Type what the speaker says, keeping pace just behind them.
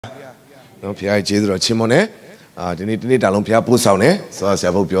no Pia Jezro Chimone, Dinity Dalon Pia Pusone, so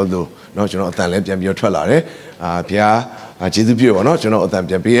several Piodo, no General Than Lepia Tralare, Pia Jesu Pio, no General Than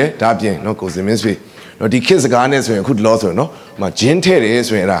Pia, Tabian, no Cosimisby. No, the kids garners when could lose, no, my gente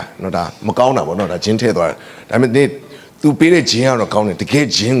is when not a Macona, but not a gente. I mean, they to pay the Gian account to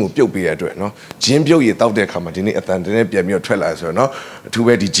get Jim will be at it, no. Jim Pio, you thought they come at the Pia Trellas, no, to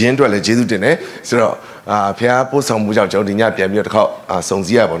where the Jim to a Jesu dinner, so Pia put some without Jodinia Pia call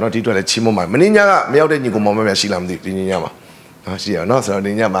Sonzia, but not into a Chimo, Manina, Melden, you go Mama Shilam, the Yama. She are not so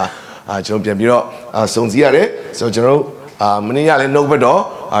Yama, John Pia Sonzia, so General Manina and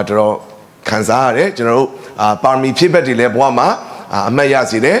Novedo, I draw. Kansare, General, Parmi Pipeti Lebuama,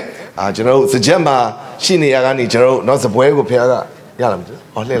 Mayaside, General, the Gemma, Shini Agani, General, not the Puego Piaga, Yalam,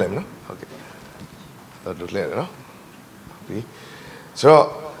 or Lelem, no? Okay. That was later, no?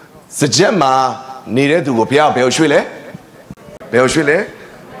 So, the Gemma needed to go Pia Beoshule,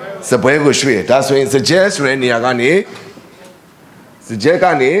 the Puego Shui, that's when the Jess Reni Agani, the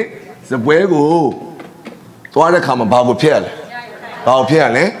Jacani, the Puego, to come about Piel. Our Pier,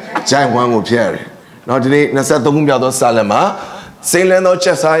 Giant one will Pierre. Not today, Nasatumbiado Salama, Saint Leno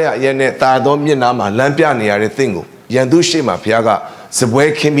Chesaya, Yene, Tado Minama, Lampiani, are a thing. Yandushima, Piaga,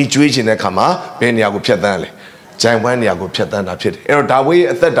 Subway can be Jewish in a Kama, Beniago Piadale. Giant one Yago Piadana Pit. Erodawi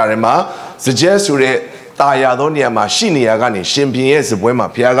at the Darima, suggests to the Tayadonia Machini Agani, Shimpies, Buema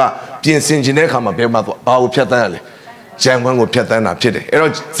Piaga, Pin Sinjinekama, Bema, Bao Piadale. Giant one will Piadana Pit.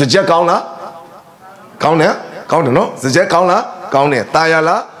 Ero, suggest Counter, no? Suggest Counter,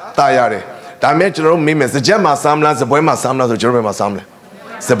 Tayala. Tayare. Dimensional means the Gemma Samla, the Boema Samla, the Jerema Samla.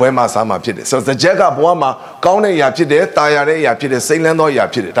 The Boema Sama Pit. So the Jaga Boama, Kaune Yapide, Tayare Yapide, Sailando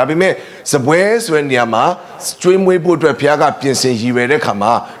Yapide. Tabime, the Boes when Yama, Streamway put to Piaga, Pinsin, Hive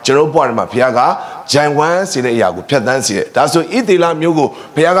Kama, Jeroboama Piaga, Janwan, Sile Yago, Pedansi. That's what Itila Mugu,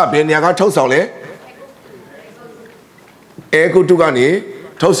 Piaga, Beniaga, Tosale. Ego Tugani,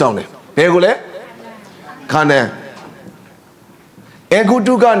 Tosale. Pegule? Cane. Ego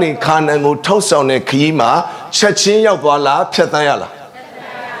Dugani can and go toast on a Kima, Chachin Yawala, Petayala.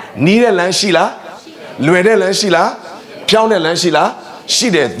 Nida Lanshila, Luede Lanshila, Pione Lanshila, she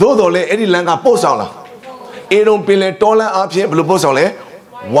did, Dodole, Eddie Langa Posala. Edon Pile Tola up here, Blue Posole,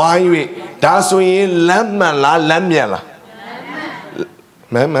 why we, that's we Lamala Lamiala.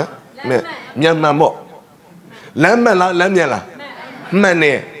 Mamma, Yamamo. Lamala Lamiala.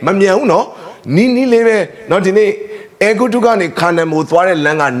 Mane, Mamiauno, Nini Leve, not in a. Ego Dugani Kanamu, Thware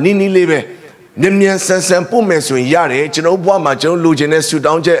Langa, Nini Leve, Nimian Sansan Pumesu, Yare, Genobama, John Lugenes,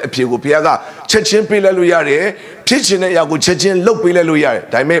 Sudanje, Piaga, Chechin Pilaluyare, Pitchin Yagu Chechin, Lopilaluyare,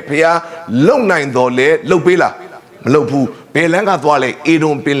 Dime Pia, Long Nine Dole, Lopila, Lopu, Pelanga Thwale,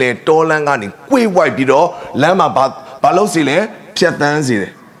 Edom Pile, Tolangani, Qui White Bido, Lama Balosile, Piatanzile.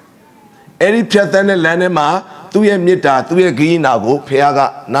 Eri Piatan Lanema. Tuye Mita, Tuye Ginago,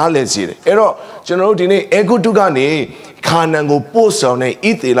 Piaga, Nalesir. Ero, General Dine, Ego Dugani, Kanango Posone,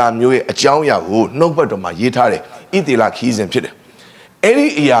 Itila Mue, a Jayago, no but my yitare, Itila keys and pit. Any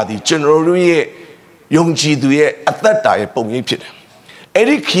Yadi, General Yongji Duye, at that time, Pomi pit.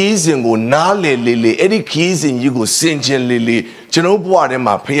 Eddie keys in go Nale Lily, Eddie keys in you go Sinjin Lily, General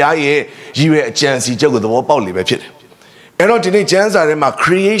Boadema, Piaye, you a chance you juggle the Wopoli pit. Ero Dine Jans are my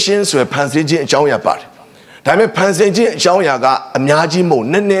creations were passage and Jaya part. Time passage, Jayaga, Amyaji Mo,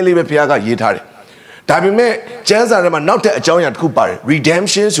 Nene Piaga Yitari. Time Jazarama not a Jaya Kupar,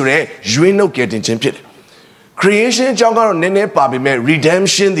 redemption, Sure, Juino getting champion. Creation Jaga Nene Pabi,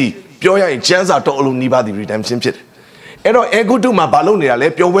 redemption, the Pioya and Jaza to Oluniba, the redemption pit. Ero Ego to my Balonia,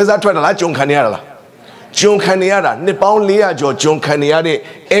 let your weather try to like John Caniara. John Caniara, Nepal Lia, John Caniare,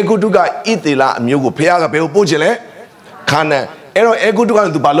 Ego Duga, Itila, Mugo, Piaga, Pujele, Kana, Ero Ego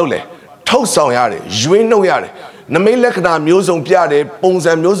Duga to Balole. Toasong yare, Juino yare. Namelekna Muson Piade, Pons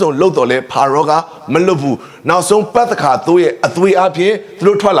and Muson Lotole, Paroga, Malubu. Now some Pathaka, three up here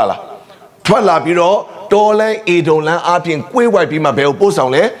through Twalala. Twala Biro, Dole, Edola, up in Quiwa Bima Bell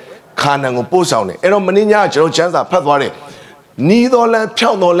Posone, Kanango Posone. Ero Manina, Joe Chanza, Pathware. Nidola,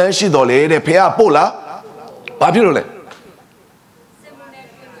 Pianola, Shidole, the Pia Pola, Papule.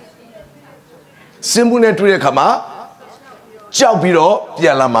 Simune to Kama. Chaupiro,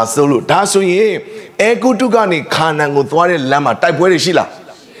 Yalama Sulu, Tasu, Ego Dugani, Kanango, Lama, type where is Sheila?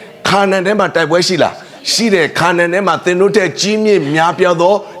 Kananema type where Sheila. She de Kananema, Tenute, Jimmy,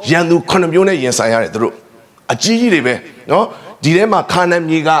 Miapiado, Yandu Konamune, yes, I had through. A G. No? Dilema Kanam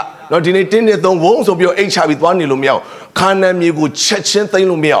Yiga, not in a tender don't wounds of your H with one illumiao. Kanam Yigu Chechen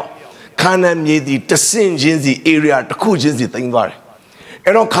Thailumio. Kanam Yedi, the Sin Jinzi area, the Kujinzi thing var.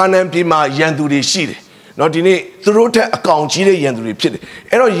 Ero Kanam Pima, Yandu de Shide. Not in it, the road account, Yandu repeated.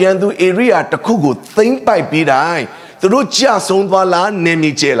 Ero Yandu area, the Kugu, think by Bidai. The road Jasonwala,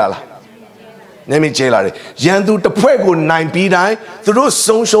 Nemi Jelala. Nemi Jelare. Yandu the Puego, 9 Bidai, the road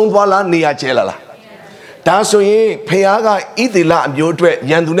Sonshonwala, Nia Jelala. That's why Peaga Idila, Yodre,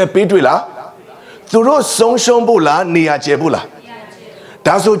 Yandune Pedrilla. The road Sonshonbula, Nia Jebula.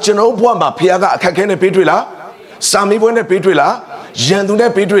 That's what General Wamba, Peaga, Kakene Pedrilla, Sami Wene Pedrilla, Yandune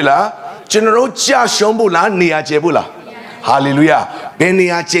Pedrilla. General Jashombula, Nia Jebula. Hallelujah.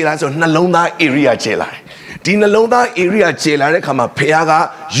 Benia Jela, so Nalona area Jela. Dinalona area Jela, come a Peaga,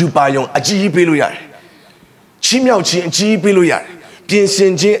 Yubayon, a G. Biluya. Chimiao G. Biluya.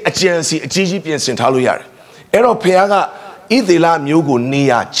 Piensenji, a GNC, a G. Piensen Taluya. Ero Peaga, Idila Mugu,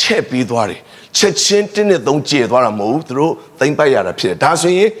 Nia, Chepidwari. Chechentin, don't Jedwara move through, think by Yara Pier. That's why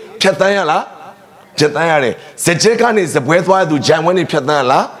Pietayala, Jetayare. Sejekan is the breathwire to Jamani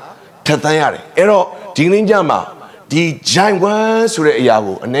Pietayala. Tatayari. Ero, Dinjama, the giant ones who are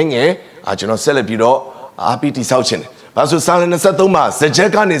Yahu, and then I do not celebrate Apiti Souchin. Basu Salan and Satoma, the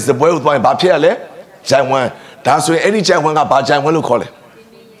Jacan is the boy with my Bapiale, giant one. That's where any giant one about giant one to call it.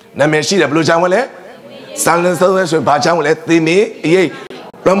 Nameshi, the blue giant one, Salan Southern with Bajan, they may, yea,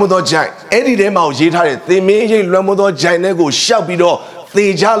 Ramudo giant. Any day, Maujita, they may, ye, Ramudo giant nego, shall be do,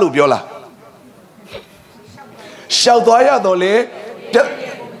 the Jalu Biola. Shall Doya Dole.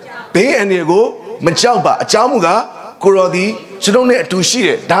 Bay and Ego, Majalba, Jamuga, Kurodi, Chidone to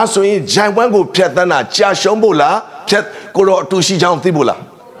she, that's why Janwango Piatana, Chashombola, Piat Kuro to she Jam Tibula.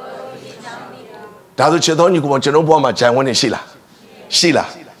 That's what Chedon you want to know Boma Janwan Sheila. Sheila,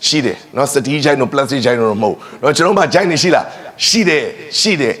 she de, not the DJ no plastic general mo. No Chonoma Jani Sheila, she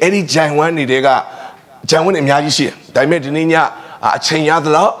de, any Janwan Nidega, Janwan and Yaji, Dimetrinia, a chain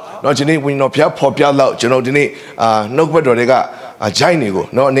yadla, not Jenny, we no Pia Popia Low, Genodini, no Bedorega. A giant go,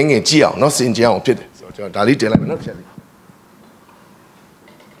 no Ning Gia, no Saint Gian Pit. So Dalite like not Shelly.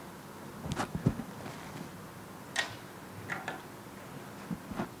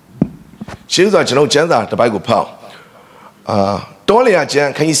 She's a general gender, the Bible power. Dolia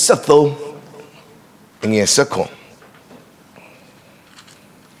Jan can you settle in a circle?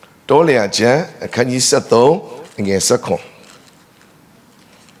 Dolia Jan can you settle in a circle?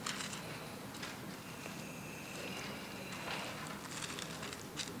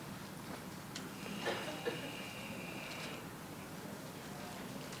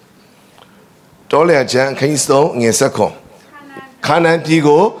 Dolia Jan can you stone in a circle? Canan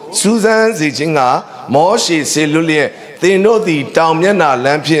Pigo, Susan Zijinga, Moshi Cellulia, they know the Tamiana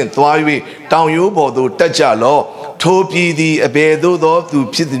Lampion, Thwawi, Town Yubo, Tajalo, Topi the Abedo to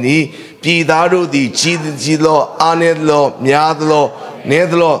Pitney, Pidaro the Chidilo, Anedlo, Miadlo,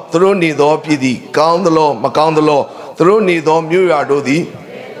 Nedlo, Throni do Pidi, Gondolo, Macondolo, Throni do Murado di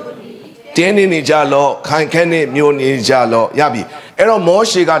Teni Nijalo, Kankane Muni Jalo, Yabi. Ero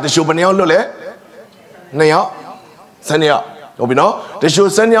Moshi got the Shubanian Lule. Now, Sanya, Obino, the show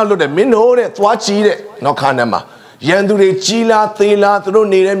Sanya look at Minho, Twachi, no Kanama. Yandure, Chila, Thela,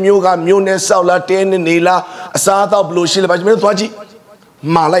 Thruni, Muga, Mune, Saula, Ten, Nila, Asata, Blue Shilla, Twachi,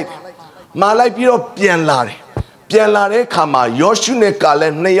 Malay, Piro, Pianlari, Pianlare, Kama, Yoshune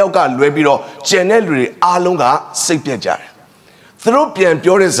Kale, Neoga, Rebiro, Generally, Alunga, Sipiajar. Through Pian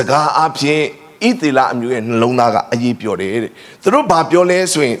Pure Zaga, Apie. Itila mu en lonaga ayi pyo de thro ba pyo le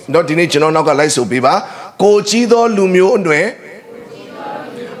so yin no di ni jino noka lai so pi ba ko chi do lu myo anwe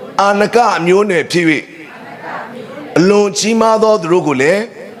anaka myo nwe phit wi alon chi ma do thro ko le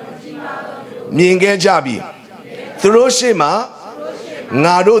myin ke ja bi thro shi ma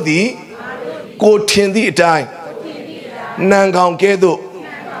nga do di ko thin di atai nan kaung ke do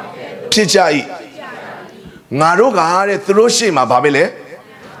phit ja yi nga do ga de thro shi ma ba be le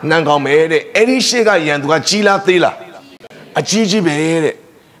Nangam made any shega yanduka chila thila. A chichi bere.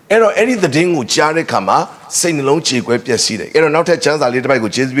 Ero any the dingu chare kama, Saint Lonchi Quepia City. Ero not a chance a little by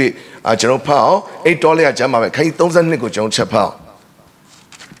good Jizby, a general pow, $8 a jama, can you thousand nickel John Chapel?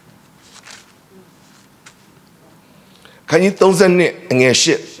 Can you thousand in a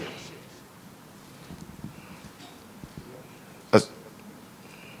ship?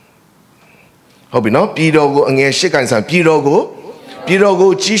 Hope not, Pidogo and a shake and some Pidogo.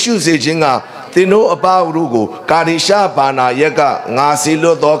 Pirogo Chishu Sejinga, they know about Rugo, Karisha Bana Yaga,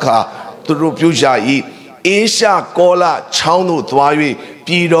 Nasilo Doka, Turupuja E, Isha Kola, Chauno Twawi,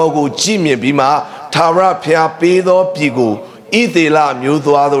 Pirogo Jimmy Bima, Tara Pia Pedo Pigo, Idela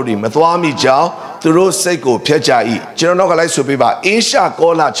Mutuadori, Matwami Jao, Turo Seko Piaja E, General like Subiba, Isha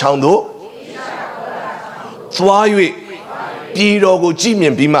Kola Chauno, Twawi, Pirogo Jimmy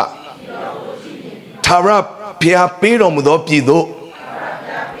Bima, Tara Pia Pedo Mudo Pido.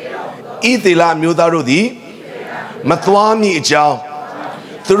 Ithila Mudarudi, Matwami Jow,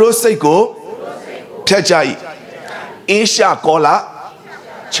 Thuroseko, Pechai, Asia Kola,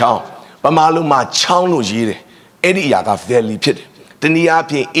 Chow, Bamaluma Chow Jire, Eddie Yaga Valley Pit, the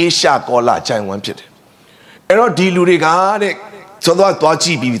Niapi Asia Kola, Chang one pit. Ero Dilurigade, so that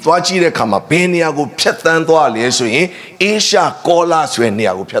Twachi de Kama, Beniago Petandoa, Lesu, Asia Kola,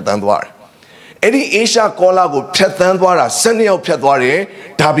 Sweniago Petandoa. Eddie Asia Kola go Petandwara, Senio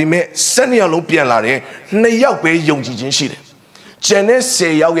Petware, Tabime, Senio Lupianare, Nayape Yonjin Shid. Jenes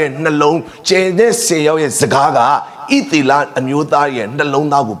say Yawe Nalone, Jenes say Yawe Zagaga, Itilan and Yudarian,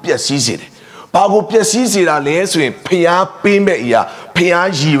 Nalona go Piasid. Pago Piasida Leswin, Pia Pimea, Pia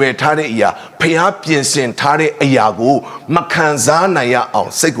Jive Tarea, Pia Piensen Tare Ayago, Macanzanaya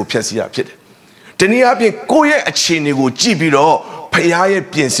on Sego Piasia Pit. Teniapi Koya Chinigo Jibiro. Payaya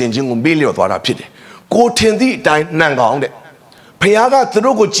Piensin Bilio for a pity. Go tendi dine Nangang. Payaga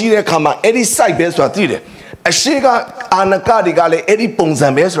Trogo Chile Kama, Eddie Sai Besratide. A Shiga Anakadigale, Eddie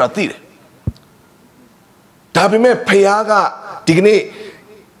Ponzam Besratide. Tabime Payaga Digne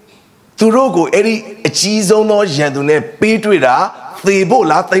Turogo, Eddie Chizono Yandune, Petrida, Thebo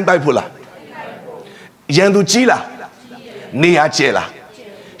Latin Bipula. Yanduchila, Nia Chela.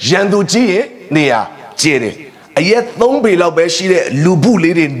 Yanduchi, Nia Chele. Yet don't be loved by she Lubu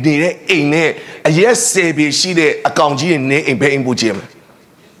lady near a yes, say she a county in paying Bujim.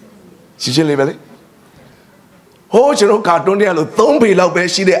 Sicily Valley. Oh, General Cartonia, don't be loved by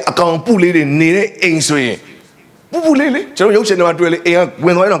she a count lady near a sway. Boo lily, General Yotion really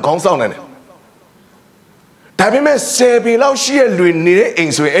when I don't consult. Tabime say below she near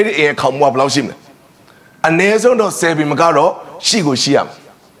a sway, Eddie come up Lausim. And there's no Sabi Magaro, she go Shiam.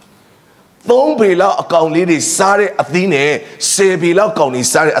 Don't be loud a county lady, Sari Athene, say be loud county,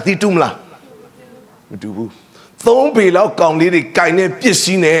 Sari Athitumla. Don't be loud county lady, Kaine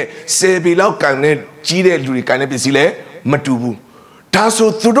Piscine, say be loud Kaine, Chile, Kaine Piscile, Matubu.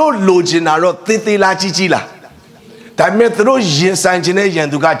 Tasso through Loginaro, Titila Chichila. That met through Jen Sanjine,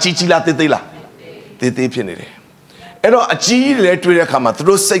 and Duga Chichila Titila. Titi Pinide. And a Chile to come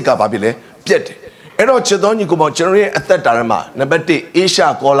through Seka Babile, Piet. Ero Chedoni go generally at that Dharma, Nabati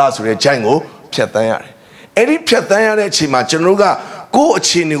Asia Colas Rechango, Piatayare. Eddie Piatayare Chima Chenuga, go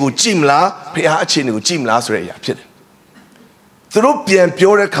Chinu Chimla, Pia Chinu Chimlas Rea Pit. Through Pian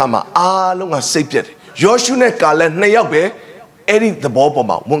Pure Kama, ah, long as say Pit. Yoshune Kala Nayabe, Eddie the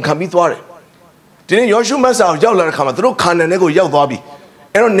Boboma, won't come with worry. Didn't Yoshu Massa Yalla Kama through Kananego Yawabi?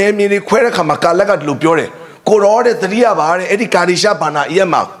 Ero name me Quera Kamakalaga Lupure, Korode the Riabar, Eddie Karisha Bana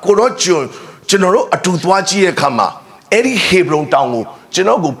Yama, Korochun. General a Tutwachi Kama, Eddie Hebron Thaung,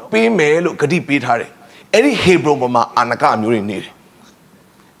 General go pay me look at deep beat Harry. Eddie Hebron Mama Anaka Muri need.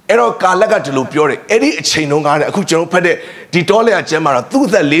 Ero Kalaga to Lupure, Eddie Chinonga, Kucho Pede, Ditolia Gemara, do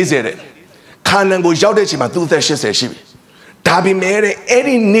the laser. Kanango Yaudechima, do the Shesi. Tabi Mary,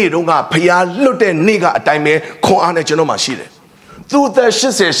 Eddie Nidonga, Pia, Lute Niga, a time, Koana Genoma Shide. Do the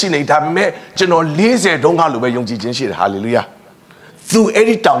Shesi, Tabi Me, General Laser Donga Lube Yongi Jinshi, hallelujah. Through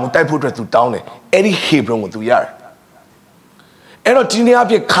Eddie Town, type put to town, Eddie Hebron to Yar. Ero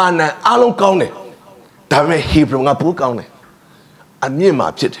Tiniapi Kana, Alon County. Dame Hebron a Poo County. A near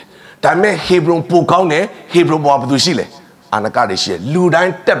map chit. Dame Hebron Poo County, Hebron Wabdusile. Anakadish,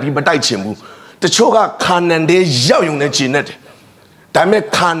 Ludine Tapi Bataichimu. The Choga Kanan de Yaung Chinet. Dame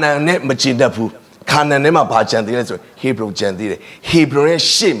Kana net Machinapu. Kana Nema Pachan, the Hebron Jandire. Hebron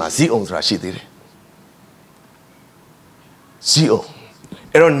Shema, the owns Rashid. Zio.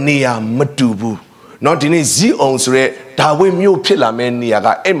 Ero Nia Matubu. Not in a Z owns re, Tawe Mu Pilla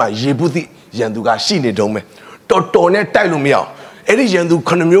Meniaga, Emma Yebuti, Yanduga Shine Dome. Totone Tailumia. Eddie Yandu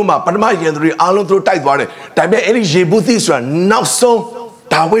Konumuma, Panama Yandri, Alon through Taidware. Tabe Eddie Yebuti, now so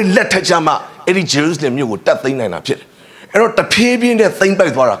Tawe Letachama, Eddie Jerusalem, you would that thing and a pit. Ero the Pabian that thing by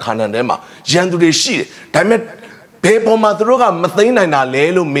Varakan and Emma, Yandu de Shi, Tamet Pepo Madroga, Mathina and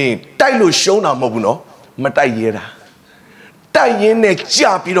Alelo me, Tailo Shona Mobuno, Matayera. Tayene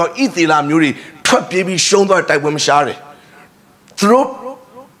Chiapino, Ithila Muri, Trap baby shown by Taiwam Through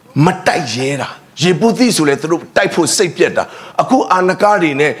Matayera, Jibuti Sule through Taipo Sapieta, Aku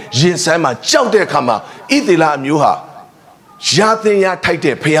Anakardine, Jinsama, Chowde Kama, Ithila Muha, Jatia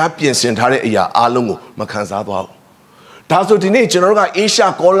Taite, Payapian Sentare, Alungu, Makanzabo. Tazo Dine General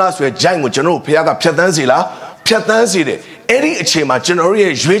Asia Colas were Jango General Piaga Piatanzile, Eddie Chema, General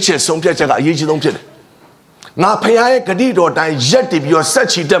Juiche, Sompiaga, Yijidon. Na Paya Cadido, die jet if you're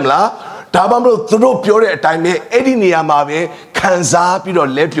such a demla, Tabamo through pure time, Eddie Niamabe, Kanzapido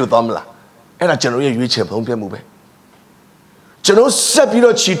Lepio Domla, and a general which have home move. General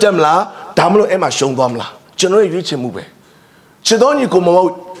Sapiro Chitemla, Tamlo Emma Shondomla, general which move. Chedoni come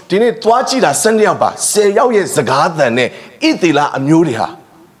out, ဒီနေ့သွားကြည့်တာ12ယောက်ပါ10ယောက်ရဲ့စကားသံနဲ့ဣသေလအမျိုးတွေဟာ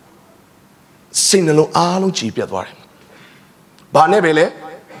စိတ်နှလုံးအားလုံးကြည်ပြတ်သွားတယ်ဘာနဲ့ပဲလဲ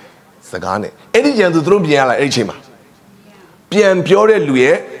စကားနဲ့အဲ့ဒီကြံသူတို့ပြင်ရလာအဲ့ဒီချိန်မှာပြန်ပြောတဲ့လူ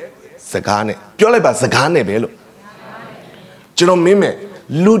ရဲ့စကားနဲ့ပြောလိုက်ပါစကားနဲ့ပဲလို့ကျွန်တော်မင်းမဲ့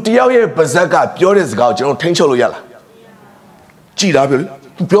လူတယောက်ရဲ့ပါဇက်ကပြောတဲ့စကားကိုကျွန်တော်ထိန်းချုပ်လို့ရလားကြည်တာပြောလေ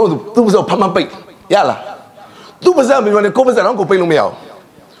သူပြောသူပါဇက်ဖမ်းမပိတ်ရလားသူပါဇက်ပြောနေကိုပါဇက်တော့ကိုပိတ်လို့မရအောင်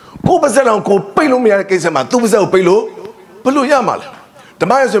ကိုပါဇက်တော့ကိုပိတ်လို့မရတဲ့ကိစ္စမှာသူပါဇက်ကိုပိတ်လို့ဘယ်လိုရမှာလဲဓမ္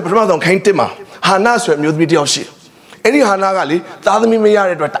မရဲ့ဆိုပထမဆုံးခိုင်းတစ်မှာဟာနာဆိုမျိုးသမီးတယောက်ရှိအဲ့ဒီဟာနာကလေသားသမီးမရ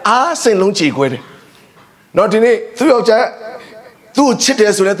တဲ့အတွက်တအားစိတ်လုံးကြေခွဲတယ်နော်ဒီနေ့သူ့ယောက်ျားသူ့ကိုချစ်တ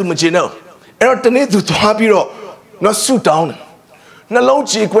ယ်ဆိုလည်းသူမချင်တော့အဲ့တော့ဒီနေ့သူသွားပြီးတော့နော်ဆူတောင်းတယ်နှလုံး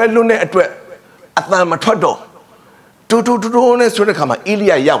ကြေခွဲလွတ်တဲ့အတွက်အတန်မထွက်တော့တူနဲ့ဆိုတဲ့ခါမှာအေလိ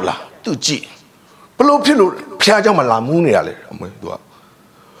ယရောက်လာသူကြည့်ဘလို့ဖြစ်လို့ဖျားเจ้าမလာမူးနေရလဲအမေသူက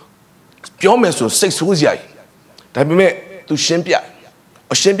ပြောမယ်ဆိုစိတ်ဆိုးစရာကြီးဒါပေမဲ့သူရှင်းပြ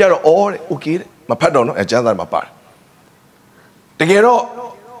တော့အော်တဲ့โอเคတဲ့မဖတ်တော့နော်အကျမ်းစာမှာပါတယ်တကယ်တော့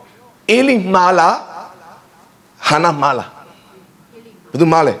အေလိမှားလားဟာနာမှားလားဘယ်သူ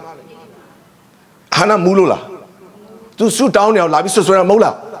မှားလဲဟာနာမူးလို့လားသူဆူတောင်းနေအောင်လာပြီးဆွဆွဲတာမဟုတ်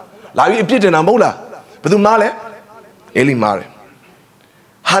လားလာပြီးအပြစ်တင်တာမဟုတ်လားဘယ်သူမှားလဲအေလိမှားတယ်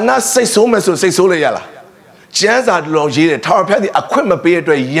ဟာနာစိတ်ဆိုးမယ်ဆိုစိတ်ဆိုးလေရလားကျမ်းစာတော်ရေးတယ်ထာဝရဘုရားသည်အခွင့်မပေးတဲ့အ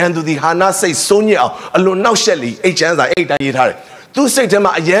တွက်ယံသူသည်ဟာနာစိတ်ဆိုးညစ်အောင်အလွန်နှောက်ယှက်လီအဲ့ကျမ်းစာအဲ့တိုင်းရေးထားတယ်သူစိတ်ထဲ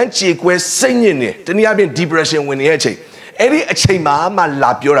မှာအယမ်းကြေကွဲစိတ်ညစ်နေတနည်းအားဖြင့် depression ဝင်နေတဲ့အချိန်အဲ့ဒီအချိန်မှာမှ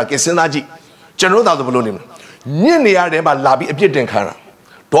လာပြောတာကဲစဉ်းစားကြည့်ကျွန်တော်တို့သာဘယ်လိုနေမလဲညစ်နေရတဲ့မှာလာပြီးအပြစ်တင်ခံတာ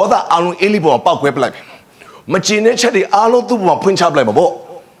ဒေါသအလုံးအေးလိပေါ်မှာပောက်ကွဲပလိုက်မကျင်တဲ့ချက်တွေအားလုံးသူ့ပေါ်မှာဖွင့်ချပလိုက်မှာပေါ့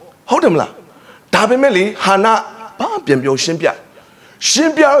ဟုတ်တယ်မလားဒါပေမဲ့လေဟာနာဘာပြန်ပြောရှင်းပြ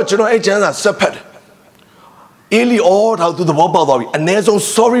တော့ကျွန်တော်အဲ့ကျမ်းစာဆက်ဖတ်တယ်အေလီအော်ဒါသူသဘောပေါက်သွားပြီအ ਨੇ ဆုံး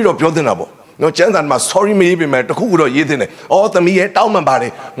sorry တော့ပြောတင်တာပေါ့နော်ကျမ်းစာမှာ sorry မရေးပြင်မဲ့တခုခုတော့ရေးတင်တယ်အော်သမီးရဲ့တောင်းပန်ပါတ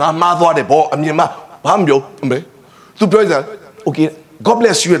ယ်ငါမှားသွားတယ်ပေါ့အမြင်မဘာမပြောအမေသူပြောကြတယ် okay god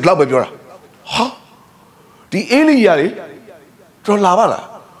bless you လောက်ပဲပြောတာဟာဒီအေလီရလေတော့လာပါလား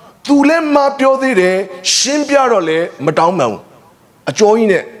သူလည်းမပြောသေးတယ်ရှင်းပြတော့လေမတောင်းပန်ဘူးအကျော်ကြီး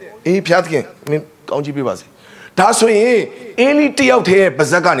နဲ့အေးဖျားသခင်မင်းကောင်းချီးပေးပါစေဒါဆိုရင်အေလီတယောက်တည်းရဲ့ပါ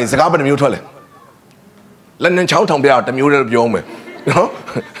ဇက်ကနေစကားဘယ်နှမျိုးထွက်လဲလက်နှချောင်းထောင်ပြတမျိုးတည်းပြောမယ်နော်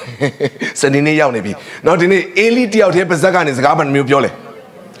စနေနေ့ရောက်နေပြီနော်ဒီနေ့အေလီတယောက်တည်းပါဇက်ကနေစကားဘယ်နှမျိုးပြောလဲ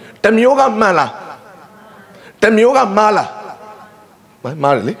တမျိုးကမှန်လားတမျိုးကမှားလား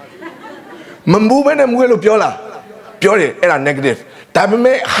မှားတယ်လေမမူးပဲနဲ့မူးလို့ပြောလားပြောတယ်အဲ့ဒါ negative ဒါပေ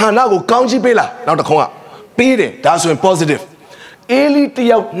မဲ့ဟာနာကိုကောင်းချီးပေးလားနောက်တစ်ခေါက်ကပေးတယ်ဒါဆိုရင် positive အေလီတ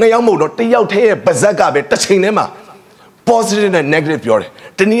ယောက်နှစ်ယောက်မဟုတ်တော့တယောက်တည်းရဲ့ပါဇက်ကပဲတစ်ချိန်တည်းမှာ positive နဲ့ negative ပြောတယ်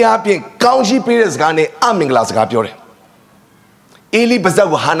တနည်းအားဖြင့်ကောင်းချီးပေးတဲ့စကားနဲ့အမင်္ဂလာစကားပြောတယ်အေလီပါဇက်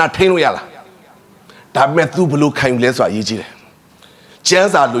ကိုဟာနာထိန်းလို့ရလားဒါပေမဲ့သူဘလို့ခံယူလဲဆိုတာအရေးကြီးတယ်ကျန်း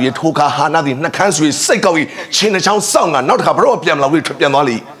စာလူရထိုးခါဟာနာသည်နှကန်းဆွေစိတ်ကောက်ပြီးချင်းနှချောင်းစောင့်ကနောက်တစ်ခါဘရောပြန်လာပြီးပြန်သွား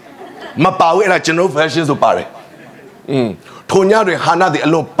လိမပါဘူးအဲ့ဒါကျွန်တော် version ဆိုပါတယ်ထိုညတွင်ဟာနာသည်အ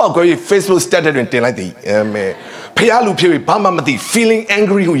လွန်ပောက်ကွဲပြီး Facebook status တွင်တင်လိုက်သည်ဖျားလူဖြစ်ပြီးဘာမှမသိ feeling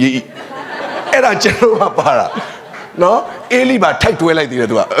angry ကိုရေးအဲ့ဒါကျွန်တော်ကပါတာနော်အေလီပါထိုက်တွဲလိုက်သေးတယ်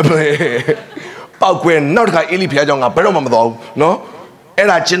သူကပောက်ကွဲနောက်တစ်ခါအေလီဖျားကြောင့်ငါဘယ်တော့မှမသွားဘူးနော်အဲ့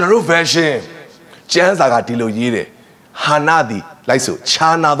ဒါကျွန်တော် version ကျန်းစာကဒီလိုရေးတယ်ဟာနာသည်လိုက်ဆို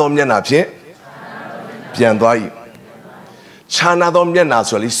ခြားနာသောမျက်နှာဖြင့်ပြန်သွား၏ခြားနာသောမျက်နှာ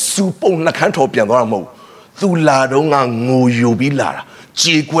ဆိုလေစူပုံနှကန်းထော်ပြန်သွားတာမဟုတ်သူလာတော့ငါငိုယိုပြီးလာတာ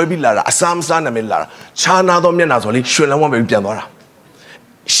ကြေကွဲပြီးလာတာအစားမစားနာမည်လာတာခြားနာသောမျက်နှာဆိုလေရွှင်လန်းဝမ်းပဲပြန်သွားတာ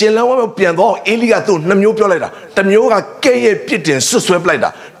ရှင်လန်းဝမ်းပဲပြန်သွားအေလိကသူ့နှမျိုးပြောလိုက်တာတစ်မျိုးကကဲ့ရဲ့ပြစ်တင်ဆွဆွဲပလိုက်တာ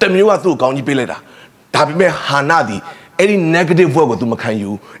တစ်မျိုးကသူ့ကောင်းကြီးပေးလိုက်တာဒါပေမဲ့ဟာနာသည်အဲ့ဒီ negative word ကိုသူမခံယူ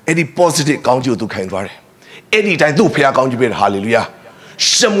အဲ့ဒီ positive ကောင်းကြီးကိုသူခံသွားတယ်အဲ့ဒီတိုင်းသူ့ဖခင်ကောင်းကြီးပေးတယ်ဟာလေလုယာ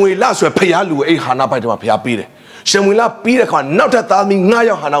ရှမွေလဆိုဖခင်လူကိုအဲ့ဟာနာပိုက်တယ်မှာဖခင်ပေးတယ်ရှမွေလပြီးတဲ့ခါနောက်ထပ်သားသမီး9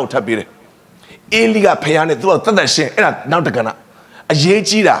ယောက်ဟာနာကိုထပ်ပေးတယ်အေလိကဖခင်နဲ့သူကတတ်ရှင်းအဲ့ဒါနောက်တကနာအရေး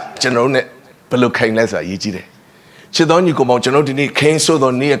ကြီးတာကျွန်တော်တို့ ਨੇ ဘယ်လိုခိုင်လဲဆိုတာအရေးကြီးတယ်ချစ်တော်ညီကောင်ကျွန်တော်ဒီနေ့ခင်းဆိုး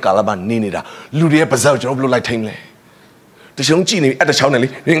တော်နေ့ရဲ့ကာလမှာနေနေတာလူတွေရဲ့ပါးစပ်ကိုကျွန်တော်ဘယ်လိုလိုက်ထိန်လဲတချုံကြည့်နေအဲ့တချောင်းနဲ့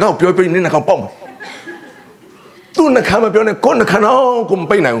လေငါ့ကိုပြောနေနှကောင်ပေါက်မှာသူ့နှခမ်းမပြောနဲ့ကိုယ်နှခမ်းတော့ကိုမ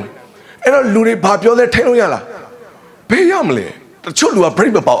ပိတ်နိုင်ဘူးအဲ့တော့လူတွေဘာပြောလဲထိန်လို့ရလားဘေးရမလဲတချို့လူက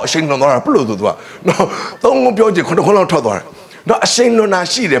break မပေါက်အရှိန်လွန်သွားတာဘလို့သူကနော်သုံးခုပြောချင်ခုနှစ်ခုလောက်ထွက်သွားတယ်နော်အရှိန်လွန်တာ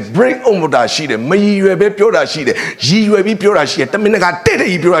ရှိတယ် break အုံမတာရှိတယ်မရည်ရွယ်ပဲပြောတာရှိတယ်ရည်ရွယ်ပြီးပြောတာရှိတယ်တမင်တကာတဲ့တဲ့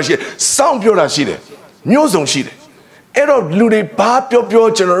ကြီးပြောတာရှိတယ်စောင့်ပြောတာရှိတယ်မျိုးစုံရှိတယ်အဲ့တော့လူတွေဘာပြော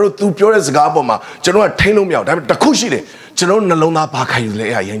ကျွန်တော်တို့သူပြောတဲ့စကားပေါ်မှာကျွန်တော်ကထိန်းလို့မရဘူးဒါပေမဲ့တစ်ခုရှိတယ်ကျွန်တော်နှလုံးသားဘာခံယူလဲ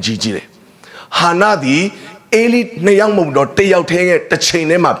အဲ့အရင်ကြီးတယ်ဟာနာသည် Eli Nayam or Tayao Tang, the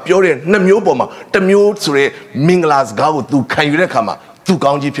chainema, pure, Namuboma, the mule Sure, Minglas Gavu, to Kayurekama, to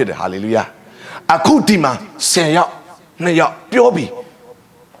Ganji Pit, hallelujah. Akutima, say up, Naya, Piobi.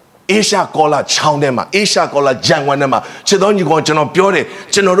 Asia Cola Chownema, Asia Cola Jangwanema, Chedon you go to Pure,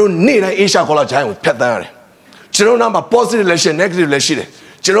 General need Asia Cola Jang with Petare. General number positive relation, negative relation.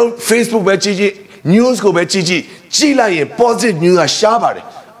 General Facebook by GG, news go by GG, Gila positive news are shabari.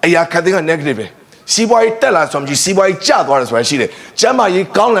 Aya cutting negative. See why tell us from G, see why chat was where she did. Jama ye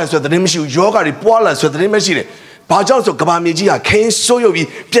countless with the name she yoga, the poilers with the name she did. Pajas of Kabamijia, Kane Soyobi,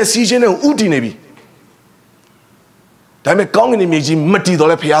 Precision and Udinabi. Time Kong in image, Mati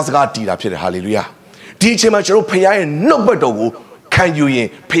Dola Piazga did up here, hallelujah. Teach him a show pay and no but can you in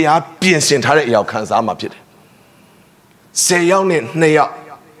pay up, be and sent her out Kanzama pit. Say young Naya,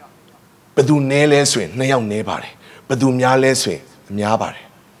 but do nail and swing, Naya neighbor, but do mia less swing, Miabare.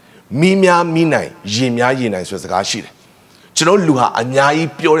 Mimia Mina, Jimia Yina, was the Gashid. Chino Luha, and Yai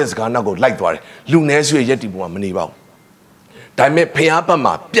pure as Gana go like that. Lunes yeti woman. Time pay up a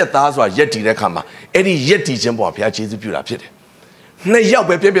map, Pietas or Yeti the Kama, any Yeti Jumbo Piachi the Pura Pit. Naya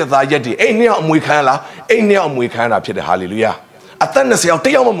Pepe Yeti, ain't near Muikala, ain't near Muikana Pit, hallelujah. A thunder say, I'll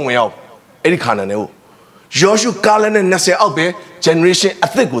take your Muel, any canano. Joshua Carlin and Nessa Albe, generation a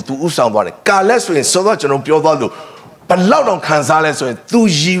thick to Usambari, Carles in so much on Pure Valdo. But loud on Canzales, tu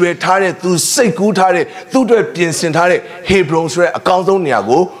Jive Tare, tu Seku Tare, tu Pian Sentare, Hebrews, a council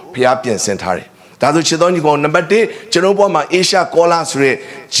Niago, Pia Pian Sentare. That's what you don't go number day, Genobama, Asia, Colas,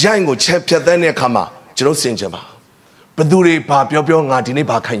 Jango, Chapter, then Kama, Geno Sinjama. But do they pap your Natini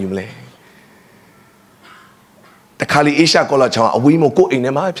Bakayumle? The Kali Asia Cola, we mo go in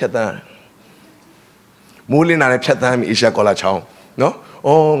a my Patan. Mulin and a Patan, Asia Cola Chow. No?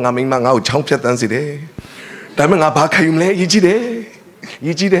 Oh, Naming Mangao, Chow Patan City. Damanga Bakayumle, Yijide,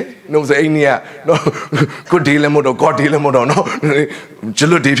 no, the Ania, no, good deal modo, God deal modo, no,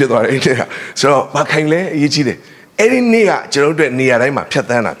 Julu deep. So, Bakayle, Yijide. Any near, Julu near Rama,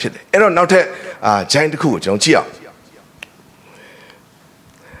 Piatana, Pit. And on not a giant cool, John Chia.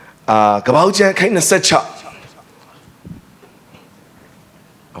 Kabauja kind of set up.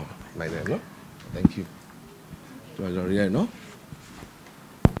 Oh, my name, no? Thank you. No?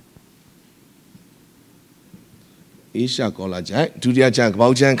 Asia Cola Jack, Julia Jack,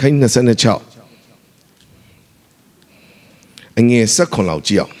 Baujan, kindness and a child. And yes, second out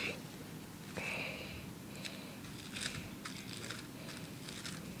jail.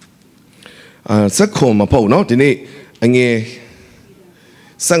 Second, my pole, not in it, and ye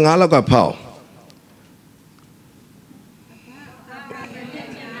sang alaga pow.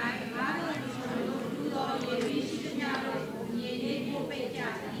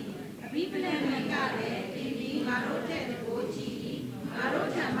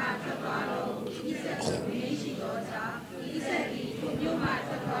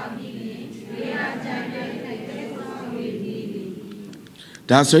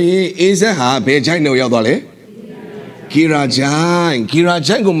 That's why is a ha Bejan no Yadole Kirajan,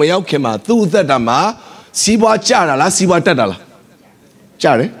 Kirajan go Mayokema, two the Dama, Siwa Chara, la Siwa Tadala.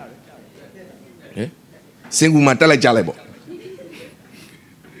 Chare? Single Matala Jalebo.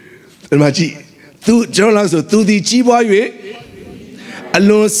 Machi, two journals of 2D Chiboy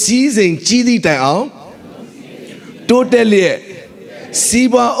alone season GD down. Totally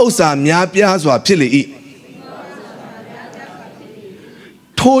Siwa Osa Miapias or Pili.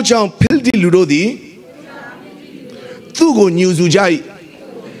 Tojang Pildi Ludodi Tugo News Ujai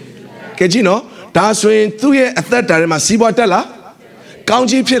Kajino, that's when 2 years at that time, Sibatella,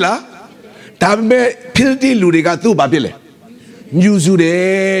 County Pillar, Tabe Pildi Ludigatu Babile.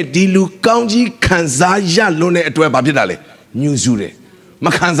 Newsure, Dilu County, Kanzaya Lone at Babidale, Newsure,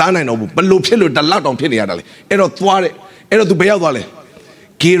 Makanzana no, but Lopilo, the lot on Piniadale, Ero Tuare, Ero to Beavale,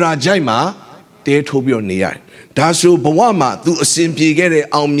 Kira Jaima, they told you near. That's so Bawama, do a simple get it,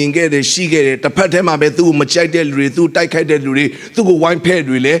 get it, she get it, the Patema Betu, Machadel, to Taikadel, to go wine paid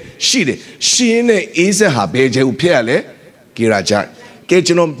relay, she did. She is a habeje upiale, Kiraja.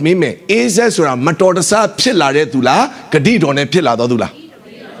 Ketchum Mime, is as a Matodasa Pilare Dula, Kadidone Pilla Dodula.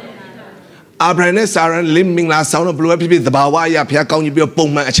 Abrane Saran limbing last sound of blue up with the Bawaya, Piacon, you be a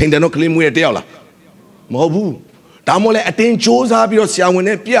poma, a chain the no claim with a deala. Mobu. Tamole attain chose up your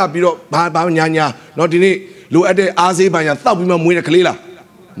Siamone Pia Biro Baba Nyanya, not in it. Look at the Azebanya, Thabima with a Kalila.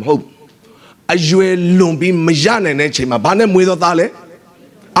 Hope. As you a lumby Majan and Echema, Banem with a Dale.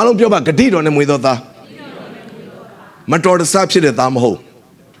 I don't know about Gadid on them with other. Mator the subsidy at Damho.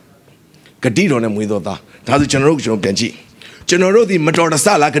 Gadid on them with other. That's the general Benji. General the Mator the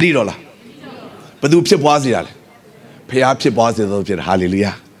Sala Gadidola. But the Upse was the Pay up to Boss,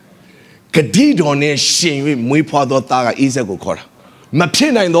 hallelujah. Gadi on a shame, we father Taga is a go cora.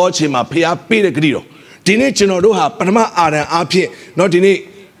 Mapina in the Ochima, pay up, pay the grido. Dinich no do have Panama Ara Apie, not in a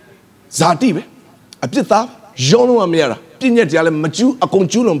Zatibe. A pita, Jono Amira, Tinya Jala Machu, a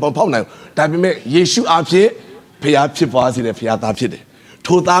conchulum Pampona, Tabime, Yeshu Apie, pay up Chipazzi, the Fiat Pide.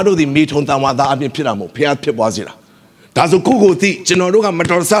 Totado the meat on Tamada Abi Piramo, pay up Chipazira. Does a Kugo tea, Genoruga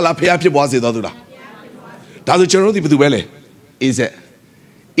Matorsala, pay up Chipazi Dodura. Does a General Duele? Is it?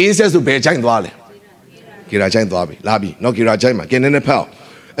 Is as to be a giant valley. Kirajan Dwabi, Labi, no Kirajama, get in a pal.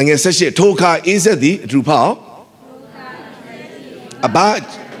 And yes, Toka is a the Drupal. About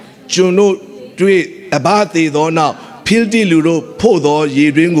Juno do it about the door now. Pildi Ludo, Podo,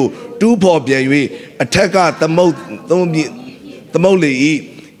 Ye Ringo, do pop Yawe, attack at the Mole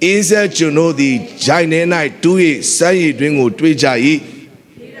eat. Is a Juno the giant night do it, say Ringo, Twija.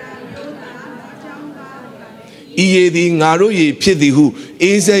 Iye the Naru ye pity who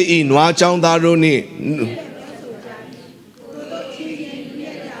is a in Wachandaroni.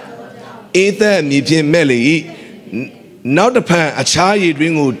 Ether Mipi Meli, not the pan, a chai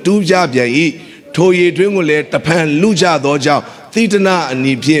dringo, do jabia eat, toye dringo let the pan luja doja, thitana and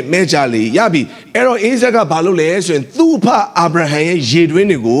nipi mejali, yabi, ero Isaka Balule, and Thupa Abraham ye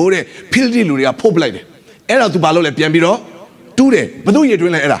dwinigo, pildi luria poblade. Era to Balole Piambiro, do they, but do ye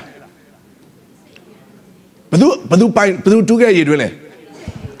dwina era. But do get you doing it.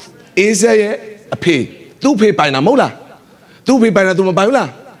 Is a pay. Do pay by Namola. Do pay by Natumabala.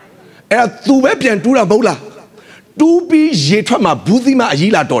 Do web and do a bola. Do be Jetrama, Budima,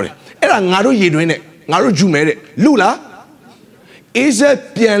 Yila Dore. Era Naro ye doing it. Naro Jumere. Lula is a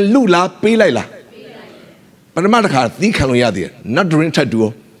pian Lula Pilaila. But the matter the Canoyadia, not during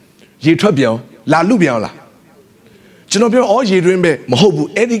Taduo. Ye Trabio, La Lubiola. Genobio or ye dream, Mahobu,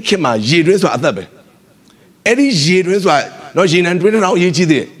 Eddie Kima, ye dress or other. Eddie ye dress no Jin and Dwin out ye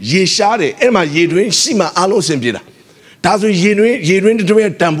de, ye shade, Emma ye doing Shima Alo Sempira. That's what ye doing to do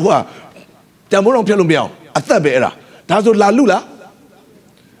a Tambua, Tamburon Pelumbiao, a third era. That's what La Lula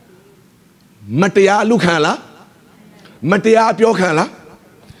Matea Lucala Matea Piocala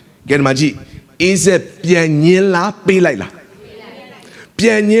get Maji is a Pianilla Pilaila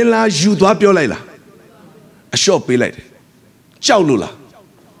Pianilla Judua Piolaila a short Pilate Chow Lula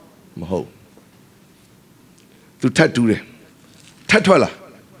Maho. To tattoo Tatwala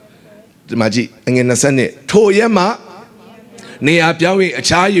the Maji and in the Sunday Toyama Nea Piawi a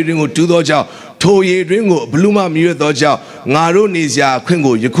child you ringo to doja Toye ringo Bluma Mu doja Naru Nizia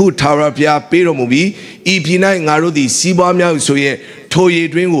Quingo Yaku Tara Pia Pero movie EP9 Naru the Sibamia Soye Toye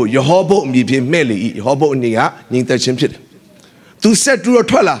ringo Yahobo Mipi Meli Hobo Nia Ninta Chimpit to set to a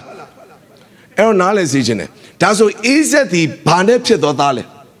twala Aeronalization that's so is that the Panepit Dodale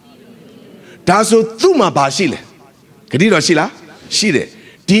that's so Tuma Basile Kadido Shila, Shide.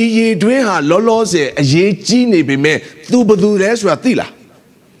 D ye Dweha Lolos, a ye genie be me, Thubadu Resratila.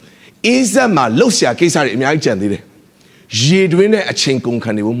 Is a Malosia Kesar in my gentile. Ye Dwene a chinkun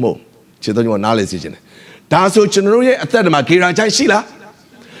canibumo. Chedon analysis. That's so generally a third Makira Shila.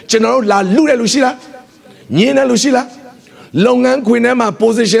 General La Lura Lucilla. Niena Lucilla. Longan Quinema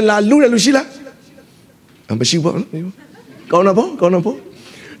position La Lura Lucilla. And but she won't. Gonabo.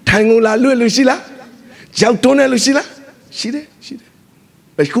 Tango La Lura Lucilla. Jautona Lucilla. She did.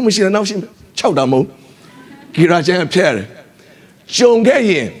 But Kumishina now she Chowdamo. Kirajan Pierre. John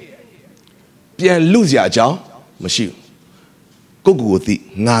Gay. Pierre Luzia Jow. Mashi. Gogo the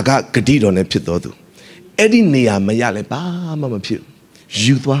Naga Kadidon and Pitodu. Eddie Nia Mayale Ba Mama Pew.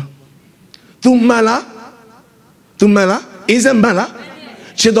 Jutwa. Tumala is a mala.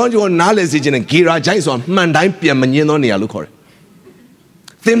 She don't your knowledge in a Gira Jason, Mandai Pia Manino Nia Lucor.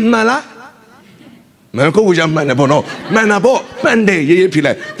 Thimala. Manako Manabo, Manabo, Mande, ye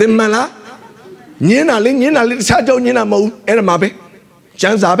pila, the Mala, Nina Ling, Sato Nina Mo, Eramabe,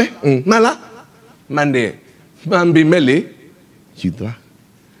 Chanzabe, Mala, Mande, Mambi Meli, Judra,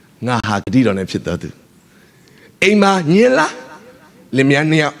 Naha did on a pitatu. Ema Nila,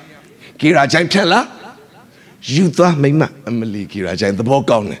 Lemiania, Kira Jankella, Judra, Mema, Emily Kira Jank, the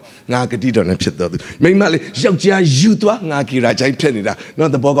Bogon, Naka did on a pitatu. Memali, Jokia, Judra, Nakira Jank,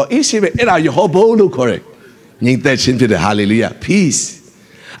 not the Bogo, is here, era your hobo, look correct. Need that into the hallelujah, peace.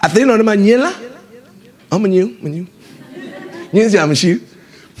 I think on my Nila, I'm a new. Yes, I'm a shoe.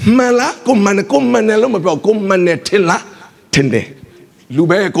 Mala, come manello, come manetilla, tende.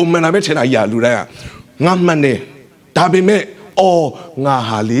 Lube, come manabetena, ya, Lura. Namane, Tabime, or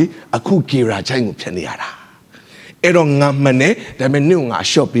Nahali, a cookie rajang peniara. Erong Namane, the menu a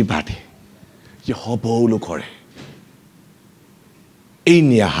shoppy body. Your hobo look correct.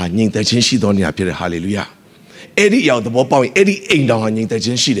 Enya hanging the chinshi donia, hallelujah. Eddie out the ball, Eddie ain't down in the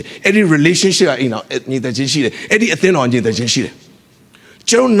Genshide, Eddie relationship in the Genshide, Eddie Athen on the Genshide.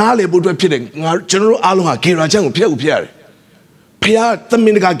 General Nale would repeat General Aloha, Kirajang, Pierre. Pierre, the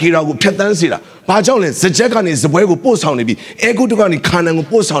Minica Gira, Petansida, Bajon, the Jacan is the way we post on me, Ego to Gani Canan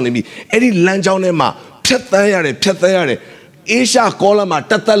post on me, Eddie Lanjaunema, Petayare, Isha Colama,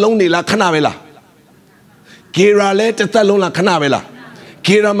 Tataloni la Canavella. Kira le Tatalona Canavella.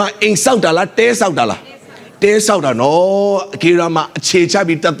 Kirama in Saudala, Te Saudala. Te Sauda, no, Kirama,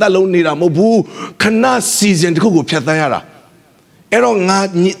 Chechabi, Tatalonira, Mobu, Cana season to go Petayara. Eronga,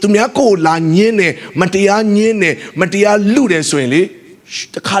 Tumiako, La Niene, Matia Niene, Matia Lude Swinley,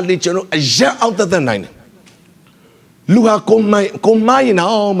 the college a year out of the 9. Luca Comai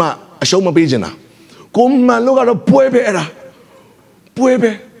now, ma, a show my Bijana. Come, look at a puebe,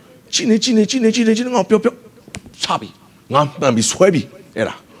 puebe, Chine, Sabi, not be swabby,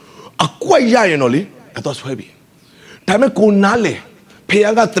 era. A quite yainoli, I thought swabby. Tameko Nale,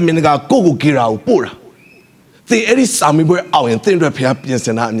 Piaga the Minaga, Gogo Gira, Pura. The Eddie Sami were out and think that Piapians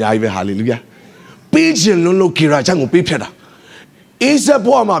and Yave, hallelujah. Pigeon no Kira Jango Pipeda. Is a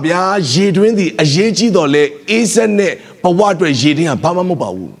Boamabia, ye doing the Ajeji dole, is a ne, but what were ye doing a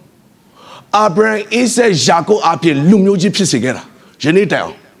Bamamobau? Abra is a Jaco Api Lumuji Pisigera,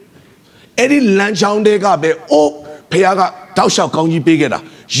 Genita. Eddie Lanchown de Gabe, oh, Piaga, thou shalt come ye bigger.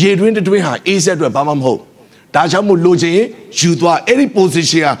 Ye doing the twin, is a Bamam ho. Dajamu Loje, Judua, any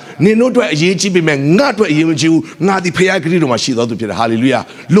position, Nino to a Yichi man, not to a Yimu, not the Piagrido Machine to Peter, hallelujah.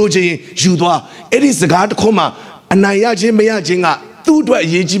 Loje, Judua, it is the God coma, and Nayaji Mayajinga, two to a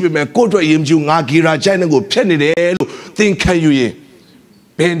Yichi man, go to a Yimju, Nagira, Janago, Penny, think can you ye.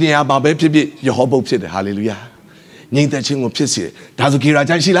 Penny about baby, your hobo said, hallelujah. Need that chin of Pissy. Tazukira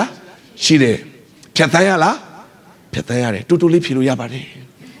Jashila, she de Petayala, Petayare, Tutuli Piruyabari.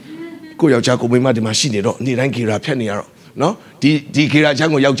 Jaco, we might machine it, need Ankira penny arrow. No, Dikira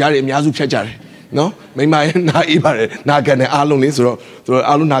Jango Yajari, Miazu Pechare. No, may my Naibare, Nagan, Alunis, or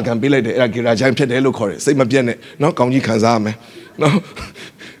Alunagan, Billy, Akira Jan Pedelo Core, say my piano, no, come you Kazame. No,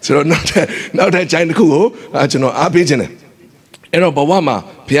 so not that giant cool, I don't know, Abijane. Ero Bawama,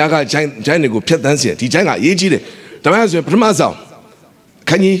 Piaga, Janigo, Petansia, Tijanga, Yiji, Tamazo, Pramazo.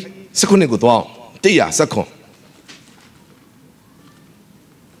 Can ye Sakunego, Tia, Sakon.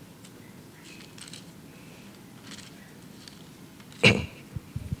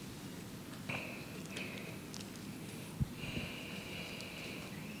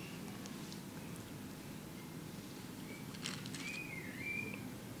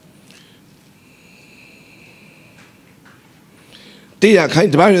 Tia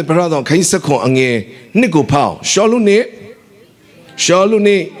kind of brother, Kaisako Ange, Nico Pau, Shalune,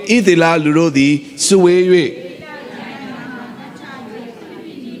 Idila Lurodi, Suwe.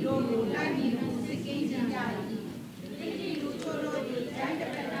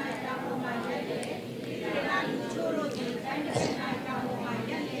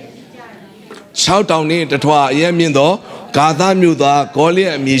 Shout down in the Twa Yamindo, Gada Muda,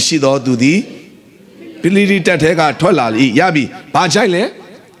 Golia, Mishido, Dudi. Billy Tatega, Tolali, Yabi, Bajale,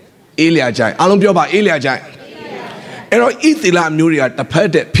 Elia Jai, Alumbioba, Elia Jai. Ero Itila Muria, the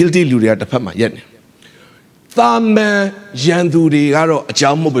Perde, Pilti Luria, the Pama Yen. Thame, Yanduri, Aro,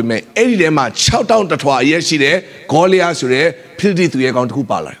 Jamobime, Edema, shout down the Twa, Yeshide, Golia Sure, Pilti to Yagon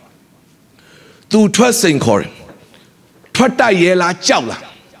Kupala. To trusting Corin. Twata Yela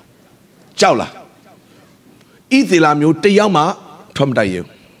Chaula. Itila Mute Yama, Tom Dayu.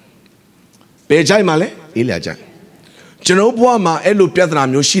 Pejai Male, Iliaja. Genobuama, Elu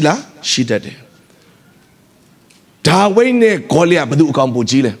Piatram Yoshila, she did. Tawene Golia Badu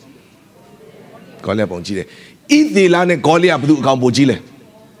Cambogile. Golia Bongile. Idilane Golia Badu Cambogile.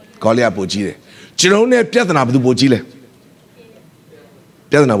 Golia Bogile. Genone Piatana Badu Bogile.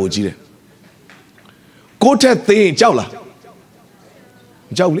 Piatana Bogile. Go to the Jaula.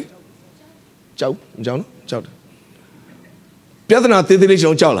 Jauli? Jau. Piatana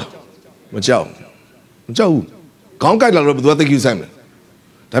Tidilation Jaula. Machao. Gong Kai La Robu, what the Simon.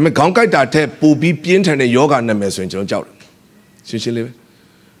 Time a Gong Kai Tate, Pubi, Pient and a yoga and a message on Jow. Since she live.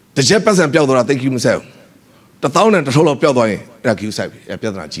 The Japas and Piodora take himself. The Thaung and the Solo Piodoi, like you say, a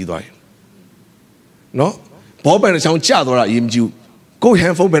Piedra Gidoi. No? Bob and a sound Chadora, Imju. Go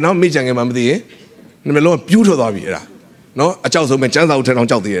handful, but not meeting a mammy. No, beautiful of you. No, a child who chance out on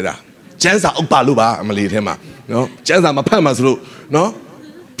Jaldera. Chance out Paluba, I'm a lead him. No, chance I'm a Pamas loop. No?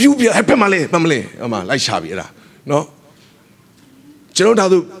 Pupil, Pamale, like Shabira. No? General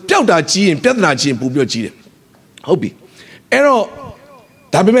Pelda G and Pedra G and Pupil G. Hobby. Ero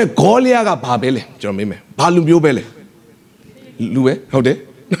Tabime Goliaga Babele, Jerome, Palubio Bele. Lue, how de?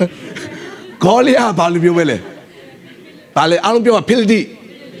 Golia Palubio Bele. Bale along pure pility.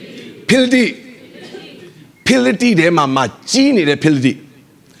 Pility de mama genie de pility.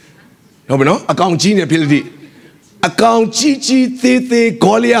 No, no, account genie pility. Account Gigi Tete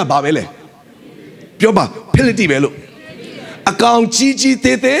Golia Babele. Pioba, pility velo. Account Gigi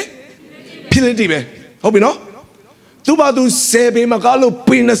Tete pility be. Hope you know? Tubadu Sebe Magalo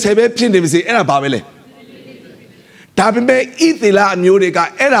Pina Sebe Pindivi era Babele. Tabibe Itila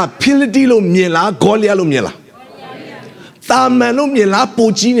Murica era pility lumila, Golia lumila. Tamalum yela,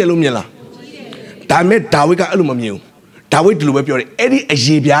 Pogine lumila. Tamet Dawika alumum. Dawit Lubepure, Eddie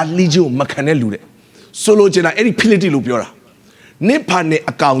Ajibia, Ligio, Macanelude. Solo Jena, Eddie Pility Lupura. Nepane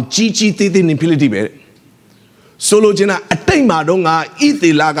account Gigi Titi Nipility Be. Solo Jena, a time Madonga,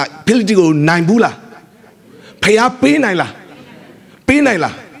 Iti Laga, Pilitigo, Nambula. Paya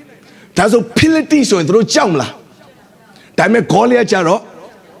Penila. That's a Pility so through Jamla. Time Golia Jaro.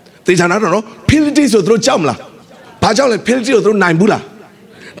 These are not Pility so through Jamla. Pajal Pility through Nambula.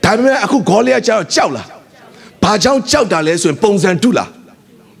 Time I could Golia Jaro Chawla. Pajal Chowdale so Pons and Tula.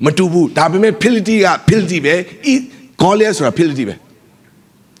 Matubu, Tabime Pility, be, eat Golias or a Pility be.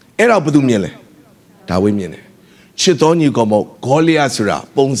 Era Budumiele, Tawimiene. Chitoni Gomo,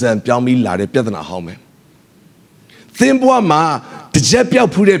 Goliasura, Bones and Piami Lade Piedana Home. Thimboa ma, the Jepia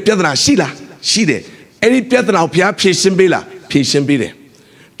Pude Piedana Shila, Shide, Eddie Piedana Pia, Patient Bile.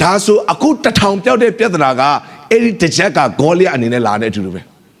 Tasso, Akuta Town Pia de Piedanaga, Eddie Tejaga, Golia and in a lade to be.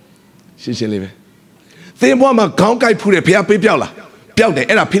 She shall live. Thimboa ma, Gonkai Pude Pia Pipiola.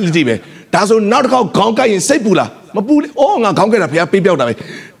 Era Pility be. That's not called Gonkai in Sepula. Mabuli, oh, Gonkai appear people that way.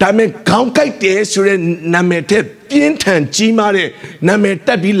 Time Gonkai de Sure Namete, Pintan, Gimare,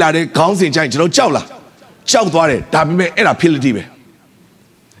 Nameta Bilade, Gons in Giant Chowla. Chowdware, Tabime, Era Pility be.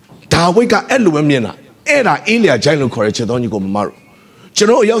 Tawika Elumina, Era Ilia Giant Courage, don't you go Maru.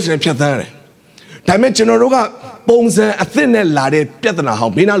 General Yosin and Piatare. Time General Bones and a thin lade, Piatana, how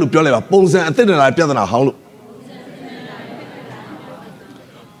Bina Lupiola, Bones and a thin lade, Piatana, how.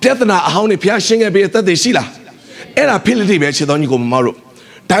 Piatana, how many Piashing a bit that they Sheila. Era Pility Betch on you go Maru.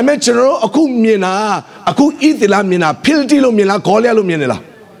 Dimensional, a cool mina, a cool Ithila mina, Piltilo mina, Golia lumina.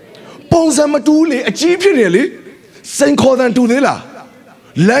 Ponsa Matuli, a cheap really. Same call than to Dilla.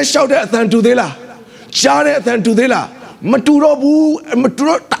 Less shout at than to Dilla. Chare than to Dilla. Maturo boo, and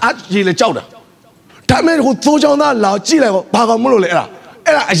Maturo Gile Chowder. Tamen who told on that loud Chile, Pagamolo era.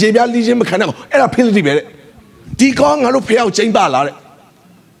 Era a Jabia Legion mechanical, era Pility Betty. Decon, I don't pay out Chamber.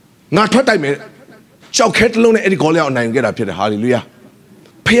 Not what I mean. Chow Catalone Eddie Golia and get up here, hallelujah.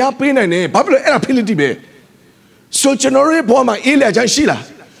 Pay up in a name, popular ability be. So General Poma, Elia Jan Sheila.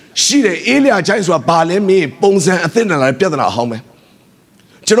 She the Elia Jans were Bale me, Bones and a thin like Pietana home.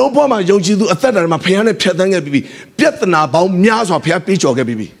 General Poma, Yoji do a third of my piano Pietana baby. Pietana bow meows or Pia Pitch or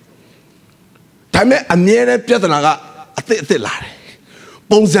baby. Time a near Pietanaga, a thin lad.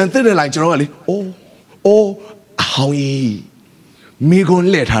 Bones and thin like Generally. Oh, how ye. Me go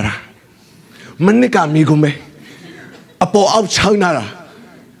let her. Manica me go me. A poor out Chanara.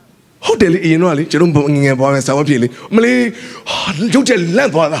 How dare you know, Jerome bringing a boy and sour peely. Malay, you tell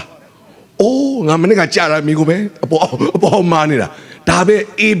Landwater. Oh, Namanica Jara me go me. A poor manira. Tabe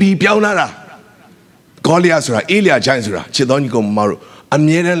A.B. Piaunara. Goliasra, Elia Jansra, Chidonico Maru, a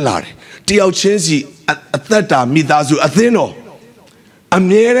mere lard. Tio Chensi at Theta, Midazu, Atheno. A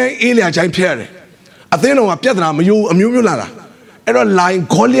mere Elia Jan Pierre. Atheno, a Piedra, you, a Mumulara. Era line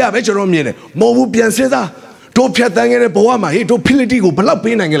Golia Vecheromine, Mobu Pianceda, to Piatang and Boama, he to Pilitigo,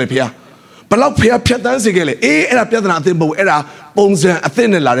 Palapin and Gelipia. Palapia Piatanzigele, era Piadana Thimbo, era Bones and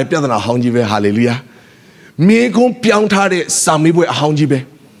Athena La Piadana Hongive, hallelujah. Me go Piantare, Samibu Hongibe.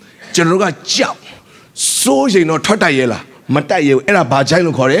 General Jap, so you know Totayela, Matayo, era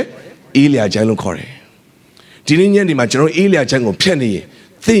Bajano Core, Elia Jano Core. Didn't you imagine Elia Jango Penny,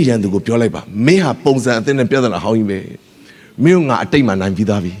 Thaung to go Pioleba, may have Bones and Athena Piadana Hongibe. Miunga a time and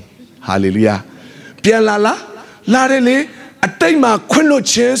Vidavi. Hallelujah. Pialala, Larele, a time a quino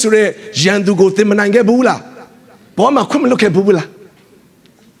chance or Jandugo Thimananga Bula. Boma come look at Bula.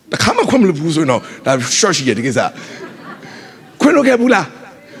 The Kama Quimlu, no, that sure she gets that. Quino Cabula,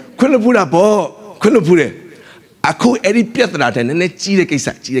 Quinobula, Bo, Quinopure. I call Eddie Pietrat and then Chile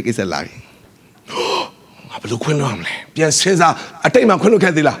Case a lie. Oh, look Quinamle. Pian says a time a Quino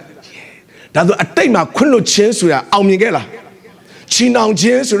Cadilla. That's a time a quino chance or Almigela. Chinang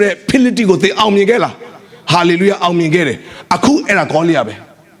Jens or Pilitigo de Almigela. Hallelujah, Almigere. Aku era Goliabe.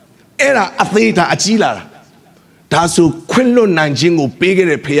 Era Atheta Achila. Tasu Quinlo Nanjingo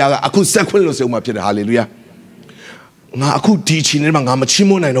Bigger Piaga, Aku Sequilo Selma, hallelujah. Naku teaching him, I'm a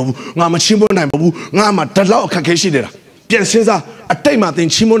chimon, I know, I'm a chimon, I'm a Tala Kakeshida. Pian says a time I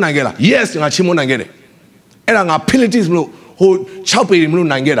think Chimonagela. Yes, I'm a Chimonagere. era nga penalties mlo ho 6ပေမလို့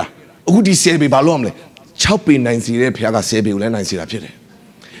နိုင်ခဲ့တာအခုဒီ10ပေဘာလို့ရမလဲ6ပေနိုင်စီတဲ့ဖခင်က10ပေကိုလည်းနိုင်စီတာဖြစ်တယ်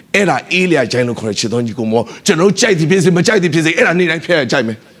အဲ့ဒါအေးလျာဂျိုင်းလို့ခေါ်တဲ့ချစ်တော်ကြီးကိုမောကျွန်တော်ကြိုက်သည်ဖြစ်စေမကြိုက်သည်ဖြစ်စေအဲ့ဒါနေ့တိုင်းဖျက်ရကြိုက်မ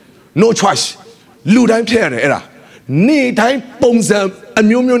ယ် no choice လူတိုင်းဖျက်ရတယ်အဲ့ဒါနေ့တိုင်းပုံစံအ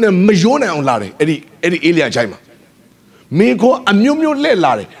မျိုးမျိုးနဲ့မရိုးနိုင်အောင်လာတယ်အဲ့ဒီအေးလျာဂျိုင်းမှာမင်းကအမျိုးမျိုးလှည့်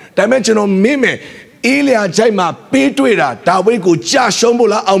လာတယ်ဒါပေမဲ့ကျွန်တော်မင်းမယ်အေးလျာဂျိုင်းမှာပေးတွေ့တာဒါဝိဒ်ကိုကြာရှုံးဖို့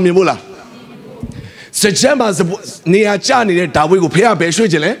လားအောင်မြင်ဖို့လားစကြမ်းမှာနေရာကျနေတဲ့ဒါဝိဒ်ကိုဖခင်ဘယ်ရွှေ့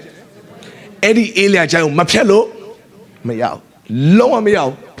ခြင်းလဲအဲ့ဒီအေးလျာဂျိုင်းကိုမဖျက်လို့မရအောင်လုံးဝမရအော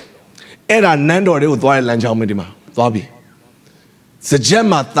င်အဲ့ဒါနန်းတော်တွေကိုသွားတဲ့လမ်းကြောင်းမင်းဒီမှာသွားပြီစကြက်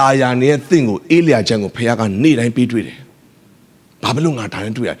မှာตาယာနေတဲ့သင်ကိုအေးလျာချမ်းကိုဖခင်ကနေ့တိုင်းပေးတွေ့တယ်ဘာဖြစ်လို့ငါဒါ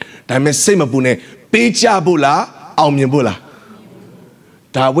နဲ့တွေ့ရဒါပေမဲ့စိတ်မပူနဲ့ပေးကြဖို့လားအောင်မြင်ဖို့လား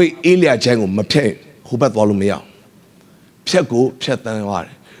ဒါဝိဒ်အေးလျာချမ်းကိုမဖျက်ဟိုဘက်သွားလို့မရအောင်ဖျက်ကိုဖျက်တန်းသွားတ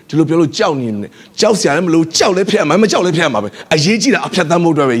ယ်ဒီလိုပြောလို့ကြောက်နေတယ်ကြောက်စရာလည်းမလိုကြောက်လည်းဖျက်မှာမကြောက်လည်းဖျက်မှာပဲအရေးကြီးတာအဖျက်တန်း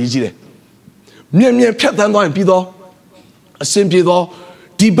ဖို့အတွက်ပဲအရေးကြီးတယ်မြန်ဖျက်တန်းသွားရင်ပြီးတော့အစင်ပြေတော့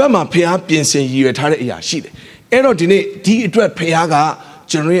ဒီဘက်မှာဖခင်ပြင်ဆင်ရည်ရွယ်ထားတဲ့အရာရှိတယ်အဲ့တော့ဒီနေ့ဒီအတွက်ဖခင်က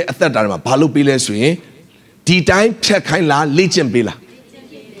ကျွန်တော်ရဲ့အသက်တာမှာဘာလို့ပေးလဲဆိုရင်ဒီတိုင်းဖြတ်ခိုင်းလားလေ့ကျင့်ပေးလား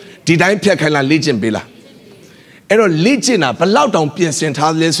ဒီတိုင်းဖြတ်ခိုင်းလားလေ့ကျင့်ပေးလားအဲ့တော့လေ့ကျင့်တာဘလောက်တောင်ပြင်ဆင်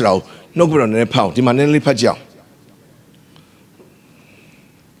ထားလဲဆိုတာကိုနှုတ်ပြတော့နည်းနည်းဖတ်အောင်ဒီမှာနည်းနည်းလေးဖတ်ကြအောင်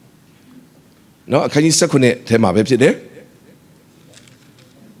နော်အခန်းကြီး19ထဲမှာပဲဖြစ်တယ်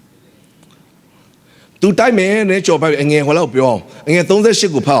သူတိုက်မယ်နဲ့ကြော်ပိုက်အငယ်ဟောလောက်ပြောအောင်အငယ်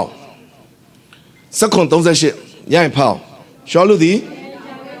38ကိုဖောက်39ရရင်ဖောက်ရှောလူသည်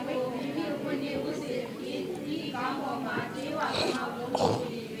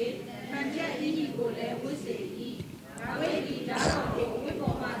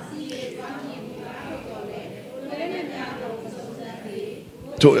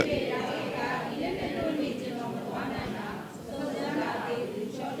တို့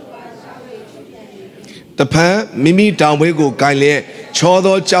တဖန်မိမိတောင်ဝဲကိုကိုင်လျက်ချော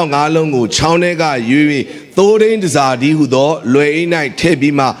သောကြောက်ငါးလုံးကိုချောင်းထဲကရွေ၍သိုးရင်းတစားဒီဟုသောလွယ်အိမ်၌ထည့်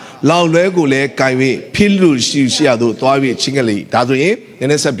ပြီးမှလောင်လွဲကိုလည်းကိုင်၍ဖိလုရှိရသို့သွား၍ချင်းကလေးဒါဆိုရင်နည်း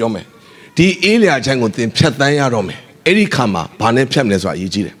နည်းဆက်ပြောမယ်ဒီအေးလျာချမ်းကိုသင်ဖြတ်တန်းရတော့မယ်အဲ့ဒီခါမှာဘာနဲ့ဖြတ်မလဲဆိုတာအ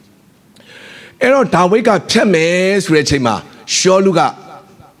ရေးကြီးတယ်အဲ့တော့ဒါဝိဒ်ကဖြတ်မယ်ဆိုတဲ့အချိန်မှာရှောလူက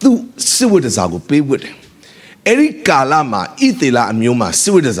သူ့စစ်ဝတ်တစားကိုပေးဝတ်တယ်အဲ့ဒီကာလမှာဣသေလအမျိုးမှာစ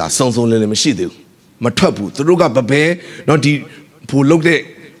စ်ဝတ်တစားစုံစုံလင်းလင်းမရှိသေးဘူးမထွက်ဘူးသူတို့ကဘဘဲနော်ဒီဘူလုတ်တဲ့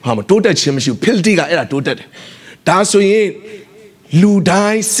ဟာမတိုးတက်ခြင်းမရှိဘူးဖိလတိကအဲ့ဒါတိုးတက်တယ်ဒါဆိုရင်လူတို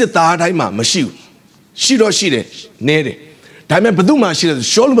င်းစစ်သားတိုင်းမှာမရှိဘူးရှိတော့ရှိတယ်နဲတယ်ဒါပေမဲ့ဘယ်သူမှရှိတယ်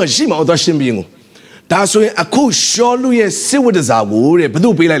ရှောလူမှရှိမှတော့ရှင်းပြင်းကိုဒါဆိုရင်အခုရှောလူရဲ့စစ်ဝတ်တစားကိုတဲ့ဘယ်သူ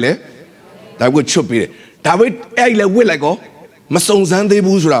ပေးလိုက်လဲဒါကိုချွတ်ပေးတယ်ဒါဝိဒ်အဲ့လေဝစ်လိုက်ကောမစုံစမ်းသေး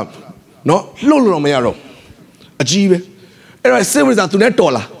ဘူးဆိုတာနော်လှုပ်လို့မရတော့အကြီးပဲအဲ့တော့စစ်ဝတ်တစားသူနဲ့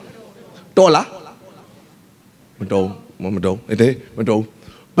တော်လားမတော်အဲ့ဒါမတော်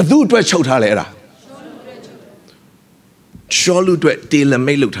ဘသူအတွက်ချုပ်ထားလဲအဲ့ဒါရှောလူအတွက်တေလ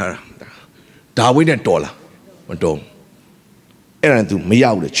မိတ်လုပ်ထားတာဒါဝိဒ်နဲ့တော်လားမတော်အဲ့ဒါသူမ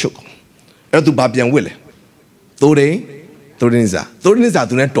ရောက်လေချုပ်အဲ့သူဘာပြန်ဝစ်လဲသိုးရင်းစား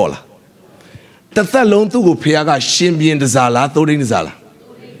သူနဲ့တော်လားတစ်သက်လုံးသူ့ကိုဖခင်ကရှင်ပြန်တစားလားသိုးရင်းတစားလား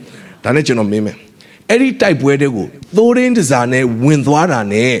ဒါနဲ့ကျွန်တော်မင်းမယ်အဲ့ဒီတိုက်ပွဲတွေကိုသိုးရင်းတစားနဲ့ဝင်သွားတာ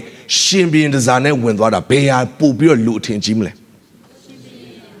နဲ့ရှင်ပြန်တစားနဲ့ဝင်သွားတာဘယ်ဟာပို့ပြီးတော့လူအထင်ကြီးမလဲ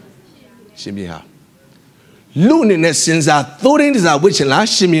ရှင်ပြန်ဟာလူအနေနဲ့စဉ်းစားသိုးရင်းတစားဝစ်ချင်လား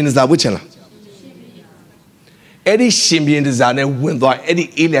ရှင်ပြန်တစားဝစ်ချင်လားအဲ့ဒီရှင်ပြန်တစားနဲ့ဝင်သွားအဲ့ဒီ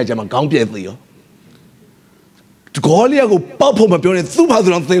အေးလျာကျမှခေါင်းပြဲသေးရောဂေါလိယကိုပေါက်ဖို့မပြောနဲ့သူ့ဘာသူ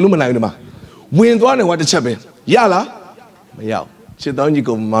တော့သေလို့မနိုင်ဘူးဒီမှာဝင်သွားတယ်ဟောတစ်ချက်ပဲရလားမရဘူးချစ်တော်ကြီး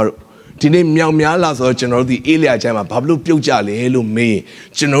ကိုမတို့ဒီနေ့မြောင်များလာဆိုတော့ကျွန်တော်တို့ဒီအေးလျာကျမ်းမှာဘာလို့ပြုတ်ကြလဲလို့မေး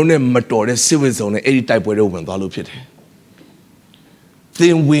ကျွန်တော်နဲ့မတော်တဲ့စစ်ဝတ်စုံနဲ့အဲ့ဒီတိုက်ပွဲတွေဝင်သွားလို့ဖြစ်တယ်သ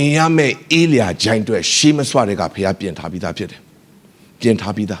င်ဝင်ရမယ့်အေးလျာကျမ်းတွေရှေးမစွာတွေကဖခင်ပြင်ထားပြီးသားဖြစ်တယ်ပြင်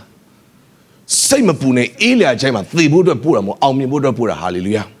ထားပြီးသားစိတ်မပူနဲ့အေးလျာကျမ်းမှာသေဖို့အတွက်ပို့တာမဟုတ်အောင်မြင်ဖို့အတွက်ပို့တာဟာလေ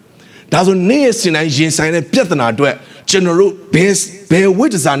လုယာဒါဆိုနေ့ရက်စဉ်တိုင်းရင်ဆိုင်တဲ့ပြဿနာအတွက်ကျွန်တော်တို့ဘယ်ဝိ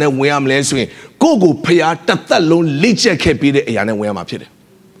တ္တစာနဲ့ဝင်ရမလဲဆိုရင်ကိုယ့်ကိုဖျားတစ်သက်လုံးလိကျက်ခဲ့ပြီးတဲ့အရာနဲ့ဝင်ရမှာဖြစ်တယ်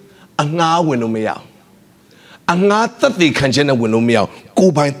အငှားဝင်လို့မရအောင်အငှားသက်သေခံခြင်းနဲ့ဝင်လို့မရအောင်ကို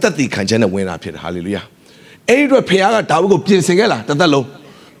ယ်ပိုင်သက်သေခံခြင်းနဲ့ဝင်တာဖြစ်တယ်ဟာလေလုယာအဲ့ဒီအတွက်ဖျားကဒါဝိဒ်ကိုပြင်ဆင်ခဲ့လားတစ်သက်လုံး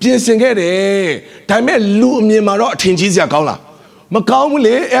ပြင်ဆင်ခဲ့တယ်ဒါပေမဲ့လူအမြင်မှာတော့အထင်ကြီးစရာကောင်းလားမကောင်းဘူး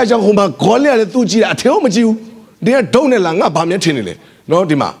လေအဲအကြောင်းဟိုမှာဂေါလိယလည်းသူ့ကြည့်တာအထင်မကြည့်ဘူးဒီကဒုံနဲ့လားငါဘာမှထင်နေလေနော်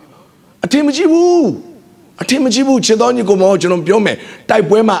ဒီမှာအထင်မကြည့်ဘူးချစ်တော်ညီကိုမောကျွန်တော်ပြောမယ်တိုက်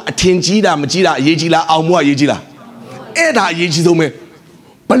ပွဲမှာအထင်ကြီးတာမကြီးတာအရေးကြီးလားအောင်မအရေးကြီးလားအဲ့ဒါအရေးကြီးဆုံးပဲ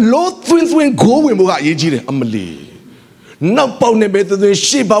ဘ but Lord twin go in Moga Yiji, Amali. No pound better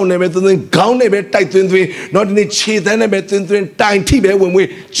sheep on never than gown never tight twin, not in the cheese and a better than time Tibet when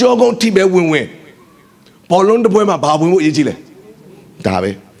we jog on Tibet when we. Polon the poema Babu Yijile.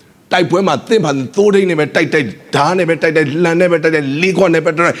 Dabe. Type poema tip and thought in never tight, down never tight, land never tight, leak on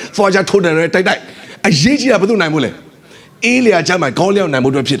never tight, for I told her tight. A Yiji Abdu Namule. Elia Jama, Golia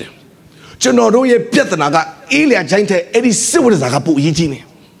Namudu Pit. Genodoye Pietanaga, Elia Jante, Eddie Silver Zagapu Yijini.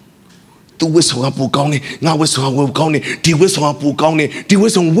 Tu whistle up Pugoni, now whistle up Pugoni, the whistle up Pugoni, the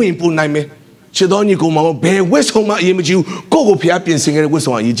whistle wing Puname. Chidoni go bear whistle my image you, go Piapi and sing a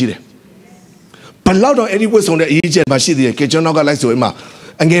whistle on Yiji. But loud on any whistle on the Egypt, but she did, Kejonaga likes to Emma.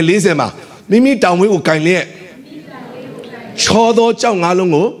 And get Lizema. Mimi down we will kindly. Chodo Chow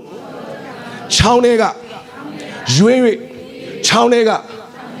Nalongo, Chownega, Jui, Chownega,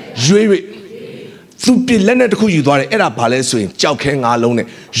 Jui. Supi Leonard who you are at a palace in Chow King alone.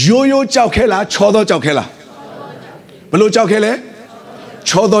 Yo Chow Kela, Chodo Chow Kela. Below Chow Kele,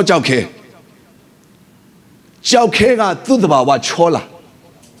 Chodo Chow Ke. Chow Kega, Tudaba, what Chola.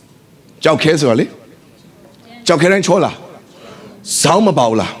 Chow Kesoli? Chow Keren Chola. Salma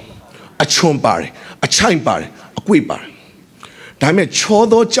Baula, a chompari, a chimpari, a quipar. Time a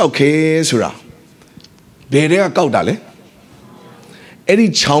chodo chowke sura. Berea caudale. Eddie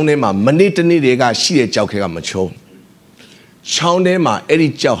Chownema, Manitani rega, she a chowke macho. Chownema, Eddie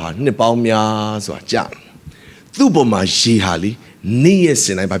Chowha, Nepalmia, so a jam. Tuboma she hali,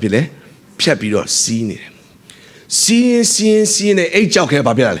 Nias and I papile, Piapiro, seen it. Seeing a chowke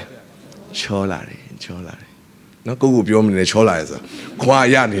papile. Cholari. No go beyond the Cholas.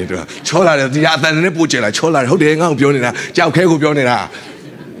 Quiet, Chola, the other Nepuchela, Chola, who they hang out beyond Jauke beyond.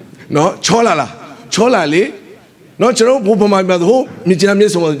 No, Cholali, no, Chero, my mother, who, Mijam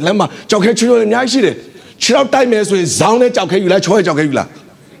Lemma, Joke and Yashi. Chill time is with Zound Jauke, Choy Jokula.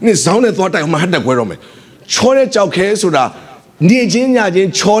 Miss Zound thought I had the Guerome. Chola Jauke Suda,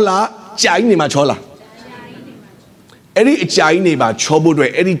 Nijin Chola, Jainima Chola. Eddie Jainima,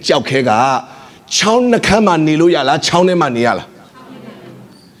 Chobudre, Eddie Jaukega. Chown Nakama Niluyala, Chowne Maniala.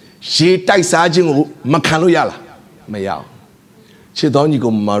 She takes Sergeant Macanuyala, Mayal. She don't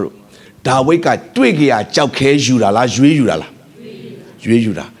go maru. Daweka, Twigia, Jauke Jurala, Juila.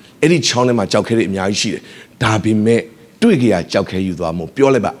 Eddie Chownema Jauke Miashi. Dabi me, Twigia, Jauke Udamo,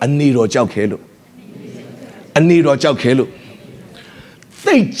 Pioleba, Aniro Jaukelo. Aniro Jaukelo.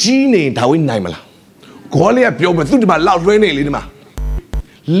 They genie Tawin Naimala. Qualia Pioba, think about loud rainy Lima.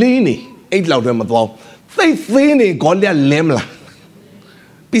 Lini. 8 louder Madwal. They think Golia Lemla.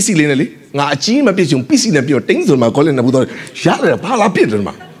 PC Linelli, Nachi, Mapium, PC Nepio, things on my calling about Shalla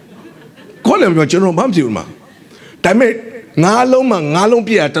Palapidma. Call him your general Bamtuma. Time Naloma,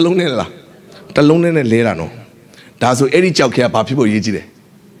 Pia, Talonella. Talone and Lerano. That's what Eddie Chowke about people Yiji.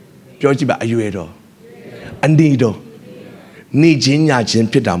 Georgiba, are you edo? Andido. Nijin Yajin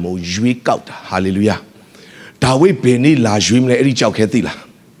Pidamo, Jui out. Hallelujah. Tawe Penny La Jumla Eddie Chowketila.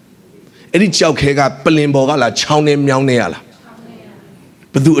 Eddie Chowkega, Pelimboga, Chowne Miauneala.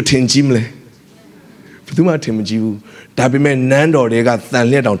 But do attend Jimle. But do my Timju. Dabiman Nando, they got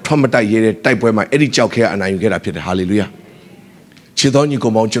Thanlet on Tomata Yere, type where my Eddie Chowke and I get up here. Hallelujah. Chidon you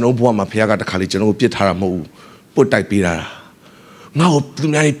go mountain, Obama, Piaga, the college, and Pietara, put type Pira. Now,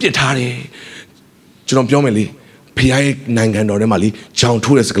 Punani Pietari. Chidon Piomeli, Pia Nangan or Mali, John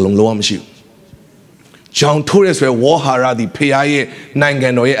Tourist along Loam. John Tourist were Wahara, the PIA,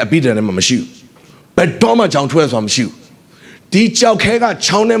 Nanganoe, a bidder and Mamashu. But Doma John Tourist from Shu. Di Chow Kega,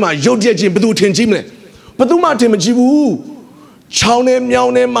 Chownema, Jodia Jim, Badu Tinjimle. But do Martin Jibu. Chowne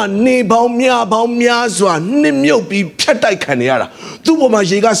Miaunema, Nebao Miazwa, Nimyopi, Petai Caniara. Tuboma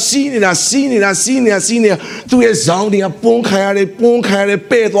Jiga, senior, to a sounding a Ponkare,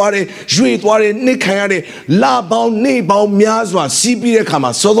 Pedware, Juitware, Nikare, Labao, Nebao Miazwa, Sibia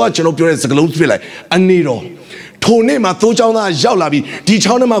Kama, so that you know, Pures, the Glutfilla, and Nido. Tonema, Tujana, Jalabi,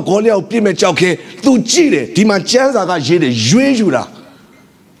 Dichonema, Golia, Pime Chauke, Tujide, Dimachanza, Juejura.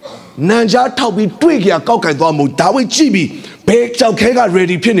 Nanja Taubi Twigia, Kauka, Dawi Chibi. Bake Chowkega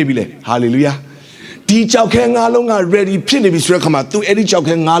ready pinibile. Hallelujah. Di Chowkenga longa ready pinibis recama to Eddie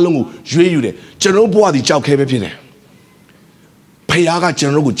Chowkenga longu, Jude, General Boadi Chowkebe Pine. Payaga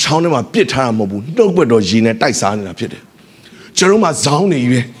General Chownema Pietara Mobu, Dogbedo Gina, Taisan a pit. Jeroma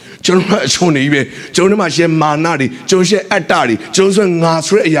Zauni, Jeroma Choni, Jonema Manadi, Joshe Atari, Joseph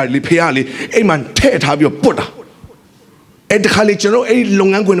Nasre Yali Piali, Eman Ted have your putter. At the college, you know, 8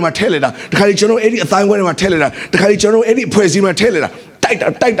 long angle in my teleda, the college, you know, 80 Thaung in my teleda, the college, you know, 80 poison in my teleda.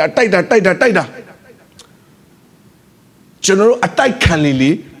 Tighter. General, a tight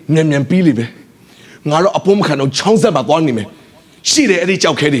canlily, Nemian Bilibe. Naro upon can of chance about one name. ရှိတယ်အဲ့ဒီ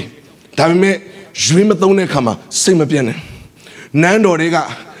ကြောက်ခဲတွေဒါပေမဲ့ရွေးမသုံးတဲ့အခါမှာစိတ်မပြတ်နဲ့နန်းတော်တွေက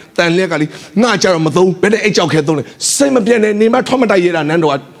တန်လျက်ကလေငါကြတော့မသုံးဘယ်နဲ့အဲ့ကြောက်ခဲသုံးလဲစိတ်မပြတ်နဲ့နေမထွက်မတိုက်ရတာနန်း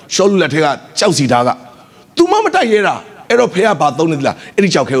တော်ကရှောလူလက်ထက်ကကြောက်စီသားက तू မတိုက်ရတာအဲ့တော့ဖះဘာသုံးနေသလားအဲ့ဒီ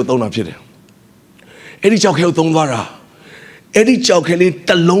ကြောက်ခဲကိုသုံးတာဖြစ်တယ်အဲ့ဒီကြောက်ခဲကိုသုံးသွားတာအဲ့ဒီကြောက်ခဲလေးတ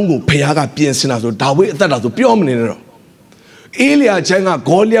စ်လုံးကိုဖះကပြင်ဆင်တာဆိုဒါဝိအသက်တာဆိုပြောမနေနဲ့တော့အေးလျာချမ်းက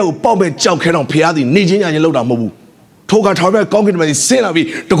ဂေါလိယကိုပေါက်မဲ့ကြောက်ခဲတော့ဖះသည်နေချင်းညချင်းလောက်တာမဟုတ်ဘူးထိုကထောင်ပဲကောင်းကင်မှာဆင်းလာပြီး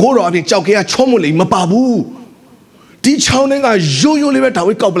တကိုးတော်အပြင်ကြောက်ခဲကချောမွတ်လိမပါဘူးဒီချောင်းတွေကရိုးရိုးလေးပဲဒါ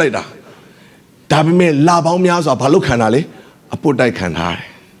ဝိကောက်ပလိုက်တာဒါပေမဲ့လာပေါင်းများစွာဘာလို့ခံတာလဲအပုတ်တိုက်ခံထားတယ်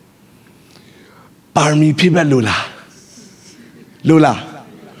ပါရမီဖြည့်ဘက်လို့လားလို့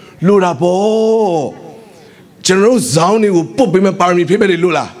တာပေါ့ကျွန်တော်ဇောင်းတွေကိုပုတ်ပေးမဲ့ပါရမီဖြည့်ဘက်တွေ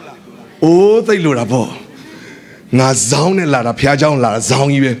လို့လားအိုးသိလို့တာပေါ့ငါဇောင်းနဲ့လာတာဖះเจ้าလာတာဇော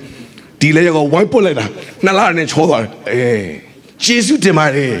င်းကြီးပဲဒီလဲရောဝိုင်းပုတ်လိုက်တာနှစ်လနဲ့ချောသွားတယ်ယေရှုတင်ပါ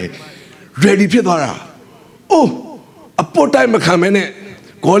တယ် ready ဖြစ်သွားတာအိုးအပုတ်တိုက်မခံမဲနဲ့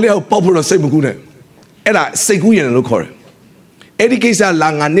ဂေါလိယကိုပေါက်ဖို့တော့စိတ်မကူးနဲ့အဲ့ဒါစိတ်ကူးရင်လို့ခေါ်တယ်အဲ့ဒီကိစ္စလာ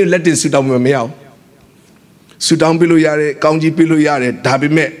ငါနေ့လက်တင်ဆူတောင်းမရအောင်ဆူတောင်းပြလို့ရတယ်ကောင်းကြီးပြလို့ရတယ်ဒါပေ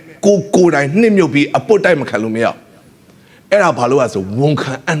မဲ့ကိုယ်တိုင်နှိမ့်မြုပ်ပြီးအပုတ်တိုက်မခံလို့မရအောင်အဲ့ဒါဘာလို့လဲဆိုဝန်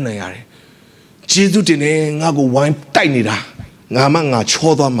ခံအံ့နိုင်ရတယ်ယေရှုတင်နေငါကိုဝိုင်းတိုက်နေတာငါ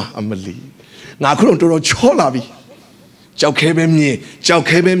ချောသွားမှာအမလီငါခုတော့တော်တော်ချောလာပြီကြောက်ခဲပဲမြင်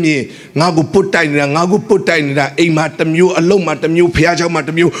ငါကိုပုတ်တိုက်နေတာအိမ်မှာတစ်မျိုးအလုံးမှာတစ်မျိုးဖះเจ้าမှာတ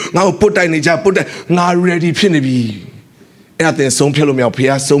စ်မျိုးငါကိုပုတ်တိုက်နေကြငါ ready ဖြစ်နေပြီအဲ့ဒါသင်ဆုံးဖြတ်လို့မရ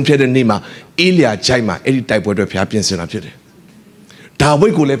ဖះဆုံးဖြတ်တဲ့နေ့မှာအေးလျာကြိုက်မှာအဲ့ဒီတိုက်ပွဲအတွက်ဖះပြင်ဆင်တာဖြစ်တယ်ဒါဝိ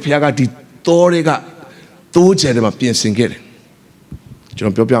တ်ကိုလည်းဖះကဒီတောတွေကတိုးကျဲတယ်မှာပြင်ဆင်ခဲ့တယ်ကျွ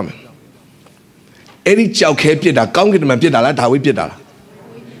န်တော်ပြောပြမယ်အဲ့ဒီကြောက်ခဲပြစ်တာကောင်းကင်တမန်ပြစ်တာလားဒါဝိပြစ်တာလား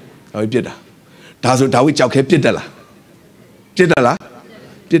ဒါဝိပြစ်တာဒါဆိုဒါဝိကြောက်ခဲပြစ်တယ်လား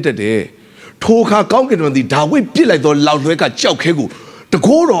ပြစ်တတ်တယ်ထိုအခါကောင်းကင်တမန်ဒီဒါဝိပြစ်လိုက်တော့လောက်လွဲကကြောက်ခဲကိုတ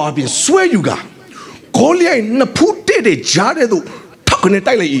ကိုးတော်အပြင်ဆွဲယူကဂေါလိယနှစ်ဖူးတဲ့ကြားတဲ့သူထောက်ကနေ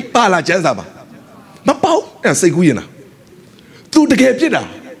တိုက်လိုက်ပါလာကျန်းစာပါမပေါက်အဲ့စိတ်ကူးရင်လားသူတကယ်ပြစ်တာ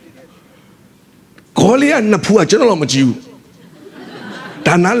ဂေါလိယနှစ်ဖူးကကျွန်တော်တော့မကြည့်ဘူး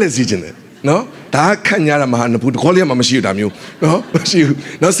ဒါနားလဲစီခြင်းတယ်နော်ဒါခန့်ညာတာမဟာနှစ်ဖူးဂေါလိယမှာမရှိဘူးဒါမျိုးနော်မရှိဘူး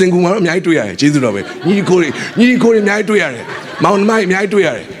နော်စင်ကူမှာတော့အများကြီးတွေ့ရတယ်ကျေးဇူးတော်ပဲညီကိုတွေအများကြီးတွေ့ရတယ်မောင်နှမတွေအများကြီးတွေ့ရ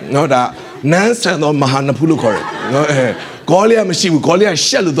တယ်နော်ဒါနန်းဆန်သောမဟာနှစ်ဖူးလို့ခေါ်တယ်နော်ဂေါလိယမရှိဘူးဂေါလိယ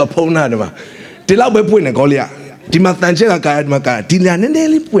ရှက်လို့သူဖုံးတာတယ်မှာဒီလောက်ပဲပွင့်တယ်ဂေါလိယဒီမှာတန်ချက်ကကာယဒီမှာကာဒီညာနည်းနည်း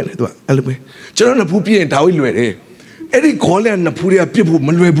လေးပွင့်တယ်သူကအဲ့လိုပဲကျွန်တော်နှစ်ဖူးပြည့်ရင်ဒါဝိလွယ်တယ်အဲ့ဒီဂေါလိယနှစ်ဖူးတွေကပြစ်ဖို့မ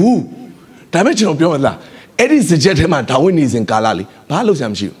လွယ်ဘူးဒါပေမဲ့ကျွန်တော်ပြောမလားအဲ့ဒီစကြက်ထဲမှာဒါဝိနေစဉ်ကာလလေးဘာလို့ဆရာ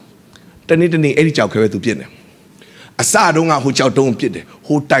မရှိဘူးတနေ့အဲ့ဒီကြောက်ခဲပဲသူပြစ်တယ်အစတုန်းကဟိုကြောက်တုံးပြစ်တယ်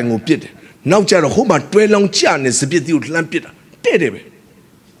ဟိုတိုင်ကိုပြစ်တယ်နောက်ကျတော့ဟိုမှာတွဲလောင်းချနေစပစ်တီကိုလှမ်းပြစ်တာတဲ့တယ်ပဲ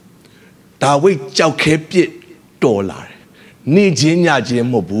ဒါဝိကြောက်ခဲပြစ်တော်လာတယ်နေချင်းညချင်း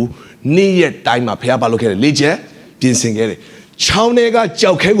မဟုတ်ဘူးနေ့ရက်တိုင်းမှာဖះဘာလုပ်ခဲ့တယ်လေ့ကျက်ပြင်ဆင်ခဲ့တယ်ချောင်းတွေက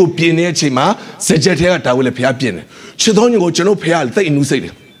ကြောက်ခဲကိုပြင်နေတဲ့အချိန်မှာစကြက်ထဲကဒါဝိလည်းဖះပြင်တယ်ချစ်တော်ညကိုကျွန်တော်ဖះသိအနူးစိတ်တ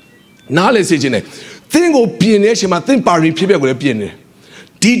ယ်နားလေစေခြင်းနဲ့သင်ကိုပြင်နေတဲ့အချိန်မှာသင်ပါရီဖြစ်ကိုလည်းပြင်တယ်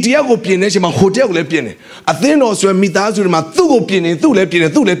ဒီတရားကိုပြင်နေတဲ့အချိန်မှာဟိုတရားကိုလည်းပြင်တယ်အသင်းတော်ဆိုရင်မိသားစုတွေမှာသူ့ကိုပြင်နေသူ့လည်းပြင်တ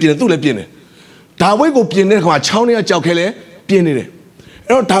ယ်ဒါဝိကိုပြင်တဲ့ခါမှာချောင်းတွေကကြောက်ခဲလည်းပြင်နေတယ်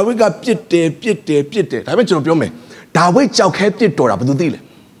အဲ့တော့ဒါဝိကပြစ်တယ်ဒါပေမဲ့ကျွန်တော်ပြောမယ်ဒါဝိကြောက်ခဲပြစ်တော်တာဘယ်သူသိလဲ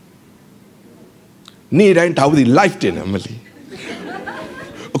နေ့တိုင်းဒါဝိဒီ live တင်တယ်မလီ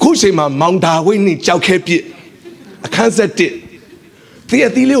အခုချိန်မှာမောင်ဒါဝိနဲ့ကြောက်ခဲပြစ်အခန်းဆက်တစ်တည့်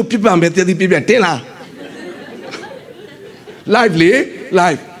အသီးလေးကိုပြစ်ပါမယ်တည့်အသီးပြစ်တင်လား live လေ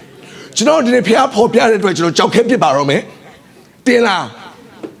live ကျွန်တော်ဒီနေ့ဖះဖော်ပြတဲ့အတွက်ကျွန်တော်ကြောက်ခဲပြစ်ပါတော့မယ်တင်လား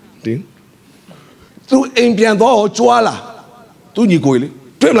တင်သူအိမ်ပြန်တော့ကြွားလာသူညီကိုလေ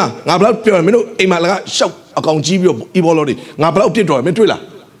တွေ့မလားငါဘယ်လောက်ပြောရမင်းတို့အိမ်မှာလည်းရှောက်အကောင်ကြီးပြီးအီဘောလော်တွေငါဘယ်လောက်ပြစ်တော်ရမင်းတွေ့လား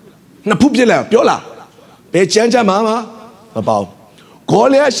နှစ်ဖူးပြစ်လိုက်ပြောလားဘယ်ချမ်းချမ်းမှာမပေါ့ဂေါ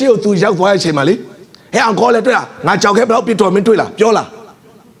လိယရှေ့ကိုသူရောက်သွားတဲ့အချိန်မှာလေဟဲ့အောင်ဂေါလိယတွေ့လားငါကြောက်ခဲဘယ်လောက်ပြစ်တော်မင်းတွေ့လားပြောလား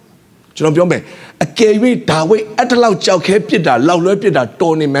ကျွန်တော်ပြောမယ်အကယ်၍ဒါဝိအဲ့တလောက်ကြောက်ခဲပြစ်တာလောက်လွဲပြစ်တာ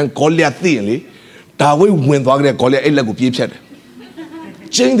တော်နေမှန်ဂေါလိယသိရင်လေဒါဝိဝင်သွားကြတဲ့ဂေါလိယအဲ့လက်ကိုပြေးဖြတ်တယ်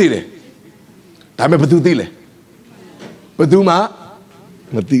ချင်းသေးတယ်ဒါပေမဲ့ဘသူသိလဲဘသူမှ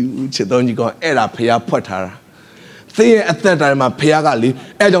မသိဘူးချစ်တော်ကြီးကအဲ့ဒါဖះဖွက်ထားတာသင်ရဲ့အသက်တိုင်းမှာဖះကလေ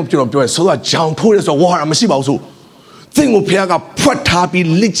အဲ့ကြောင့်ကျွန်တော်ပြောရဆိုတော့ဂျောင်ထိုးရဲဆိုဝါရမရှိပါဘူးဆိုသင်ကိုဖះကဖွက်ထားပြီး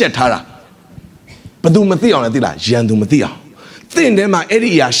လက်ကျက်ထားတာဘသူမသိအောင်လဲသိလားရန်သူမသိအောင်သင်ထဲမှာအဲ့ဒီ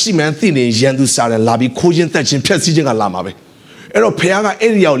အရာရှိမှန်းသိနေရန်သူစားတယ်လာပြီးခိုးခြင်းတက်ခြင်းဖျက်ဆီးခြင်းကလာမှာပဲအဲ့တော့ဖះက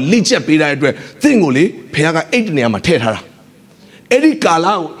အဲ့ဒီအရာကိုလက်ကျက်ပေးတဲ့အတွက်သင်ကိုလေဖះကအဲ့ဒီနေရာမှာထည့်ထားတာအဲ့ဒီကာလ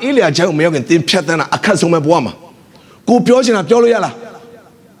ကိုအေလျာချောင်းမရောက်ခင်သင်ဖြတ်တန်းတာအခက်ဆုံးပဲဘဝမှာ ကိုပြောချင်တာပြောလို့ရလား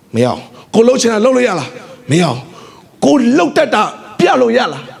မရအောင်ကိုလှုပ်ချင်တာလှုပ်လို့ရလားမရအောင်ကိုလှုပ်တတ်တာပြလို့ရ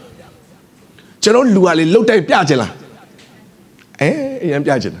လားကျွန်တော်လူကလေလှုပ်တိုက်ပြချင်လားအရင်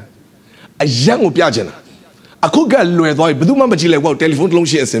ပြချင်တာအရင်ကိုပြချင်တာအခုကလွယ်သွားပြီဘယ်သူမှမကြည့်လိုက်ဘူးတယ်လီဖုန်းတစ်လုံး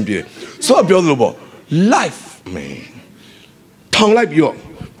ရှိအဆင်ပြေဆိုတော့ပြောသလိုပေါ့ life man ထောင်လိုက်ပြီးတော့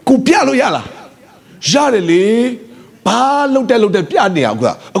ကိုပြလို့ရလားရတယ်လေဘာလှုပ်တက်ပြနေအောင်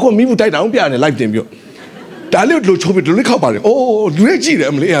အခုမိဘူးတိုက်တာအောင်ပြနေ live တင်ပြီးတော့ဒါလေးလို့ချိုးပြီးတို့လေးခောက်ပါလေအိုးလူလေးကြည့်တယ်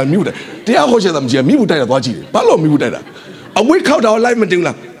အမလေးမိဘူးတိုက်တရားဟောချက်တာမကြည့်မိဘူးတိုက်တာသွားကြည့်တယ်ဘာလို့မိဘူးတိုက်တာအဝိတ်ခောက်တာ live မတင်ဘူး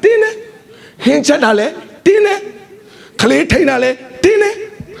လားတင်းနေဟင်းချက်တာလဲတင်းနေခလေးထိန်တာလဲတင်းနေ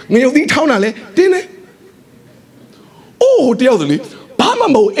ငရုတ်သီးထောင်းတာလဲတင်းနေအိုးတယောက်တလေဘာမှ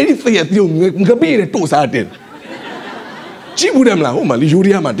မဟုတ်အဲ့ဒီသေရtiêuငါပေးတယ်တို့စားတယ်ကြည့်ဘူးတယ်မလားဟိုမှာလေယူ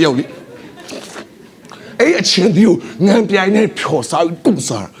ရီးယားမှာတယောက်လေအဲ့အချင်းtiêuငံပြိုင်နဲ့ဖြော်စားတို့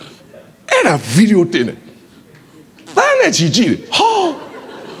စားအဲ့ဒါဗီဒီယိုတင်တယ်တန်းနဲ့ကြည့်တယ်ဟော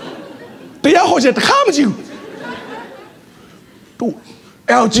တရားဟောချက်တစ်ခါမကြည့်ဘူးတို့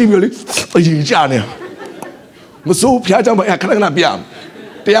အဲ့ကြည့်ပြီလေအရင်ကြာနေမစိုးဖျားကြောင်မအဲ့ခဏခဏပြ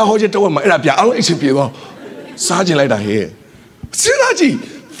တရားဟောချက်တော့မှအဲ့ဒါပြအောင်လို့အချင်းပြေသွားစားကျင်လိုက်တာဟဲ့စဉ်းစားကြည့်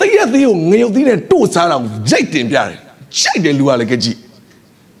သိရသေးကိုငရုတ်သီးနဲ့တို့စားတာကိုရိုက်တင်ပြတယ်ရိုက်တယ်လူကလည်းကြည့်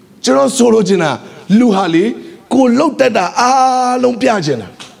ကျွန်တော်ဆိုလိုချင်တာလူဟာလေကိုလှုပ်တတ်တာအားလုံးပြချင်တာ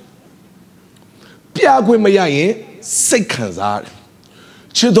ပြခွင့်မရရင်စိတ်ခံစားရတယ်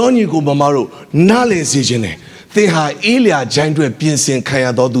ချစ်တော်ညီကိုမမတို့နားလည်စေခြင်းနဲ့သင်ဟာအေးလျာဂျိုင်းတွေပြင်ဆင်ခံရ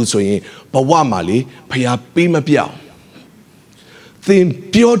တော်သူဆိုရင်ဘဝမှာလေဖျားပေးမပြောင်းသင်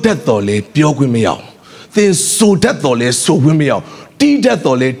ပြောတတ်တော်လေပြောခွင့်မရအောင်သင်ဆိုတတ်တော်လဲဆိုခွင့်မရအောင်တီးတတ်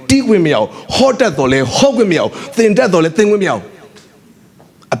တော်လဲတီးခွင့်မရအောင်ဟောတတ်တော်လဲဟောခွင့်မရအောင်သင်တတ်တော်လဲသင်ခွင့်မရအောင်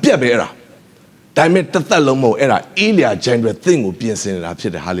အပြတ်ပဲအဲ့ဒါဒါပေမဲ့တစ်သက်လုံးမဟုတ်အဲ့ဒါအေးလျာဂျိုင်းတွေသင်ကိုပြင်ဆင်နေတာဖြ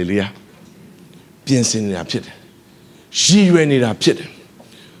စ်တယ်ဟာလေလုယာပြင်ဆင်နေတာဖြစ်တယ်ရည်ရွယ်နေတာဖြစ်တယ်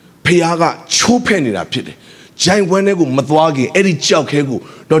ဖခင်ကချိုးဖဲ့နေတာဖြစ်တယ်ဂျိုင်းဝမ်းထဲကိုမသွားခင်အဲ့ဒီကြောက်ခဲကို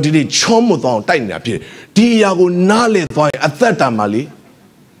တော့ဒီနေ့ချောမသွားအောင်တိုက်နေတာဖြစ်တယ်ဒီအရာကိုနားလည်သွားရင်အသက်တာမှာလေ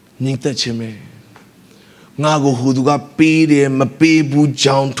ငြိမ်သက်ခြင်းပဲငါကိုဟိုသူကပေးတယ်မပေးဘူး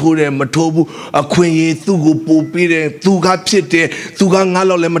ကြောင်ထိုးတယ်မထိုးဘူးအခွင့်အရေးသူ့ကိုပို့ပေးတယ်သူကဖြစ်တယ်သူကငါ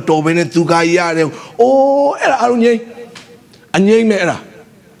လောက်လည်းမတော်ဘဲနဲ့သူကရတယ်အိုးအဲ့ဒါအရုံငိမ့်အငိမ့်မဲ့အဲ့ဒါ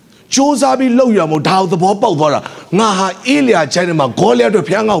စူးစမ်းပြီးလှုပ်ရမို့ဒါသဘောပေါက်သွားတာငါဟာအေးလျာချိုင်းထဲမှာဂေါလျတ်အတွက်ဖ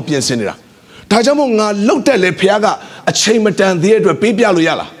ခင်ငါ့ကိုပြင်ဆင်နေတာဒါကြောင့်မို့ငါလှုပ်တက်လေဖခင်ကအချိန်မတန်သေးတဲ့အတွက်ပေးပြလို့ရ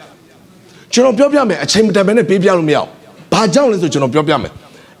လားကျွန်တော်ပြောပြမယ်အချိန်မတန်ဘဲနဲ့ပေးပြလို့မရအောင်ဘာကြောင့်လဲဆိုကျွန်တော်ပြောပြမယ်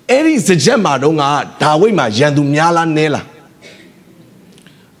အဲ့ဒီစကြက်မှာတော့ငါဒါဝိတ်မှာရန်သူများလားနဲလား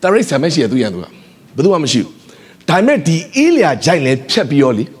တရိတ်ဆံမရှိရသူရန်သူကဘယ်သူမှမရှိဘူးဒါပေမဲ့ဒီအေးလျာဂျိုင်လဲဖြတ်ပြီး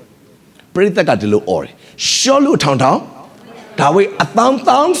ရောလေပရိသတ်ကဒီလိုអော်တယ်ရှော့လို့ထောင်ထောင်ဒါဝိတ်အတောင်း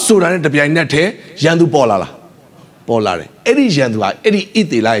တောင်းဆိုတာနဲ့တပြိုင်နက်တည်းရန်သူပေါ်လာလားပေါ်လာတယ်အဲ့ဒီရန်သူကအဲ့ဒီဣ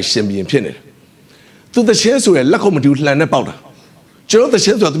သေလရဲ့ရှင်ဘုရင်ဖြစ်နေတယ်သူတချင်းဆိုရလက်ခုပ်မတူလှန်နဲ့ပေါက်တာကျွန်တော်တချ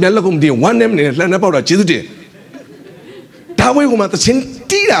င်းဆိုတာသူများလက်ခုပ်မတူ1 name နဲ့လှန်နဲ့ပေါက်တာကျေးဇူးတင်ဒါဝိတ်ကမှတချင်း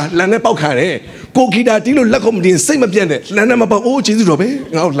တီးတာလှန်နဲ့ပေါက်ခံတယ်ကိုဂီတာတီးလို့လက်ခုပ်မတင်စိတ်မပြတ်တဲ့လှန်နဲ့မပေါက်အိုးကျေးဇူးတော်ပဲ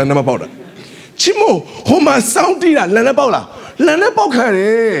ငါ့ကိုလှန်နဲ့မပေါက်တာချစ်မို့ဟိုမှာစောင်းတီးတာလှန်နဲ့ပေါက်လားလှန်နဲ့ပေါက်ခံတ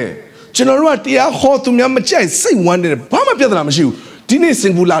ယ်ကျွန်တော်တို့ကတရားဟောသူများမကြိုက်စိတ်ဝမ်းတယ်ဘာမှပြဿနာမရှိဘူးဒီနေ့စ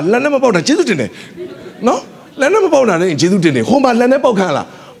င်ဘူးလားလှန်နဲ့မပေါက်တာကျေးဇူးတင်တယ်နော်လှန်နဲ့မပေါက်တာလည်းကျေးဇူးတင်တယ်ဟိုမှာလှန်နဲ့ပေါက်ခံလား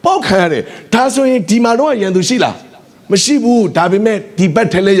ပေါက်ခံရတယ်ဒါဆိုရင်ဒီမှာတော့ရန်သူရှိလားမရှိဘူးဒါပေမဲ့ဒီဘက်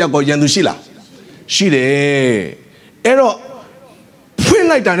ထဲလဲရောက်တော့ရန်သူရှိလားရှိတယ်အဲ့တော့ဖွင့်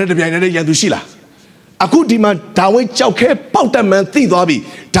လိုက်တာနဲ့တပြိုင်တည်းရန်သူရှိလားအခုဒီမှာဒါဝိတ်ကြောက်ခဲပေါက်တက်မှန်သိသွားပြီ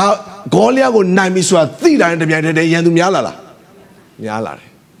ဒါဂေါလျတ်ကိုနိုင်ပြီဆိုတာသိတာနဲ့တပြိုင်တည်းရန်သူများလာလားများလာတယ်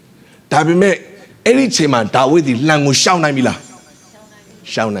ဒါပေမဲ့အဲ့ဒီချိန်မှာဒါဝိတ်ဒီလှန်ကိုရှောင်နိုင်ပြီလား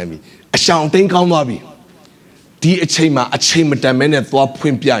ရှောင်နိုင်ပြီအရှောင်သိမ်းကောင်းသွားပြီဒီအချိန်မှာအချိန်မတန်မဲနဲ့သွားဖွ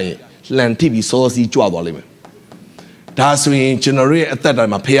င့်ပြရင်လှန်ထိပြီးစောစီကြွသွားလိမ့်မယ်ဒါဆိုရင်ကျွန်တော်ရဲ့အသက်တာ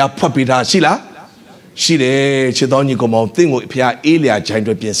မှာဖះဖွက်ပေးတာရှိလားရှိတယ်ချစ်တော်ညီကောင်မောင်သင်ကိုဖះအေးလျာဂျိုင်း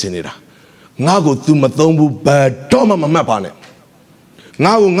တွေပြင်ဆင်နေတာငါ့ကို तू မသုံးဘူးဘယ်တော့မှမမှတ်ပါနဲ့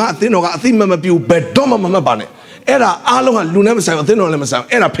ငါ့ကိုငါအသင်းတော်ကအသိမပြူဘယ်တော့မှမမှတ်ပါနဲ့အဲ့ဒါအားလုံးကလူနဲ့မဆိုင်ဘူးအသင်းတော်လည်းမဆိုင်ဘူး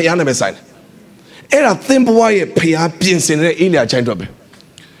အဲ့ဒါဖះနဲ့ပဲဆိုင်တယ်အဲ့ဒါသင်ဘဝရဲ့ဖះပြင်ဆင်တဲ့အေးလျာဂျိုင်းတွေပဲ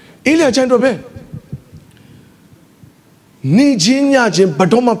အေးလျာဂျိုင်းတွေပဲနေချင်းညချင်းဘယ်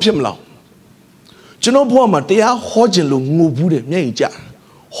တော့မှဖြစ်မလားကျွန်တော်ဘဝမှာတရားဟောခြင်းလို့ငိုဘူးတယ်မျက်ရည်ကျ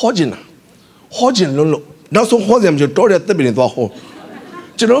ဟောခြင်းတာဟောခြင်းလုံးလို့နောက်ဆုံးဟောစရာမရှိတော့တဲ့သက်ပင်တွေသွားဟော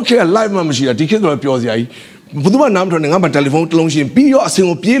ကျွန်တော်ခေတ်က live မှမရှိတာဒီခေတ်ကတော့ပြောစရာကြီးဘယ်သူမှနားမထောင်နဲ့ငါမှတယ်လီဖုန်းတစ်လုံးရှင်းပြီးရောအစင်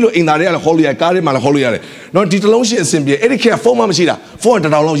ကိုပြေးလို့အိမ်သားတွေကလည်းဟောလို့ရကားထဲမှာလည်းဟောလို့ရတယ်နော်ဒီတစ်လုံးရှင်းအစင်ပြေးအဲ့ဒီခေတ်ကဖုန်းမှမရှိတာဖုန်းက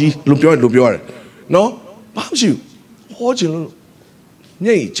1000လောက်ကြီးလို့ပြောရတယ်နော်ဘာမှမရှိဘူးဟောခြင်းလို့မျ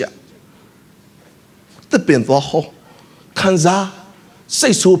က်ရည်ကျသက်ပင်သွားဟော ခံစားစိ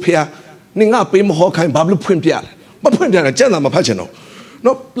တ်ဆိုးဖေနင်ငါပေးမဟောခိုင်းဘာလို့ဖွင့်ပြလဲမဖွင့်ပြလဲကျန်တာမဖတ်ချင်တော့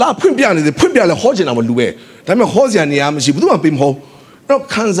နော်လာဖွင့်ပြနေတယ်ဖွင့်ပြလဲဟောချင်တာမလူပဲဒါပေမဲ့ဟောစရာနေရာမရှိဘူးသူကပေးမဟောတော့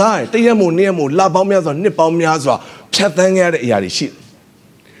ခံစားရတရက်မို့နေ့မို့လာပေါင်းများစွာနှစ်ပေါင်းများစွာဖြတ်သန်းခဲ့ရတဲ့အရာတွေရှိ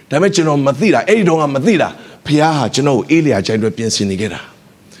ဒါပေမဲ့ကျွန်တော်မသိတာအဲ့ဒီတော့ကမသိတာဖခင်ဟာကျွန်တော်ကိုအေးလျာချိုင်းတွေပြင်ဆင်နေခဲ့တာ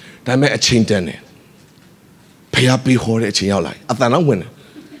ဒါပေမဲ့အချိန်တန်တယ်ဖခင်ပေးဟောတဲ့အချိန်ရောက်လာအတန်တော့ဝင်တယ်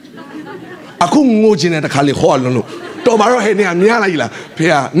အခုငိုချင်တဲ့တခါလေဟောလုံးလို့တော်ပါတော့ဟဲ့နေများလိုက်လားဖေ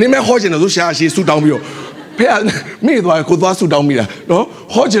ကနင်းမဲဟောချင်တယ်ဆိုရှာရှည်ဆူတောင်းပြီးတော့ဖေကမိသွားကိုသွားဆူတောင်းမိတာနော်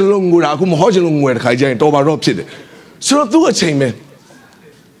ဟောချင်လို့ငိုတာအခုမဟောချင်လို့ငိုရတဲ့ခါကျရင်တော်ပါတော့ဖြစ်တယ်ဆိုတော့သူ့အချိန်ပဲ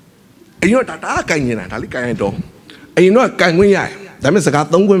အရင်ကတာကင်နေတာဒါလေးကင်ရတော့အရင်တော့ကင်ခွင့်ရတယ်ဒါပေမဲ့စကား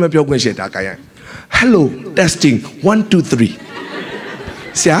သုံးခွင့်မပြောခွင့်ရှိတာကင်ရ Hello testing 1 2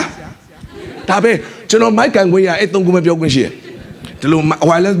 3ဆရာဒါပဲကျွန်တော်မိုက်ကင်ခွင့်ရအဲ့သုံးခွင့်မပြောခွင့်ရှိတယ်ဒီလို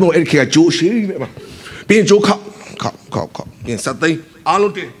wireless မို့အဲ့ဒီကဂျိုးရှိတယ်ပါပြီးရင်ဂျိုးခောက်ပြင်စသိန်းအား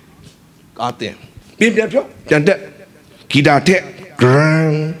လုံးတင်ကားတင်ပြင်ပြန်ဖြောပြန်တက်ဂီတာထက်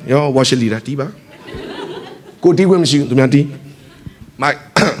grand ရောဝါရှလီတာတီးပါကိုတီးခွင့်မရှိဘူးသူများတီး mic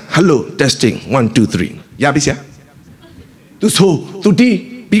hello testing 1 2 3ရပြီဆရာသူဆိုသူတီး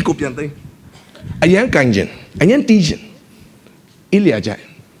ပြီးကိုပြန်သိန်းအရန်ကန်ကျင်အရန်တီးကျင်အီလျာကြိုင်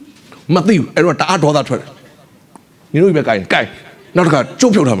မသိဘူးအဲ့တော့တအားဒေါသထွက်တယ်ညီတို့ပဲကန်နောက်တစ်ခါကျု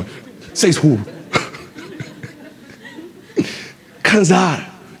ပ်ဖြုတ်ထားမယ်စိတ်ဆိုးခံစား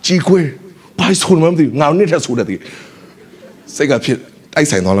ကြည်ခွေဘာဆိုမှမသိဘူးငါနဲ့ထက်ဆိုတဲ့တည်းစိတ်ကဖြစ်တိုက်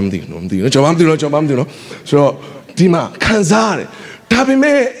ဆိုင်သွားလားမသိဘူးကျွန်တော်မသိဘူးဆိုတော့ဒီမှာခံစားရတယ်ဒါပေ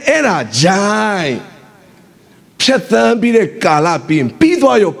မဲ့အဲ့ဒါဂျိုင်းဖြတ်သန်းပြီးတဲ့ကာလပြီး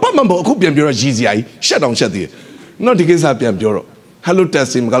သွားရောပတ်မပေါ်အခုပြန်ပြောတော့ရည်စရာကြီးရှက်တောင်ရှက်သေးတယ်နော်ဒီကိစ္စပြန်ပြောတော့ hello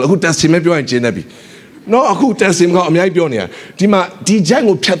testing ကအခု testing ပဲပြောရင်ကျင်းနေပြီနော်အခု testing ကအများကြီးပြောနေတာဒီမှာဒီဂျိုင်း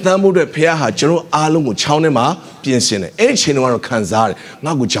ကိုဖြတ်သန်းဖို့အတွက်ဖခင်ဟာကျွန်တော်အားလုံးကိုချောင်းထဲမှာပြင်ဆင်တယ်အဲ့ချိန်တုန်းကတော့ခံစားရတယ်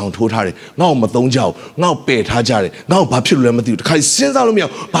ငါ့ကိုကြောင်ထိုးထားတယ်ငါ့ကိုမသုံးကြဘူးငါ့ကိုပယ်ထားကြတယ်ငါ့ကိုဘာဖြစ်လို့လဲမသိဘူးတခါစဉ်းစားလို့မရ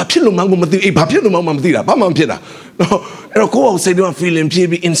ဘူးဘာဖြစ်လို့မှမသိဘူးအေးဘာဖြစ်လို့မှမသိတာဘာမှမဖြစ်တာနော်အဲ့တော့ကိုယ့်အောင်စိတ်တော့ feeling ဖြစ်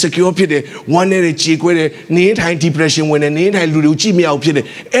ပြီး insecure ဖြစ်တယ်ဝမ်းနဲ့ကြေကွဲတယ်နေထိုင် depression ဝင်တယ်နေထိုင်လူတွေကြည့်မရဘူးဖြစ်တယ်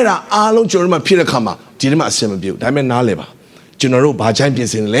အဲ့ဒါအားလုံးကျွန်တော်တို့မှဖြစ်တဲ့ခါမှာဒီထဲမှာအဆင်မပြေဘူးဒါပေမဲ့နားလဲပါကျွန်တော်တို့ဘာချိုင်းပြင်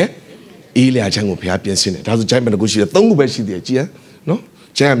ဆင်လဲအေးလျာချမ်းကိုဖခင်ပြင်ဆင်တယ်ဒါဆိုဂျိုင်းဘယ်နှခုရှိလဲ3ခုပဲရှိသေးတယ်ကြည်ဟမ်နော်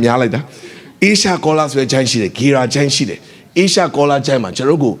ဂျိုင်းကများလိုက်တာအေရှာကောလာဆိုတဲ့ဂျိုင်းရှိတယ်ဂေရာဂျိုင်းရှိတယ်အေရှာကောလာဂျိုင်းမှာကျွန်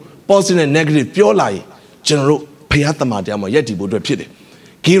တော်တို့ကို positive negative ပြောလာရင်ကျွန်တော်တို့ဖခင်တမန်တရားမှာရက်တည်ဖို့အတွက်ဖြစ်တယ်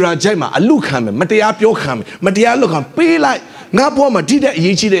ဂေရာဂျိုင်းမှာအလုခံမယ်မတရားပြောခံမယ်မတရားလုပ်ခံပေးလိုက်ငါဘဝမှာတိတဲ့အ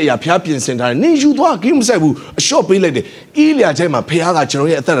ရေးကြီးတဲ့အရာဖခင်ပြင်ဆင်ထားတယ်နင်ယူသွားကိမဆိုင်ဘူးအလျှော့ပေးလိုက်တယ်အေးလျာဂျိုင်းမှာဖခင်ကကျွန်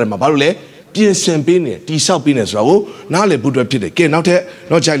တော်ရဲ့အသက်ထဲမှာဘာလို့လဲပြင်ဆင်ပေးနေတိဆောက်ပေးနေဆိုတာကိုနားလည်ဖို့အတွက်ဖြစ်တယ်ကဲနောက်ထပ်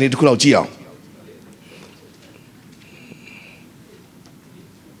နောက်ဂျိုင်းလေးတစ်ခုလောက်ကြည့်အောင်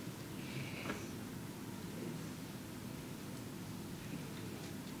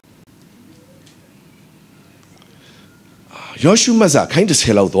ယောရှုမတ်စာခိုင်း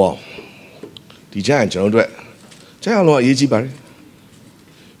30လောက်တော့ဒီကြရင်ကျွန်တော်တို့ကြရင်တော့အရေးကြီးပါတယ်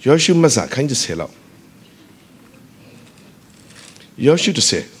ယောရှုမတ်စာခိုင်း30လောက်ယောရှု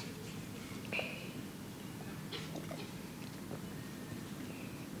30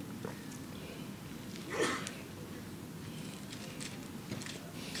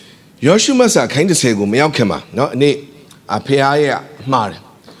ယောရှုမတ်စာခိုင်း30ကိုမရောက်ခင်မှာเนาะအနေအဖေအားရဲ့မှားတယ်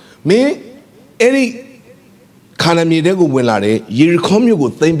မင်းအဲ့ဒီခါနမြေတဲ့ကိုဝင်လာတယ်ယေရီခေါမြို့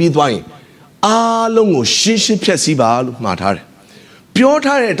ကိုသိမ်းပြီးသွားရင်အားလုံးကိုရှင်းရှင်းဖြတ်စည်းပါလို့မှားထားတယ်ပြော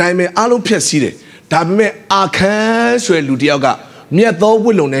ထားတဲ့အတိုင်းပဲအားလုံးဖြတ်စည်းတယ်ဒါပေမဲ့အာခန်းဆိုတဲ့လူတစ်ယောက်ကမြတ်သောဝ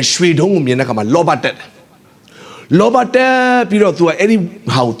တ်လုံနဲ့ရွှေတုံးကိုမြင်တဲ့အခါမှာလောဘတက်တယ်လောဘတက်ပြီးတော့သူကအဲ့ဒီ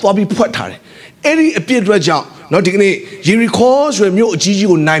ဟာကိုသွားပြီးဖွက်ထားတယ်အဲ့ဒီအပြစ်အတွက်ကြောင့်နော်ဒီကနေ့ယေရီခေါဆိုတဲ့မြို့အကြီးကြီး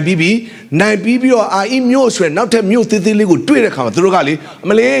ကိုနိုင်ပြီးတော့အာအီမြို့ဆိုတဲ့နောက်ထပ်မြို့သေးသေးလေးကိုတွေ့တဲ့အခါမှာသူတို့ကလေအ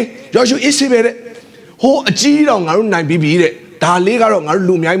မလေးယောရှုအေးဆေးပဲတဲ့ဟိုအကြီးတော့ငါတို့နိုင်ပြီးပြီတဲ့ဒါလေးကတော့ငါတို့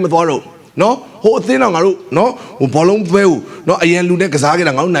လူအများကြီးမသွားတော့နော်ဟိုအသင်းတော့ငါတို့နော်ဟိုဘောလုံးပွဲကိုနော်အရင်လူနဲ့ကစားခဲ့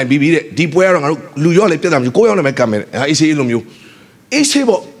တာငါတို့နိုင်ပြီးပြီတဲ့ဒီပွဲကတော့ငါတို့လူရော့လေပြတ်တာမျိုး9ယောက်နဲ့ပဲကမ်းမယ်အေးဆေးလိုမျိုးအေးဆေး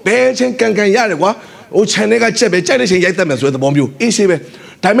ပေါ့ဘယ်ချင်းကန်ရတယ်ကွာဟို channel ကချက်ပဲကြိုက်တဲ့ချိန်ရိုက်တတ်မယ်ဆိုတဲ့သဘောမျိုးအေးဆေးပဲ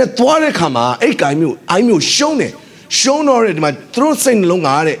ဒါပေမဲ့သွားတဲ့ခါမှာအဲ့ကိုင်းမျိုးအိုင်းမျိုးရှုံးတော့တဲ့ဒီမှာသူတို့စိတ်နှလုံး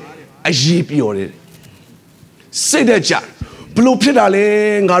ကားတဲ့အရေးပြော်တယ်စိတ်တဲ့ကြဘလို့ဖြစ်တာလဲ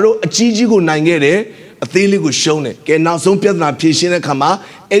ငါတို့အကြီးကြီးကိုနိုင်ခဲ့တယ်အသေးလေးကိုရှုံးတယ်ကဲနောက်ဆုံးပြဿနာဖြေရှင်းတဲ့ခါမှာ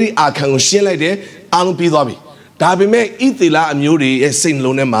အဲ့ဒီအာခံကိုရှင်းလိုက်တယ်အားလုံးပြီးသွားပြီဒါပေမဲ့ဣသေလအမျိုးတွေရဲ့စိတ်နှ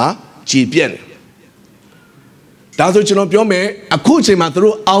လုံးထဲမှာကြည်ပြက်တယ်ဒါဆိုကျွန်တော်ပြောမယ်အခုအချိန်မှာသူ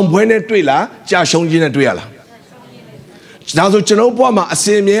တို့အောင်ပွဲနဲ့တွေ့လားကြာရှုံးခြင်းနဲ့တွေ့ရလားဒါဆိုကျွန်တော်ဘဝမှာအစ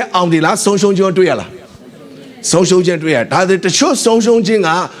င်မြဲအောင်တယ်လားဆုံးရှုံးခြင်းတွေ့ရလားဆုံးရှုံးခြင်းတွေ့ရဒါဆိုတချို့ဆုံးရှုံးခြင်းက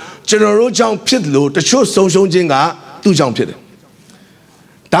ကျွန်တော်တို့ကြောင့်ဖြစ်လို့တချို့ဆုံးရှုံးခြင်းက သူ့ကြောင့်ဖြစ်တယ်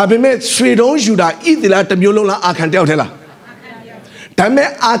ဒါပေမဲ့ရွှေတုံးယူတာဣသီလတစ်မျိုးလုံးလားအာခံတယောက်ထဲလားဒါပေမဲ့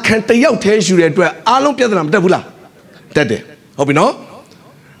အာခံတယောက်ထဲယူတဲ့အတွက်အားလုံးပြဿနာမတက်ဘူးလားတက်တယ်ဟုတ်ပြီနော်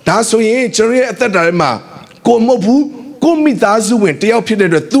ဒါဆိုရင်ကျွန်တော်ရဲ့အသက်တာထဲမှာကိုမဟုတ်ဘူးကိုမိသားစုဝင်တယောက်ဖြစ်တဲ့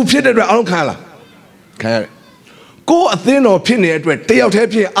အတွက်သူဖြစ်တဲ့အတွက်အားလုံးခံရလားခံရတယ်ကိုအသင်းတော်ဖြစ်နေတဲ့အတွက်တယောက်တည်း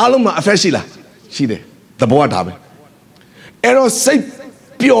ဖြစ်အားလုံးမှာ affect ရှိလားရှိတယ်သဘောကဒါပဲအဲ့တော့စိတ်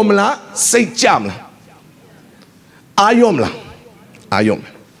ပျော်မလားစိတ်ကြမလားအာရုံမလားအာရုံ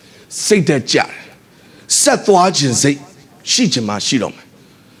စိတ်တက်ကြတယ်ဆက်သွားခြင်းစိတ်ရှိခြင်းမရှိတော့မယ်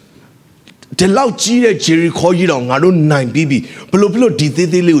ဒီလောက်ကြီးတဲ့ဂျေရီခေါ်ကြီးတော့ငါတို့နိုင်ပြီးပြီဘလို့ဒီသေး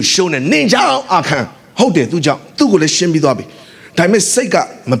သေးလေးကိုရှုံးနေနင်ကြောင်အခန်းဟုတ်တယ်သူကြောင့်သူ့ကိုလည်းရှင်းပြီးသွားပြီဒါပေမဲ့စိတ်က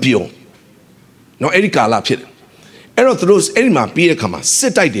မပြုံနော်အဲ့ဒီကာလဖြစ်တယ်အဲ့တော့သူတို့အဲ့ဒီမှာပြီးတဲ့ခါမှာစ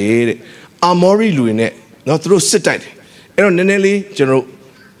စ်တိုက်တယ်တဲ့အာမောရီလူတွေနဲ့နော်သူတို့စစ်တိုက်တယ်အဲ့တော့နည်းနည်းလေးကျွန်တော်တို့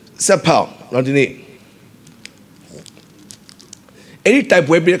ဆက်ဖောက်နော်ဒီနေ့အဲ့ဒီတိုက်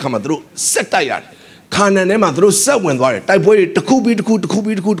ပွဲပြီးတဲ့ခါမှာသူတို့စစ်တိုက်ရတယ်ခါနန်ထဲမှာသူတို့ဆက်ဝင်သွားတယ်တိုက်ပွဲတွေတစ်ခုပြီးတစ်ခုတ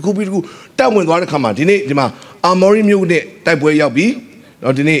က်ဝင်သွားတဲ့ခါမှာဒီနေ့ဒီမှာအာမောရီမြို့နဲ့တိုက်ပွဲရောက်ပြီ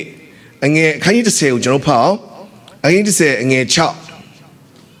နော်ဒီနေ့အငယ်အခန်းကြီး30ကိုကျွန်တော်ဖတ်အောင်အခန်းကြီး30အငယ်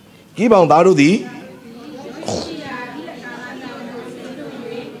6ကြီးပေါင်သားတို့သည်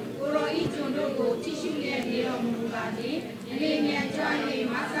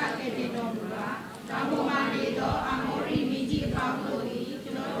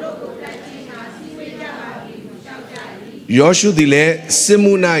ယောရှုသည်လည်းစစ်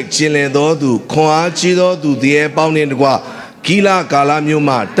မှု၌ကျင်လည်သောသူခွန်အားကြီးသောသူတည်းပေါင်းနှင့်တကွဂိလကာလမြို့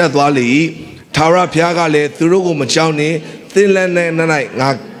မှတက်သွားလေ၏ထာဝရဘုရားကလည်းသူတို့ကိုမကြောက်နှင့်သင်လက်၌ငါ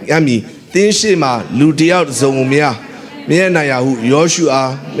ရမည်သင်ရှိမှလူတယောက်တစ်စုံကိုမြဲနိုင်ရဟုယောရှု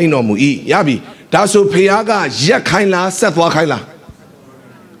အားမိန့်တော်မူ၏ရပြီဒါဆိုဘုရားကရက်ခိုင်းလားဆက်သွားခိုင်းလား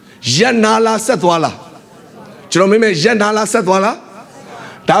ရက်နာလားဆက်သွားလားကျွန်တော်မင်းမဲ့ရက်နာလားဆက်သွားလား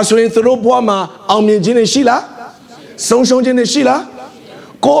ဒါဆိုရင်သူတို့ဘဝမှာအောင်မြင်ခြင်းတွေရှိလားဆုံးရှုံးခြင်းတွေရှိလား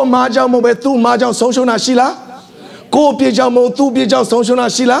ကိုအမားကြောင့်မဟုတ်ပဲသူ့အမားကြောင့်ဆုံးရှုံးတာရှိလားကိုအပြစ်ကြောင့်မဟုတ်သူ့အပြစ်ကြောင့်ဆုံးရှုံးတာ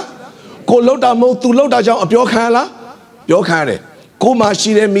ရှိလားကိုလှုပ်တာမဟုတ်သူလှုပ်တာကြောင့်အပြောခံရလားပြောခံရတယ်ကိုမှ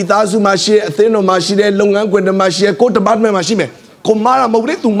ရှိတဲ့မိသားစုမှာရှိတဲ့အသင်းတော်မှာရှိတဲ့လုပ်ငန်းခွင်တွေမှာရှိတဲ့ကို department မှာရှိမယ်ကိုမားတာမဟုတ်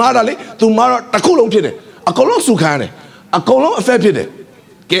လေသူမားတာလေသူမားတော့တစ်ခုလုံးဖြစ်တယ်အကုန်လုံးစုခံရတယ်အကုန်လုံး effect ဖြစ်တယ်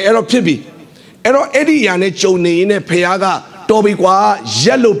ကဲအဲ့တော့ဖြစ်ပြီအဲ့တော့အဲ့ဒီຢာနဲ့ကြုံနေရင်ဖခင်ကတော်ပြီကွာရ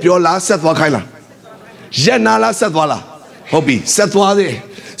က်လို့ပြောလားဆက်သွားခိုင်းလားရက်နာလားဆက်သွားလားဟုတ်ပြီဆက်သွားတယ်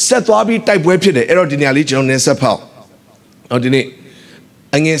ဆက်သွားပြီးတိုက်ပွဲဖြစ်တယ်အဲ့တော့ဒီနေရာလေးကျွန်တော်နည်းဆက်ဖောက်တော့ဒီနေ့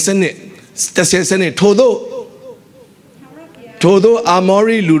အငယ်စနစ်30စနစ်ထို့သောအာမော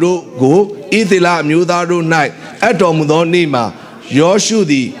ရီလူတို့ကိုဣသလအမျိုးသားတို့၌အပ်တော်မူသောနေ့မှာယောရှု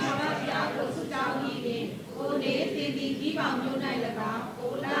သည်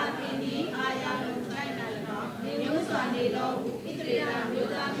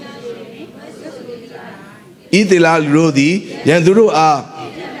ဣသလလူတို့သည်ရန်သူတို့အား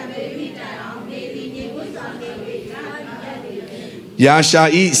ယာရှာ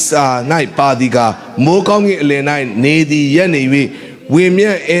ဤစာ၌ပါသည်ကမိုးကောင်းကင်အလယ်၌နေသည်ရက်နေ၍ဝင်းမြ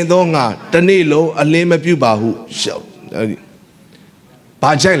တ်အင်းသောငါတနေ့လုံးအလင်းမပြုပါဟုရှောက်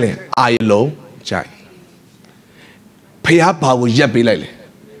ဘာကြိုက်လဲအာရလုံးကြိုက်ဖះဘာကိုရက်ပေးလိုက်လဲ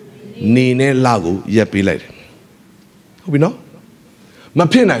နေနဲ့လကိုရက်ပေးလိုက်တယ်ဟုတ်ပြီနော်မ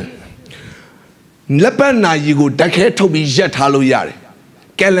ဖြစ်နိုင်လက်ပတ်နာရီကိုတက်ခဲထုတ်ပြီးရက်ထားလို့ရတယ်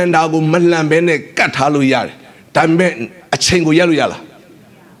ကယ်လန်ဒါကိုမလှန်ဘဲနဲ့ကတ်ထားလို့ရတယ်ဒါပေမဲ့အချိန်ကိုရက်လို့ရလား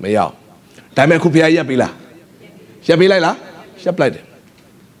မရအောင်ဒါပေမဲ့ခုဖះရက်ပေးလားရက်ပေးလိုက်လားရက်ပလိုက်တယ်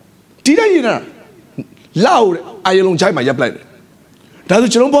ဒီတိုင်းရင်လောက်အာယလုံးချိုင်းမှာရက်ပလိုက်တယ်ဒါဆို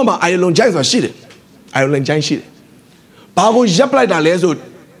ကျွန်တော်ဘောမှာအာယလုံးချိုင်းဆိုတာရှိတယ်အာယလုံးချိုင်းရှိတယ်ဘာကိုရက်ပလိုက်တာလဲဆို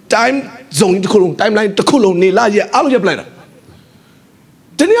time zone တစ်ခုလုံး timeline တစ်ခုလုံးနေလာရက်အားလုံးရက်ပလိုက်တာ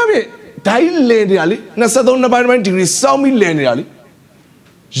ဒီနေ့အပြင်ဒိုင်းလန်နေတာလေ23 degree စောင်းပြီးလန်နေတာလေ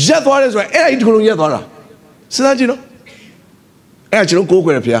ရက်သွားတယ်ဆိုတာအဲ့ဒါကြီးတစ်ခုလုံးရက်သွားတာစဉ်းစားကြည့်နော်အဲ့ဒါကျွန်တော်ကိုးကွ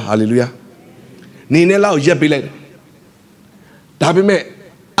ယ်တယ်ဖေဟာလေလုယာနေနဲ့လောက်ရက်ပေးလိုက်တယ်ဒါပေမဲ့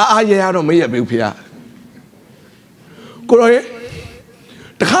အားရရတော့မရက်ပေးဘူးဖေကိုရောရေ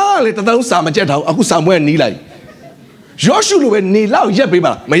တခါလေတသောစာမကြက်တော့အခုစာမွဲနီးလိုက်ယောရှုလိုပဲနေလောက်ရက်ပေး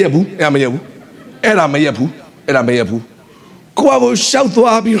ပါမရက်ဘူးအဲ့ဒါမရက်ဘူးအဲ့ဒါမရက်ဘူးအဲ့ဒါမရက်ဘူးကိုကကိုရှောက်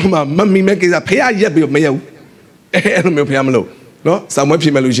သွားပြီးတော့မှမမီမဲ့ကိစ္စဖေရက်ပြီးတော့မရက်ဘူးအဲ့လိုမျိုးဖေမလို့နော်စာမွဲဖြ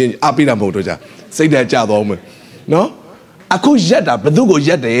စ်မဲ့လို့ရှိရင်အားပေးတာမဟုတ်တော့ကြာစိတ်ဓာတ်ကျသွားမယ်နော်အခုရက်တာဘယ်သူကိုရ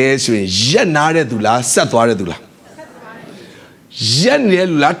က်တယ်ဆိုရင်ရက်နာတဲ့သူလားဆက်သွားတဲ့သူလားရက်နေ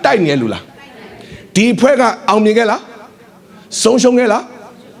လူလားတိုက်နေလူလားဒီဖွဲ့ကအောင်မြင်ခဲ့လားဆုံးရှုံးခဲ့လား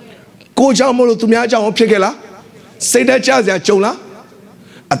ကိုကြောင့်မလို့သူများကြောင့်ဖြစ်ခဲ့လားစိတ်ဓာတ်ကျစရာကြုံလား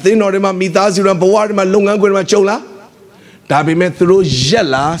အသင်းတော်တွေမှာမိသားစုတွေဘဝတွေမှာလုပ်ငန်းခွင်တွေမှာကြုံလား ဒါပေမဲ့သူတို့ရက်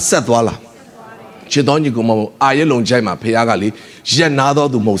လာဆက်သွားလာချစ်တော်ညီကိုမဟုတ်အာရဲ့လုံချိုက်မှာဖခင်ကလေရက်နာ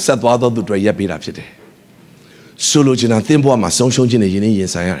သောသူမဟုတ်ဆက်သွားသောသူတွေရက်ပေးတာဖြစ်တယ်ဆိုလိုချင်တာသင်ဘဝမှာဆုံးရှုံးခြင်းနဲ့ယဉ်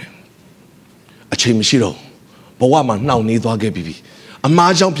ရင်ဆိုင်ရတယ်အချိန်မရှိတော့ဘဝမှာနှောင့်နှေးသွားခဲ့ပြီ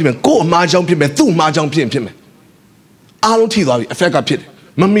အမားကြောင့်ဖြစ်မယ်ကို့အမားကြောင့်ဖြစ်မယ်သူ့အမားကြောင့်ဖြစ်မယ်အားလုံးထိသွားပြီ effect ကဖြစ်တယ်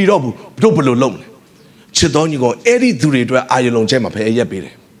မမီတော့ဘူးတို့ဘယ်လိုလုပ်မလဲချစ်တော်ညီကိုအဲ့ဒီသူတွေအတွက်အာယလုံချိုက်မှာဖခင်ရက်ပေး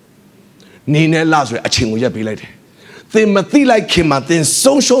တယ်နေနဲ့လဆိုရအချိန်ကိုရက်ပေးလိုက်တယ်သင်မသိလိုက်ခင်မှာသင်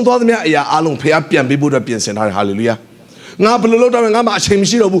ဆုံးရှုံးသွားသမျှအရာအလုံးဖခင်ပြန်ပေးဖို့အတွက်ပြင်ဆင်ထားတယ်ဟာလေလုယာငါဘယ်လိုလုပ်တော့ငါမှအချိန်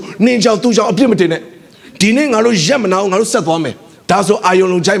မရှိတော့ဘူးနင်းကြောင်သူ့ကြောင်အပြစ်မတင်နဲ့ဒီနေ့ငါတို့ရက်မနာအောင်ငါတို့ဆက်သွားမယ်ဒါဆိုအာယုံ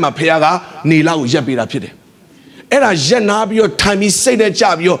လုံးချိုက်မှာဖခင်ကနေလောက်ကိုရက်ပေးတာဖြစ်တယ်အဲ့ဒါရက်နာပြီးတော့ထိုင်ပြီးစိတ်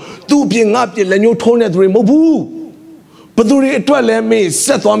နဲ့ကြပြီးတော့သူ့အပြင်ငါပြင်လက်ညှိုးထိုးနေသူတွေမဟုတ်ဘူးဘသူတွေအတွက်လဲမင်းဆ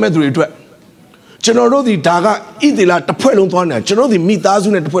က်သွားမဲ့သူတွေအတွက်ကျွန်တော်တို့ဒီဒါကဣသေလတစ်ဖွဲ့လုံးသွားနေတာကျွန်တော်တို့ဒီမိသား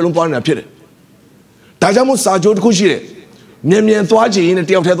စုနဲ့တစ်ဖွဲ့လုံးသွားနေတာဖြစ်တယ်ဒါကြောင့်မို့စာချုပ်တစ်ခုရှိတယ်မြန်သွားချင်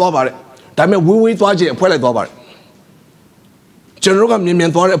ရင်တယောက်တည်းသွားပါတယ်ဒါပေမဲ့ဝေးသွားချင်အဖွဲလိုက်သွားပါတယ်ကျွန်တော်တို့ကမြ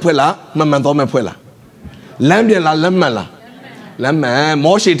န်သွားတဲ့အဖွဲ့လားမှန်သွားမဲ့အဖွဲ့လားလမ်းပြန်လားလက်မှန်လားလက်မှန်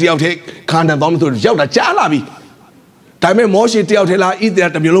မောရှေတယောက်တည်းခါတန်သွားမှဆိုရောက်တာကြားလာပြီဒါပေမဲ့မောရှေတယောက်တည်းလားဣသေလ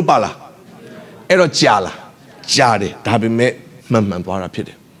တစ်မျိုးလုံးပါလားအဲ့တော့ကြားတယ်ဒါပေမဲ့မှန်သွားတာဖြစ်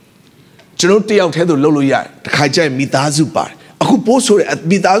တယ်ကျွန်တော်တယောက်တည်းဆိုလှုပ်လို့ရတယ်တခါကျရင်မိသားစုပါတယ်အခုပိုးဆို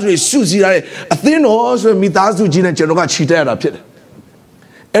တဲ့မိသားစုတွေစုစည်းရတဲ့အသင်းတော်ဆိုတဲ့မိသားစုကြီးနဲ့ကျွန်တော်ကခြိတက်ရတာဖြစ်တယ်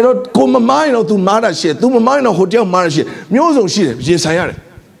အဲ့တော့ကိုမမိုင်းတော့ तू မားတာရှိတယ် तू မမိုင်းတော့ဟိုတယောက်မားတာရှိတယ်မျိုးစုံရှိတယ်ရေဆိုင်ရတယ်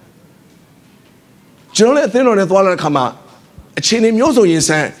ကျွန်တော်လည်းအသင်းတော်နဲ့သွားလာတဲ့ခါမှာအခြေအနေမျိုးစုံ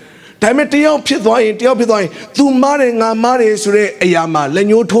ရင်ဆိုင်ဒါပေမဲ့တယောက်ဖြစ်သွားရင် तू မားတယ်ငါမားတယ်ဆိုတဲ့အရာမှာ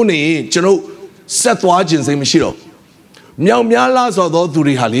လက်ညှိုးထိုးနေရင်ကျွန်တော်ဆက်သွားခြင်းစိတ်မရှိတော့မြောင်များလားဆိုတော့သူ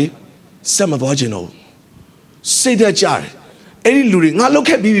တွေဟာလေဆက်မသွားခြင်းတော့စိတ်သက်ကြတယ်အဲ့ဒီလူတွေငါလုတ်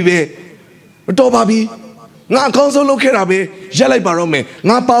ခဲ့ပြီးပြီပဲမတော်ပါဘူးငါအကောင်းဆုံးလုတ်ခဲ့တာပဲရက်လိုက်ပါတော့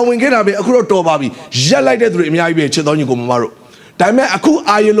မယ်ငါပါဝင်ခဲ့တာပဲအခုတော့တော်ပါပြီရက်လိုက်တဲ့သူတွေအများကြီးပဲချစ်တော်ညီကိုမမတို့ဒါပေမဲ့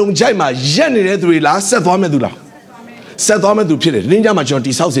အခုအာယလုံချိုက်မှာရက်နေတဲ့သူတွေလားဆက်သွားမဲ့သူလားဆက်သွားမဲ့သူဖြစ်တယ်ဒီနေ့ညမှာကျွန်တော်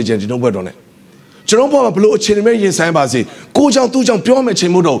တိဆောက်စေခြင်းဒီနှုတ်ဘွက်တော်နဲ့ကျွန်တော်ဘောမှာဘလို့အခြေအနေမဲ့ရင်ဆိုင်ပါစေကိုကြောင့်သူ့ကြောင့်ပြောမဲ့ချိ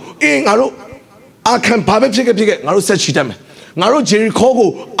န်မို့တော့ငါတို့အခမ်းဘာပဲဖြစ်ခဲ့ငါတို့ဆက်ချီတတ်မယ်ငါတို့ဂျေရီခေါ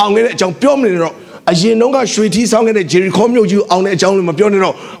ကိုအောင်ခဲ့တဲ့အကြောင်းပြောမနေတော့အရင်တုန်းကရွှေထီးဆောင်ခဲ့တဲ့ဂျေရီခေါမြို့ကြီးအောင်တဲ့အကြောင်းလည်း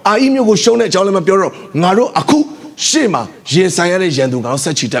မပြောနေတော့အာအီမြို့ကိုရှုံးတဲ့အကြောင်းလည်းမပြောတော့ငါတို့အခုရှေ့မှာရင်ဆိုင်ရတဲ့ရန်သူငါတို့ဆ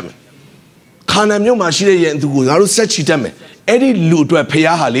က်ချီတတ်မယ်ခါနန်မြို့မှာရှိတဲ့ရန်သူကိုငါတို့ဆက်ချီတတ်မယ်အဲ့ဒီလူအတွက်ဖခ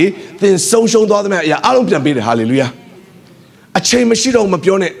င်ဟာလေသင်ဆုံးရှုံးသွားသမျှအရာအလုံးပြန်ပေးတယ်ဟာလေလုယာအချိန်မရှိတော့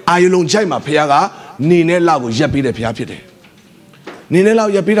မပြောနဲ့အာယလုံချိုက်မှာဖခင်ကနေနဲ့လောက်ကိုရက်ပေးတဲ့ဖခင်ဖြစ်တယ်နေနဲ့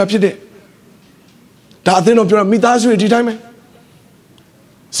လောက်ရက်ပေးတာဖြစ်တယ်ဒါအသင်းတော်ပြောတာမိသားစုတွေဒီတို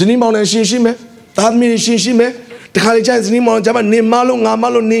င်းပဲဇနီးမောင်နဲ့ရှင်ရှိမယ်သားသမီးရှင်ရှိမယ်တခါလေကျရင်ဇနီးမောင်ကျမနေမလို့ငါမ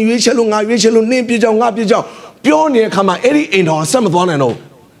လို့နေရွေးချက်လို့ငါရွေးချက်လို့နင်းပြကြောင်ငါပြကြောင်ပြောနေတဲ့အခါမှာအဲ့ဒီအိမ်တော်ဆက်မသွား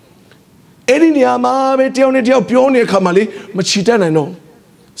နိုင်တော့အဲ့ဒီနေရာမှာပဲတယောက်နဲ့တယောက်ပြောနေတဲ့အခါမှာလေမချီတက်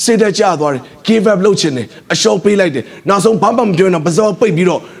နိုင်တော့စိတ်တက်ကြသွားတယ် give up လုပ်ချင်တယ်အလျှော့ပေးလိုက်တယ်နောက်ဆုံးဘာမှမပြောရင်တော့ပစောပိတ်ပြီး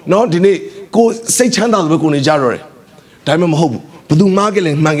တော့နော်ဒီနေ့ကိုစိတ်ချမ်းသာတယ်ပဲကိုနေကြတော့တယ်ဒါမှမဟုတ်ဘူးဘသူမား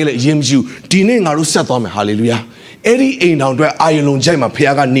ကလေးမှန်ကလေးအရင်မရှိဘူးဒီနေ့ငါတို့ဆက်သွားမယ်ဟာလေလုယာအဲ့ဒီအိမ်တော်အတွက်အာယလုံချိုက်မှာဖ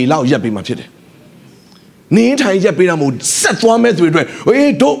ခင်ကနေလောက်ရက်ပေးမှာဖြစ်တယ်နေထိုင်ရက်ပေးတာမဟုတ်ဆက်သွားမဲ့သူတွေ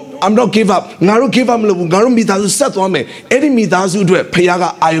အတွက်ဟေးတို့ I'm not give up ငါတို့ give up မလုပ်ဘူးငါတို့မိသားစုဆက်သွားမယ်အဲ့ဒီမိသားစုအတွက်ဖခင်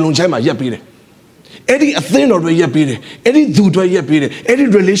ကအာယလုံချိုက်မှာရက်ပေးတယ်အဲ့ဒီအသင်းတော်တွေရက်ပေးတယ်အဲ့ဒီသူတွေရက်ပေးတယ်အဲ့ဒီ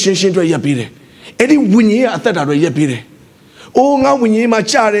relationship တွေရက်ပေးတယ်အဲ့ဒီဝိညာဉ်ရဲ့အသက်တာတွေရက်ပေးတယ်အိုးငါဝိညာဉ်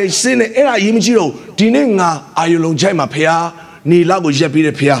မှာကြားတယ်စင်းတယ်အဲ့ဒါအရေးမကြီးတော့ဒီနေ့ငါအာယလုံချိုက်မှာဖခင်နေလောက်ကိုရက်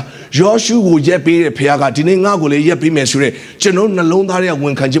ပေးတဲ့ဖခင်ယောရှုကိုရက်ပေးတဲ့ဖခင်ကဒီနေ့ငါ့ကိုလည်းရက်ပေးမယ်ဆိုတဲ့ကျွန်တော်နှလုံးသားရဲ့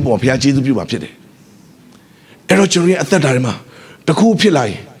ဝန်ခံချက်ပေါ်ဖခင်ကျေးဇူးပြုပါဖြစ်တယ်အဲ့တော့ကျွန်တော်ရဲ့အသက်တာတွေမှာတခုဖြစ်လာ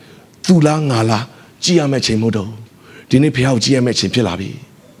ရင်သူလားငါလားကြည်ရမယ့်ချိန်မဟုတ်တော့ဒီနေ့ဖခင်ကိုကြည်ရမယ့်ချိန်ဖြစ်လာ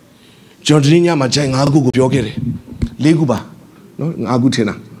ပြီကျွန်တော်ဒီနေ့ညမှာဂျိုင်၅ခုကိုပြောခဲ့တယ်၄ခုပါနော်၅ခုထင်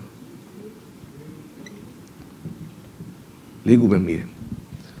တာ၄ခုပဲမိတယ်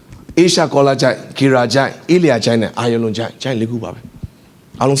အေရှာကောလာဂျိုင်ဂီရာဂျိုင်အေလီယာဂျိုင်နဲ့အာယလွန်ဂျိုင်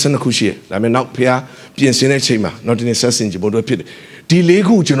၄ခုပါပဲအားလုံး12ခုရှိတယ်ဒါပေမဲ့နောက်ဖခင်ပြင်ဆင်တဲ့ချိန်မှာနောက်ဒီနေ့ဆက်စင်ကြဖို့အတွက်ဖြစ်တယ်ဒီ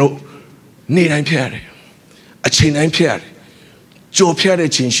၄ခုကျွန်တော်နေ့တိုင်းဖြစ်ရတယ်အချိန်တိုင်းဖြစ်ရတယ်ကြော်ဖြတ်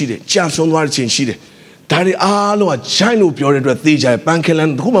တဲ့ချိန်ရှိတယ်ကြာဆုံးသွားတဲ့ချိန်ရှိတယ်ဒါတွေအားလုံးကဂျိုင်လို့ပြောတဲ့အတွက်သေချာပန်းခ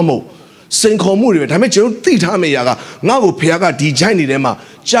လန်တခုမှမဟုတ်စိန်ခေါ်မှုတွေပဲဒါပေမဲ့ကျွန်တော်သိထားမယ့်အရာကငါ့ကိုဖခင်ကဒီဂျိုင်နေထဲမှာ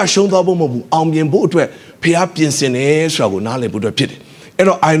ကြာရှုံးသွားဖို့မဟုတ်ဘူးအောင်မြင်ဖို့အတွက်ဖခင်ပြင်ဆင်တယ်ဆိုတာကိုနားလည်ဖို့အတွက်ဖြစ်တယ်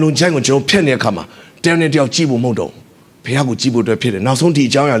အဲ့တော့အိုင်လွန်ဂျိုင်ကိုကျွန်တော်ဖြတ်နေတဲ့အခါမှာတယောက်နဲ့တယောက်ကြည့်ဖို့မဟုတ်တော့ဖခင်ကိုကြည့်ဖို့အတွက်ဖြစ်တယ်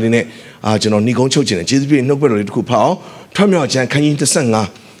နောက်ဆုံးဒီအကြောင်းအရာလေးနဲ့ကျွန်တော်နှီးကုန်းချုပ်ခြင်းတယ်ကျေးဇူးပြုနှုတ်ဘက်တော်လေးတစ်ခုဖတ်အောင်ထွတ်မြောက်ခြင်းခန်းကြီး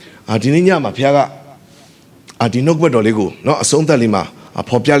35ဒီနေ့ညမှာဖခင်ကဒီနှုတ်ဘက်တော်လေးကိုเนาะအဆုံးသက်လေးမှာ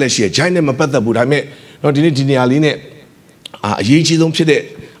ဖော်ပြလက်ရှိဂျိုင်းနဲ့မပတ်သက်ဘူးဒါပေမဲ့เนาะဒီနေ့ဒီနေရာလေးနဲ့ ရေးကြီးဆုံးဖြစ်တဲ့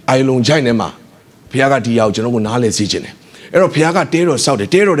အိုင်လုံချိုင်ထဲမှာဘုရားကဒီရောက်ကျွန်တော်ကိုနားလည်စေခြင်းတယ်အဲ့တော့ဘုရားကတဲတော်ဆောက်တယ်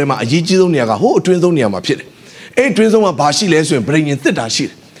တဲတော်ထဲမှာအရေးကြီးဆုံးနေရာကဟိုအတွင်းဆုံးနေရာမှာဖြစ်တယ်အဲ့အတွင်းဆုံးမှာဘာရှိလဲဆိုရင်ဗြိဉ္ဉ်သစ်တာရှိတ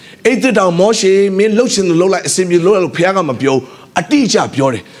ယ်အဲ့သစ်တာမောရှေမင်းလှုပ်ရှင်လှုပ်လိုက်အစဉ်ပြေလှုပ်လိုက်လို့ဘုရားကမပြောအတိအကျပြော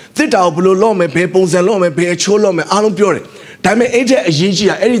တယ်သစ်တာကိုဘယ်လိုလုပ်မယ်ဘယ်ပုံစံလုပ်မယ်ဘယ်အချိုးလုပ်မယ်အားလုံးပြောတယ်ဒါပေမဲ့အဲ့တဲ့အရေးကြီး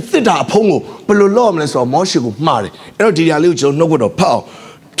တာအဲ့ဒီသစ်တာအဖုံးကိုဘယ်လိုလုပ်ရမလဲဆိုတော့မောရှေကိုမှားတယ်အဲ့တော့ဒီຢာလေးကိုကျွန်တော်နှုတ်ကတော့ဖတ်အောင်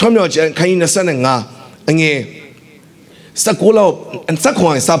ထွမြောက်ကျမ်းခန်းကြီး25အငယ်19လောက်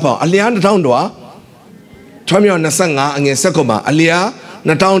19စပါအလျား1000တောထွမြောက်25အငယ်19မှာအလျား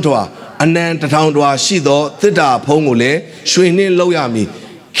2000တောအနံ1000တောရှိသောသစ်တာဖုံးကိုလည်းရွှေနှင့်လုပ်ရမည်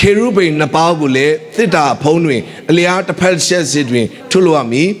ခေရုဗိမ်နှစ်ပါးကိုလည်းသစ်တာဖုံးတွင်အလျားတစ်ဖက်ဆက်စီတွင်ထုတ်လုပ်ရ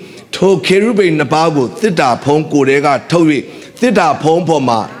မည်ထိုခေရုဗိမ်နှစ်ပါးကိုသစ်တာဖုံးကိုယ်တည်းကထုတ်၍သစ်တာဖုံးပေါ်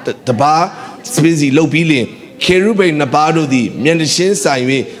မှာတပါးစပင်းစီလုပ်ပြီးလျင်ခေရုဗိမ်နှစ်ပါးတို့သည်မျက်နှာချင်းဆိုင်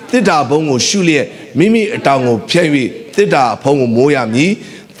၍သစ်တာဖုံးကိုရှုလျက်မိမိအတောင်ကိုဖျက်၍သစ်တာဖုံးကိုမိုးရမည်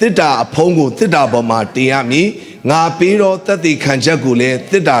သစ်တာအဖုံးကိုသစ်တာပေါ်မှာတင်ရမည်ငါပေးသောတသက်ခံချက်ကိုလည်း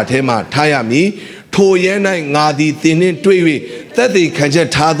သစ်တာထဲမှထားရမည်ထိုရဲ၌ငါသည်သင်နှင့်တွေ့၍သက်သေခံချက်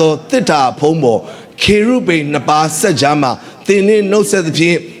ထားသောသစ်တာဖုံးပေါ်ခေရုဗိမ်နှစ်ပါးဆက်ကြားမှသင်နှင့်နှုတ်ဆက်သဖြ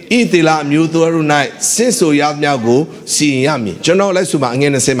င့်ဣသရေလအမျိုးသားတို့၌ဆင့်ဆိုရမြောက်ကိုစီရင်ရမည်ကျွန်တော်လည်းဆိုပါအင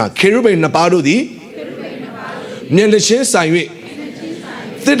ယ်20မှာခေရုဗိမ်နှစ်ပါးတို့သည်မျက်နှာချင်းဆိုင်၍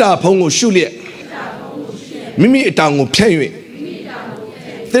သစ်တာဖုံးကိုရှုလျက်မိမိအတောင်ကိုဖျက်၍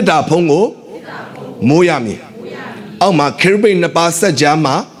သစ်တာဖုံးကိုမိုးရမည်အောက်မှာခေရုဗိမ်နှစ်ပါးဆက်ကြား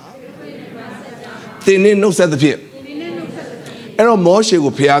မှာသင်နှင့်နှုတ်ဆက်သဖြင့်အဲ့တော့မောရှေ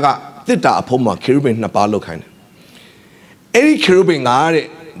ကိုဘုရားကသစ်တာအဖုံးမှာခေရုဗိမ်နှစ်ပါးလောက်ခိုင်းတယ်အဲ့ဒီခေရုဗိမ်ကတဲ့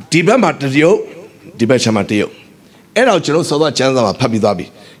ဒီဘက်မှာတရုပ်ဒီဘက်ချမ်းမှာတရုပ်အဲ့တော့ကျွန်တော်စောစောကျမ်းစာမှာဖတ်ပြီးသွားပြီ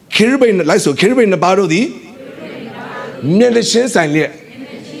ခေရုဗိမ်လိုက်ဆိုခေရုဗိမ်နှစ်ပါးတို့သည်မျက်နှာချင်းဆိုင်လျက်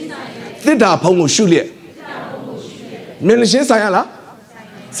သစ်တာဖုံးကိုရှုလျက်မျက်နှာချင်းဆိုင်ရလား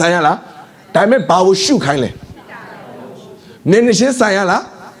ဆိုင်ရလားဒါပေမဲ့ဘာကိုရှုခိုင်းလဲမျက်နှာချင်းဆိုင်ရလား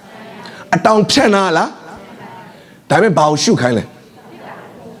အတောင်ဖြန့်နာလားဒါပေမဲ့ဘာကိုရှုခိုင်းလဲ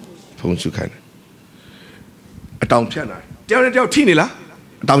ဖုံးရှုခိုင်းတယ်အတောင်ဖြန့်နာတယောက်နဲ့တယောက်ထိနေလား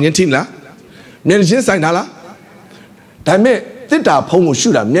အတောင်ချင်းထိနေလားမျက်နှာချင်းဆိုင်ထားလားဒါပေမဲ့သစ်တာဖုံးကိုရှု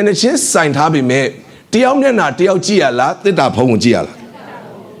တာမျက်နှာချင်းဆိုင်ထားပြီမဲ့တယောက်မျက်နှာတယောက်ကြည့်ရလားသစ်တာဖုံးကိုကြည့်ရလား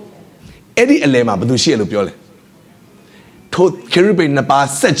အဲ့ဒီအလယ်မှာဘာလို့ရှိရလို့ပြောလဲထိုခေရုဗိမ်နှစ်ပါး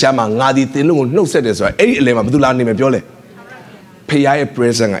ဆက်ချမ်းမှာငါဒီသင်တို့ကိုနှုတ်ဆက်တယ်ဆိုတာအဲ့ဒီအလယ်မှာဘာလို့လာနေမယ်ပြောလဲဖခင်ရဲ့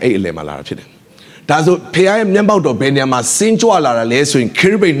presence ကအဲ့ဒီအလယ်မှာလာတာဖြစ်တယ်ဒါဆိုဖခင်ရဲ့မျက်ပေါက်တော်ဘယ်နေရာမှာစင်းကြွလာတာလဲဆိုရင်ခေ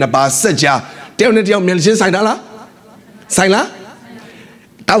ရုဗိမ်နှစ်ပါးဆက်ချတယောက်နဲ့တယောက်မျက်နှာချင်းဆိုင်တာလားဆိုင်လား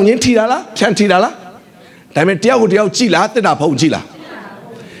တောင်ချင်းထီတာလားဖြန့်ထီတာလားဒါပေမဲ့တယောက်ကိုတယောက်ကြည့်လားသစ်တာဖုံးကြည့်လား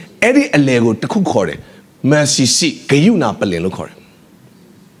အဲ့ဒီအလယ်ကိုတစ်ခုခေါ်တယ် mercy seat ဂယုဏပလင်လို့ခေါ်တယ်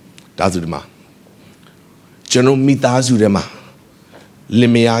ဒါဆိုဒီမှာကျွန်တော်မိသားစုထဲမှာလ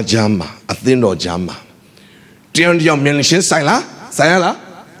င်မယားကြားမှာအသင်းတော်ကြားမှာတယောက်တယောက်မျက်နှာချင်းဆိုင်လားဆိုင်ရလား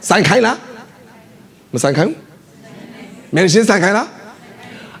ဆိုင်ခိုင်းလားမဆိုင်ခိုင်းမျက်နှာချင်းဆိုင်ခိုင်းလား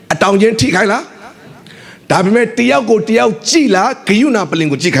အတောင်ချင်းထိခိုင်းလားဒါပေမဲ့တယောက်ကိုတယောက်ကြည့်လားဂယုဏပလင်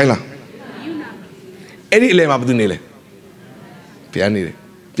ကိုကြည့်ခိုင်းလားအဲ့ဒီအလယ်မှာဘာလို့နေလဲပြန်နေတယ်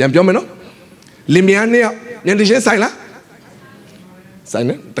ပြန်ပြောမယ်နော်လင်မယားနဲ့မျက်နှာချင်းဆိုင်လားဆိုင်တ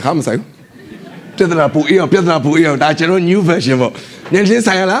ယ်တခါမဆိုင်ဘူးပြဿနာပူအေးအောင်ပြဿနာပူအေးအောင်ဒါကျွန်တော် new version ပေါ့မျက်နှာချင်း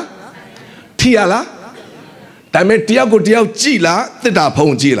ဆိုင်ရလားထိရလားဒါပေမဲ့တယောက်ကိုတယောက်ကြည့်လားတစ်တာ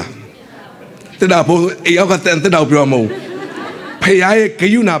ဖုံးကြည့်လားတစ်တာဖုံးအေးရောက်ကတန်တစ်တာပြောမဟုတ်ဖခင်ရဲ့ဂ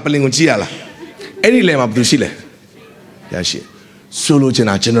ယုဏပလင်ကိုကြည့်ရလားအဲ့ဒီလေမှာဘာလို့ရှိလဲရရှိဆိုလိုချင်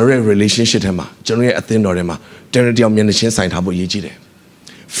တာကျွန်တော်ရဲ့ relationship ထဲမှာကျွန်တော်ရဲ့အသင်းတော်ထဲမှာတယောက်တယောက်မျက်နှာချင်းဆိုင်ထားဖို့အရေးကြီးတယ်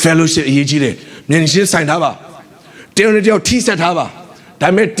fellowship အရေးကြီးတယ်မျက်နှာချင်းဆိုင်ထားပါတယောက်နဲ့တယောက်ထိဆက်ထားပါဒါ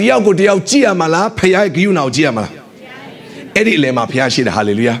ပေမဲ့တယောက်ကိုတယောက်ကြည့်ရမှာလားဖခင်ရဲ့ဂယုဏကိုကြည့်ရမှာလားအဲ့ဒီအလယ်မှာဖခင်ရှိတယ်ဟာ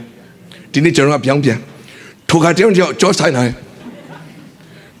လေလုယာဒီနေ့ကျွန်တော်ကပြောင်းပြန်ထိုခါတယောက်တယောက်ကြောဆိုင်တယ်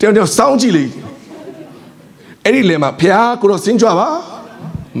တယောက်တယောက်စောင်းကြည့်လေအဲ့ဒီအလယ်မှာဖခင်ကိုတော့စင်းကြွပါ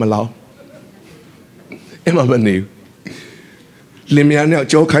မလောက်အဲ့မှာမနေဘူးလင်မယားနဲ့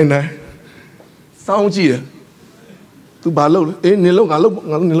ကြောခိုင်းတယ်စောင်းကြည့်တယ်သူဘာလုပ်လဲအေးနင်လုပ်ငါလုပ်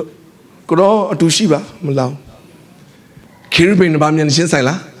ငါလုပ်နင်လုပ်ကိုတော့အတူရှိပါမလောက်ခေရုဗိမ်နှစ်ပါးမျက်နှာချင်းဆိုင်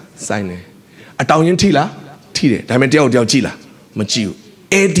လားဆိုင်တယ်အတောင်ချင်းထိလားထိတယ်ဒါပေမဲ့တယောက်တယောက်ကြည့်လားမကြည့်ဘူး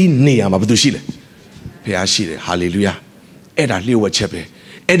အဲ့ဒီနေရာမှာဘာလို့ရှိလဲဘုရားရှိတယ်ဟာလေလုယာအဲ့ဒါလျှို့ဝှက်ချက်ပဲ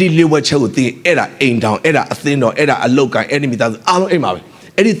အဲ့ဒီလျှို့ဝှက်ချက်ကိုသိအဲ့ဒါအိမ်တောင်အဲ့ဒါအသင်းတော်အဲ့ဒါအလုတ်ကိုင်းအဲ့ဒီမိသားစုအားလုံးအိမ်မှာပဲ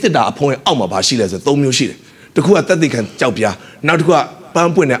အဲ့ဒီတစ်တာအဖုံးရဲ့အောက်မှာဘာရှိလဲဆို3မျိုးရှိတယ်တစ်ခုကသက်သေခံကြောက်ပြားနောက်တစ်ခုကပ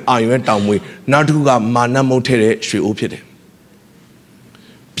န်းပွင့်တဲ့အာရုံရဲ့တောင်မွေးနောက်တစ်ခုကမာနမုတ်ထဲတဲ့ရွှေအိုးဖြစ်တယ်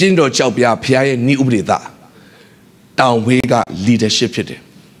ပြင်းတော်ကြောက်ပြားဘုရားရဲ့ဤဥပဒေသတောင်ဝေးက leadership ဖြစ်တယ်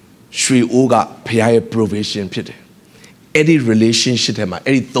ရွှေအိုးကဘုရားရဲ့ provision ဖြစ်တယ် Any relationship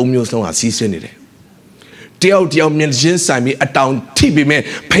any Thomios no season. Tell me, Sami, a town Tibi,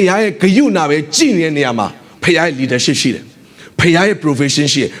 Paya Kayuna, Genius Niama, Paya leadership sheet, Paya profession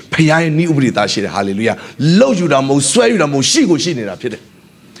sheet, Paya new Brita, hallelujah. Low you the most, swear you the most, she goes in it up here.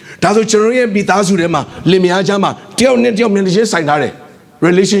 Tazo Cheroya Bitazurema, Limiajama, tell me, sign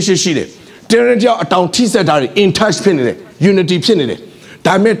relationship sheet. Tell a town Tisatari, in touch penny, unity penny.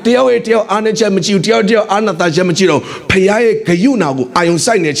 Dame teo anaja machi teo anata jamachiro payae kayuna ayon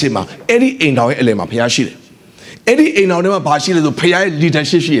sign chima any in our elema payashire any in our nema bashire to payae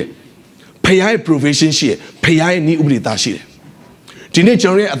leadership shire payae provision shire payae ni ubrita shire dine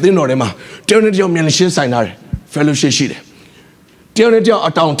generate athin orema teo ne teo myanashin signare fellowship shire teo ne teo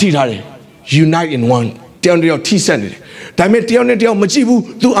atang ti thare unite in one teo ne teo ti send Dame teo ne teo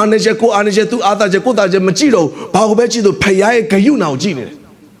machibu tu anaja ko anaja tu ataja ko taja machiro bago bechi to payae kayuna ujine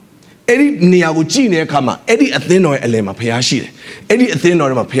Eddie Niago Gene Kama, Eddie Atheno Elema Payashi, Eddie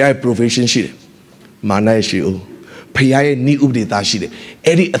Atheno Paya Provision Sheet, Manashio, Paya Ni Ubdi Dashide,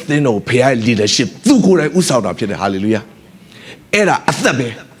 Eddie Atheno Paya leadership, Zukura Usauda Pit, hallelujah. Era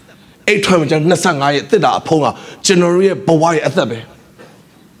Athabe, 8 times Nasanga, Theda Ponga, General Bawai Athabe.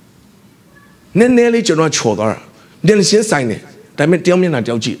 Nenelli General Chodor, then she signed it, Diamond Delmina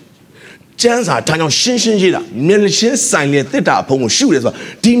Delgi. Chance are time on Shin Jida, Melishin sign it, Theta Pong shoot as well.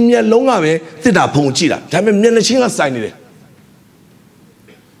 Dimia Longawe, Theta Pong Jida, Time Melishin signed it.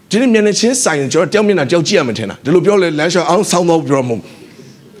 Didn't Melishin sign it, tell me not Gelgia Matena, the Lubiola Lasher on Sound of Dromum.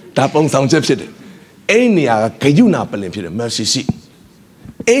 Tapong Sound Jepsit. Ania Kayuna Pelipid, Mercy Sea.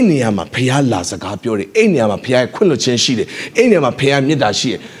 Aniama Piala Sacapuri, Aniama Pia Quilochin Sheet, Aniama Pia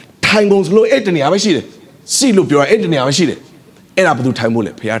Midashi. Time goes low, Etany Avashid. See Lubio, Etany Avashid. Era to time will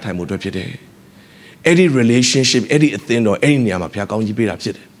appear time would repeat any relationship, any thing or any Yama Piaga, you be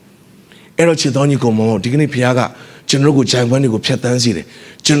upset. Ero Chidonico Mo, Digni Piaga, General Jangwanigo Piatanzi,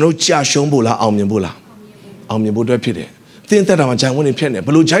 General Chia Shombola, Almibula, Almibuda Pide. Think that I'm a Jangwani Piana,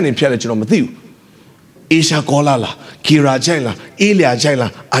 Blue Giant Piana General Matthew. Isha Kolala, Kira Jaila, Ilia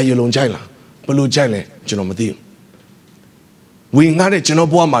Jaila, Ayolon Jaila, Blue Giant General Matthew. We got a General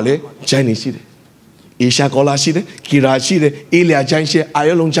Boamale, Chinese City. Isha Kola Shide, Kira Shide, Ilia Janshi,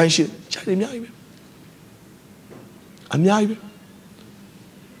 Ayolong Janshi, Chadi Amiabe.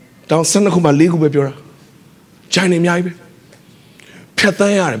 Down Sanakuma legal bebura. China Miabe.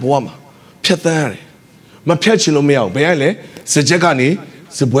 Petayare, Boama, Petayare. Ma Petchino Meo, Beale, Sejagani,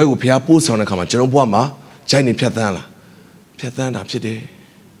 Sebuego Piapu, Sonakama, Jeroboama, China Petana. Petana, Pide.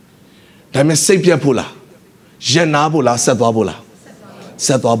 Dame Sapia Pula, Jenabula, Sadwabula.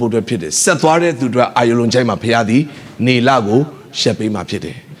 Setwabu de Pide, Setware to Ayolon Jama Piadi, Ni Lago, Shepi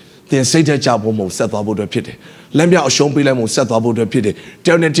Mapide. Then Sata Jabomo, Setwabu de Pide. Lambia Shompilamo, Setwabu de Pide.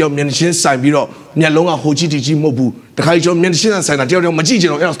 Ternetio Mention Sign Biro, Nialonga Hojiti Mobu, the Kaijo Mention Sign, Tell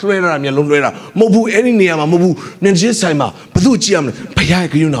Majino, Elstra, Mialonera, Mobu, any Niama, Mobu, Mention Sima, Paduciam,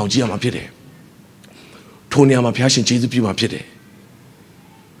 Payak, you know, Giama Pide. Tonyama Passion, Jesus Pima Pide.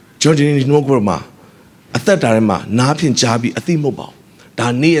 Jordan no Gurma, a third arma, Napin Jabi, a theme mobile.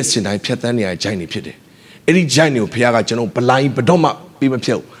 Near Sinai Piatania, Jani Pide. Any Janio Piaga General Balai, Badoma, Bima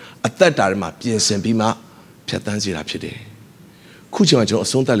Pio, a third arma, Pies and Bima, Piatanzira Pide. Kuchima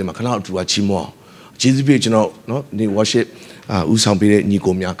Sontalima Canal to a Chimo. Jesus be general, no, they worship Usam Pide,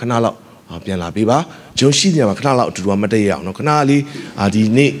 Nicomia Canala, Piana Biba, John Shinia Canala to Ramadea, no Canali, Adi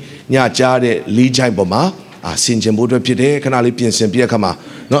Nia Jade, Lee Jai Boma, Sinjamboda Pide, Canali Piens and Piacama,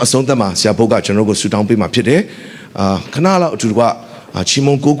 no Sontama, Siapoga, General Sudan Bima Pide, Canala to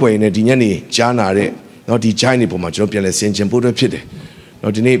Chimon Gugway in a Diani, Janare, not the China Pomachopia, Saint Jambuda Pide.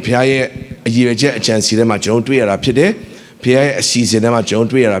 Not the name Pia, a year jet, chance them at John Tweer a Pide, Pia sees them at John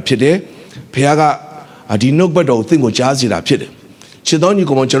Tweer a Pide, Piaga, a dinobado thing with Jazzy a Pide. Chidoni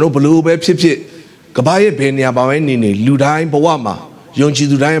Comanchano Blue Web Pipit, Kabaye Benia Baini, Ludine Bawama, Yonchi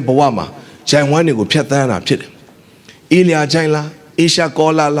Ludine Bawama, Janwani go Piatana Pide. Ilia Jaila, Isha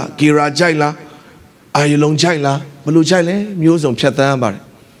Kolala, Gira Jaila, Ayolong Jaila. Blue Jile, Museum Piatan.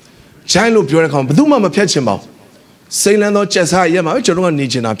 Chilo Puracom, Duma Petchimo. Sailor no chess high Yama, which you don't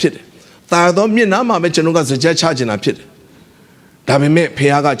need in a pit. Thado Minama, which you know as a jet charge in a pit. Dami me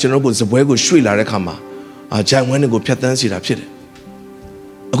Piaga Generals of Wego Shuila Recama, a Jan when you go Piatan in a pit.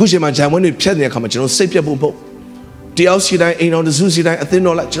 A Kushima Jan when you Piania Camachino, Sapia Bumbo. The Alcida ain't on the Zuzida, a thin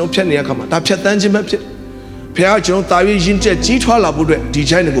or like General Piania Cama, that Piatan Jim pit. Piaggio, Tavi Jinja, G12 Buddha,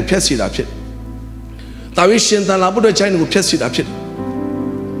 Dijana go Pessi pit. Tavishin and Labuda China will piss it up.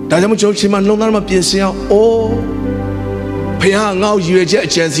 Dajamo Chiman no Nama Piesia, oh Pia now you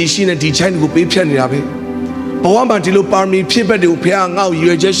just seen a China will be penny abbey. But one particular parmy, people do Pia now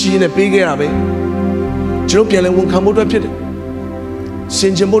you just seen a big abbey. ကျွန်တော်ပြန်လဲဝန်ခံဖို့အတွက်ဖြစ်တယ်စ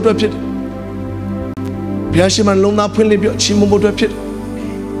င်ကြင်ဖို့အတွက်ဖြစ်တယ်ဘုရားရှင်မလုံးသားဖွင့်လှစ်ပြီးချီးမွမ်းဖို့အတွက်ဖြစ်တယ်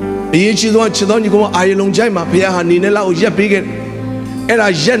အရေးကြီးဆုံးချစ်တော်ညီကောင်အာယလုံးကြိုက်မှာဘုရားဟာနေနဲ့လောက်ရက်ပေးခဲ့တယ်အဲ့ဒါ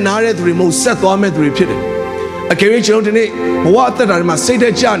ရက်နာတဲ့သူတွေမဟုတ်ဆက်သွားမဲ့သူတွေဖြစ်တယ်အကယ်၍ကျွန်တော်ဒီနေ့ဘဝအသက်တာထဲမှာစိတ်သ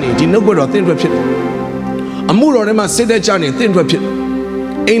က်ကြနေဒီနှုတ်ကပတ်တော်သင်အတွက်ဖြစ်တယ်အမှုတော်ထဲမှာစိတ်သက်ကြနေသင်အတွက်ဖြစ်တယ်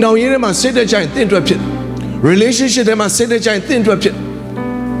အိမ်တော်ရေးထဲမှာစိတ်သက်ကြရင်သင်အတွက်ဖြစ်တယ် relationship ထဲမှာစိတ်သက်ကြရင်သင်အတွက်ဖြစ်တယ်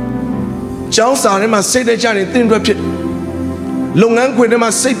ကျောင်းစာထဲမှာစိတ်သက်ကြရင်သင်အတွက်ဖြစ်တယ်လုပ်ငန်းခွင်ထဲမှာ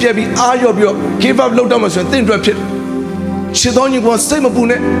စိတ်ပြက်ပြီးအားလျော့ပြီး give up လုပ်တော့မှဆိုရင်သင်အတွက်ဖြစ်တယ်ချစ်တော်ညီကောင်စိတ်မပူ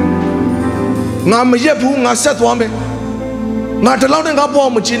နဲ့ငါမရက်ဘူးငါဆက်သွားမယ်ငါတလောက်နဲ့ငါပေါ်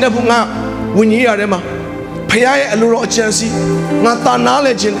မချင်တဲ့ဘူးငါဝิญญาထဲမှာဖခင်ရဲ့အလိုတော်အကြံစီငါတာနာ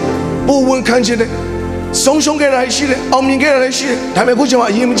လဲခြင်းပိုဝန်ခံခြင်းနဲ့ဆုံးရှုံးခဲ့တာရှိတယ်အောင်မြင်ခဲ့တာရှိတယ်ဒါပေမဲ့ခုချိန်မှာ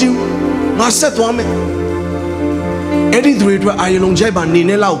အရေးမကြီးဘူးငါဆက်သွားမယ်အဲ့ဒီသူတွေအတွက်အာရုံလုံးကြိုက်ပါနေ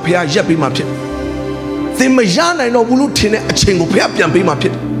နဲ့လောက်ဖခင်ရက်ပေးမှဖြစ်သင်မရနိုင်တော့ဘူးလို့ထင်တဲ့အချိန်ကိုဖခင်ပြန်ပေးမှဖြ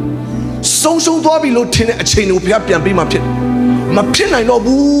စ်ဆုံးရှုံးသွားပြီလို့ထင်တဲ့အချိန်ကိုဖခင်ပြန်ပေးမှဖြစ်မဖြစ်နိုင်တော့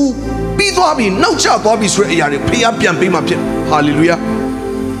ဘူးပြီးသွားပြီနောက်ကျသွားပြီဆိုတဲ့အရာတွေဖခင်ပြန်ပေးမှဖြစ်ဟာလေလုယာ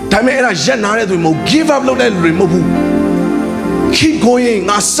ဒါပေမဲ့အဲ့ဒါရက်နာတဲ့သူတွေမဟုတ် give up လုပ်တဲ့လူတွေမဟုတ်ဘူး keep going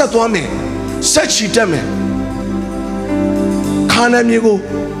ငါဆက်သွားမယ်ဆက်ချီတက်မယ်ခါနာမြေကို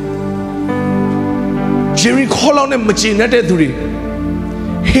ဂျေရီခေါလောက်နဲ့မကျင်တဲ့သူတွေ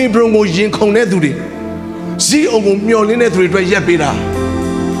ဟေဘရုန်ကိုရင်ခုန်တဲ့သူတွေဇီအုံကိုမျောလင်းတဲ့သူတွေအတွက်ရက်ပေးတာ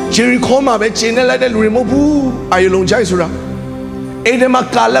ဂျေရီခေါမှာပဲကျင်နေလိုက်တဲ့လူတွေမဟုတ်ဘူးအာယလုံးချိုက်ဆိုတာအဲ့ဒီမှာ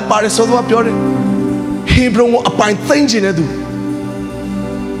ကာလက်ပါတယ်ဆိုတော့ပြောတယ်ဟေဘရုန်ကိုအပိုင်သိမ့်ကျင်တဲ့သူ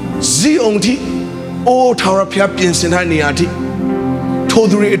ဇီအုံတီအိုးထာဝရဘုရားပြင်ဆင်ထားနေရာတိထို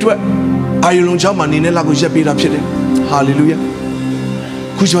သူတွေအတွက်အာယလုံးချောင်းမှာနေနဲ့လောက်ကိုရက်ပေးတာဖြစ်တယ်ဟာလေလုယာ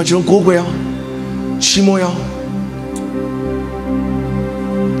ခုကျွန်တော်ကိုးကွယ်အောင်ချီးမွမ်းအောင်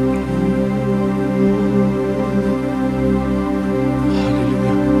ဟာလေလု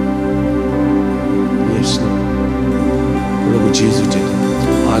ယာ Yes Lord ဘုရားယေရှုတင်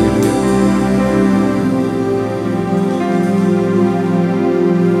ဟာလေလုယာ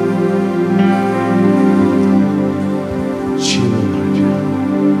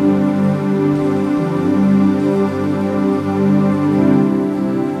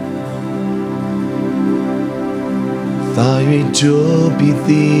就比地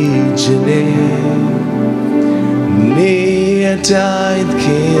之内，你也在看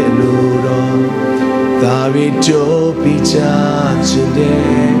路上，大卫就比家之内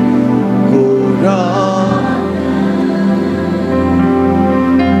古老，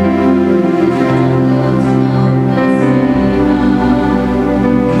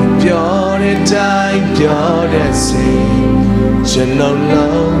表的在表的心，只能让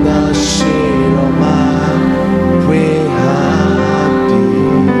那些罗马为。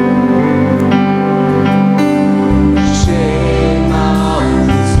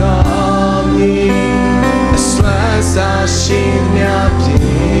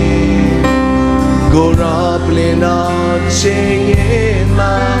Go up in our chain, my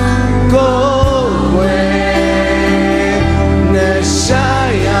go away.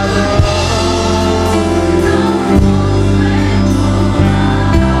 Neshaya,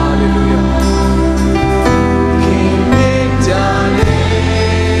 hallelujah. Keep me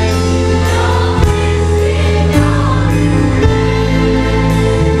darling.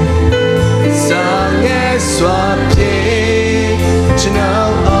 Sang es swapye, chinaw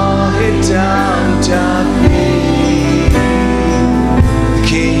all it down.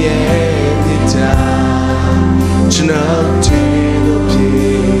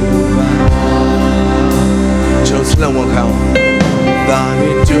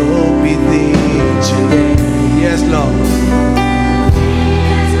 Yes, Lord.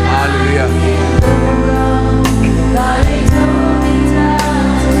 Hallelujah.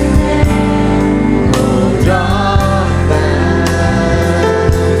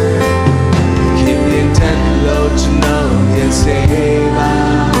 Keep the intent low to know and save us.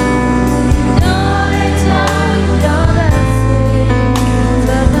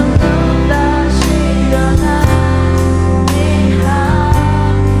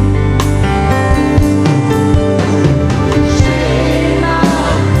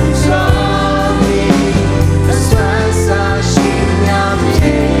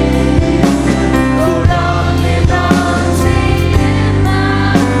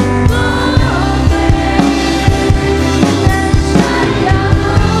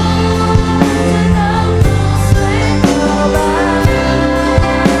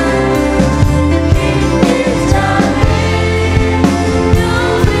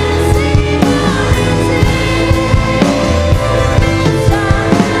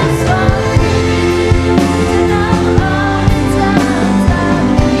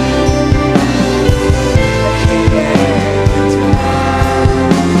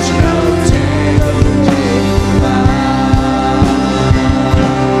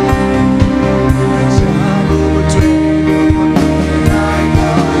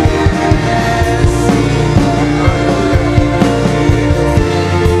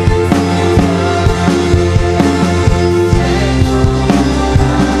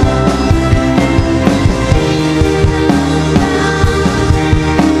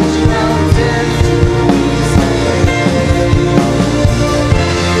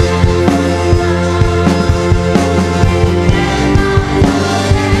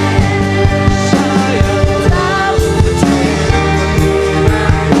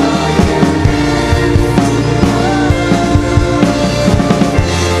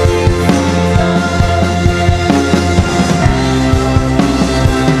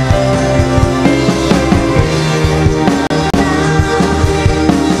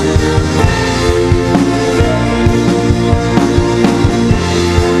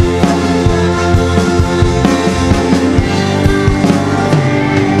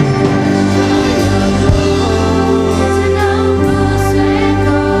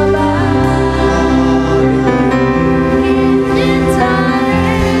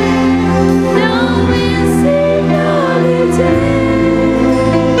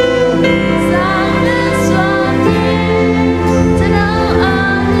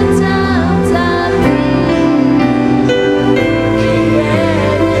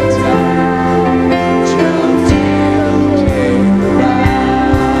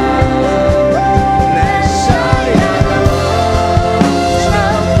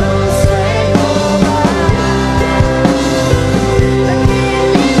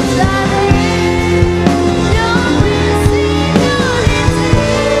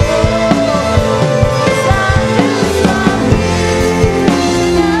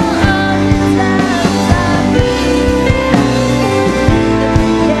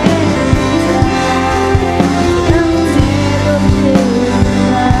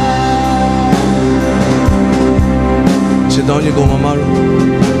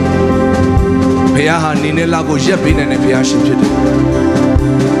 Piaha Ninela go Yapin and Piaship.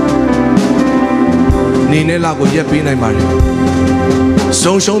 Ninela go Yapin and Mari.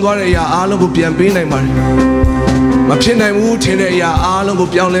 So shown what a Alan go Piampin and Mari. Mapina Wood in a Alan go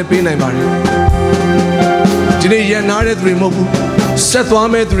Pian Pin and Mari. Today, Yanare remove Seth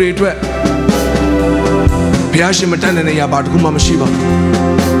Wame 312. Piashi Matan and Yabatkuma Mashiba.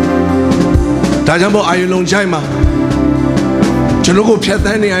 Tajambo Ayulong Jaima. Janogo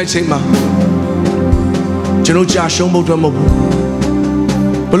Piatani I Chima. Janoja Shombo Mobu.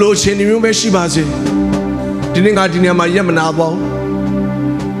 Below Cheni Meshibazi. Didn't I deny my Yamanabo?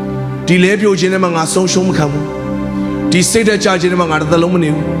 Delebio Genemanga Son Shomkamu. The State Judge among the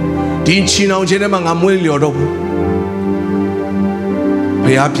Lomani. The Chino Genemang Amuel Yodobo.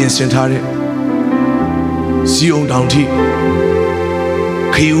 Piapian Sentare. Sion Downty.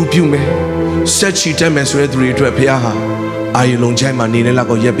 Kiu Pume. Sechi Temes Red to a Piaha. Ayulong Jama Nina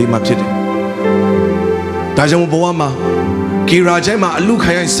go Yabi Mapiti. Tajam Boama. Kira Jama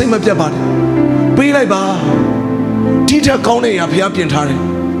Luka same up your body. Be like Ba. Tita Kone a Piapian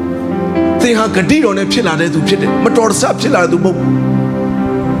Tare. They have Kadi on a pillar to pit it. Mator Sap Pillar to Bob.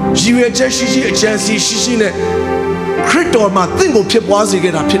 She will just she a chance she ne. Crit or my thing of Pip was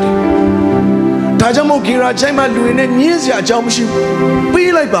again a pit. Tajamo Kira Jama doing it years ya Jamshi.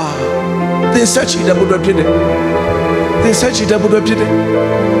 Be like Ba. They such it about pit. They such it about pit.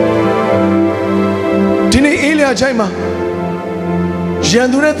 Tini Elia Jama.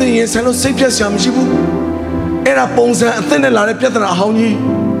 Jandurete in Sano Sapia Samshibu. Era Ponza and Thenela Pietra Hauni.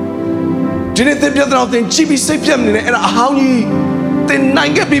 Didn't the Pietra of the GB Sapiam and a Hauni? Then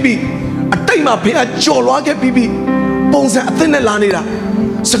Nanga Bibi. A time up here, Jologa Bibi. Ponza Thenelanira.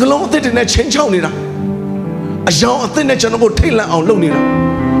 Sagalon didn't a change on it. A Jean Thenachano Taylor on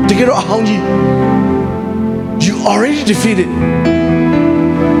Lonira. To get a Hauni. You already defeated.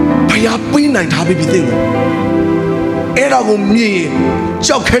 Paya Pin night Habibi thing. Era go me,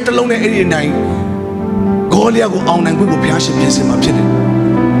 Chow Cantalone 89. Golia go on and we go Piashi Pies in my pit.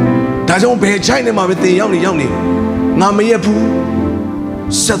 Dajon be China with the Yoni. Namayapu,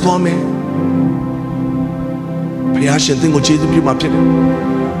 Satwame. Piashi thing will change my pit.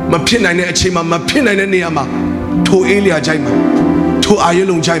 My pin and Chima, my pin and Niama. To Elia Jaima. To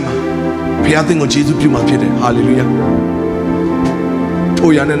Ayelung Jaima. Piathing will change my pit. Hallelujah. Oh,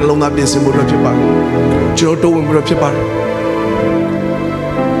 Yan and long up this in Murapipa. Joto and Murapipa.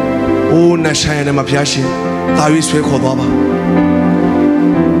 Oh, Nashayan and Mapiashi. Tawi Swe Kodaba.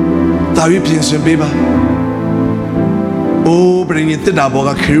 Tawi Pins and Biba. Oh, bring it to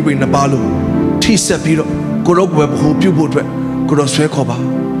Daboga Kirby in the Balu. Tisa Piro. Gorok Web, hope you would go to Swe Koba.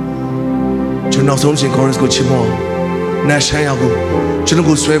 Jonas in chorus go Chimon. Nashayago.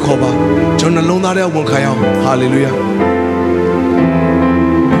 Jonago Swe Koba. Jonah Lonare won't Kaya. Hallelujah.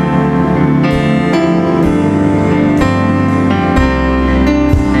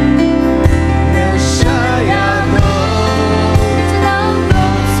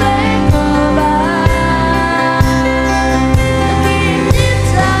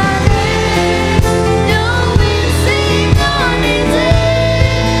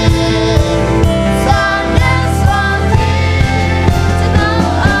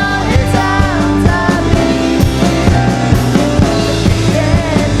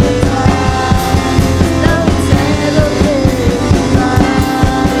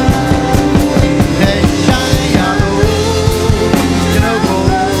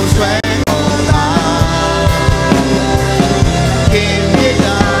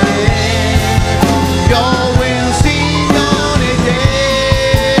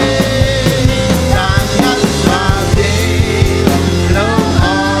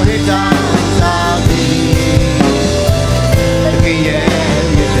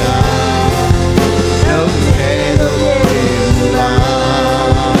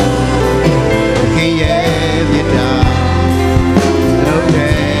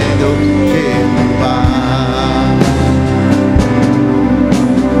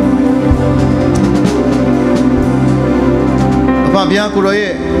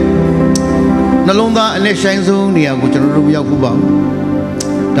 Nalonda and Shine Zone, near which Yakuba.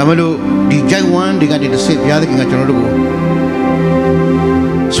 Tamalo, the Jaguan, they got it to say the other king at Janobo.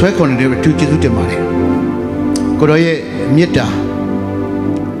 Swekon, they were 2 to Mari. Kodoye, Mieta,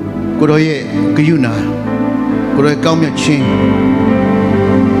 Kodoye, Guyuna, Kodoye Kamia Chin,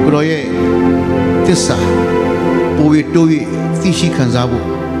 Kodoye, Tissa, Owe Toy, Fishi Kanzabu.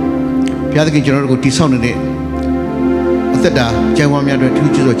 Piathan Janobo Tisson in it. Theda, Jawamia,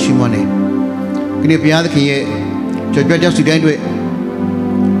 2 to Chimone. Can you be other key? Just to get it.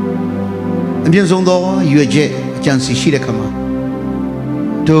 And then Zondo, you a jet, Jansi Shida Kama.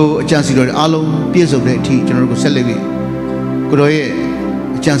 to a chance to alone piece of the tea general celebrity could I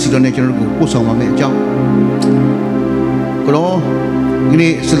a chance to natural go some of my job Kuro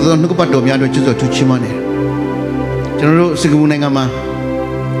ini sedang nuk pada biar dua juta cuci mana general segunungama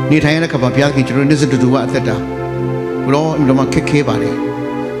ni thayana kapal biar kita general ni sedua ada Kuro ini rumah keke balik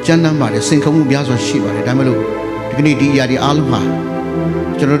jangan balik singkamu biasa sih balik dah melu ini dia di alam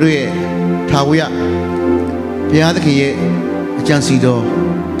general dia tahu ya biar kita chance itu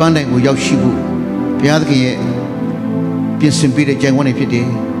pandai guyau sibu biar kita biasa pilih jangan ni pilih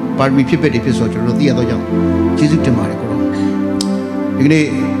parmi pilih pilih general dia tu jangan cici temari Kuro ini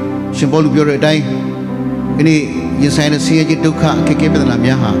simbol biar ada ini insan sih aja duka keke betul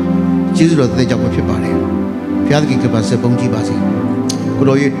namanya cici tu dia jangan pilih balik biar kita bahasa bangji bahasa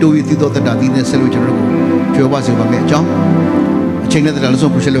Kuro itu tu tadi ni selalu general coba bahasa macam China dalam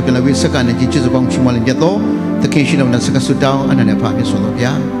semua proses lokal lebih sekarang ni cici tu bangji malam jatuh the case of the second Sudan and an apartment so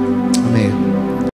yeah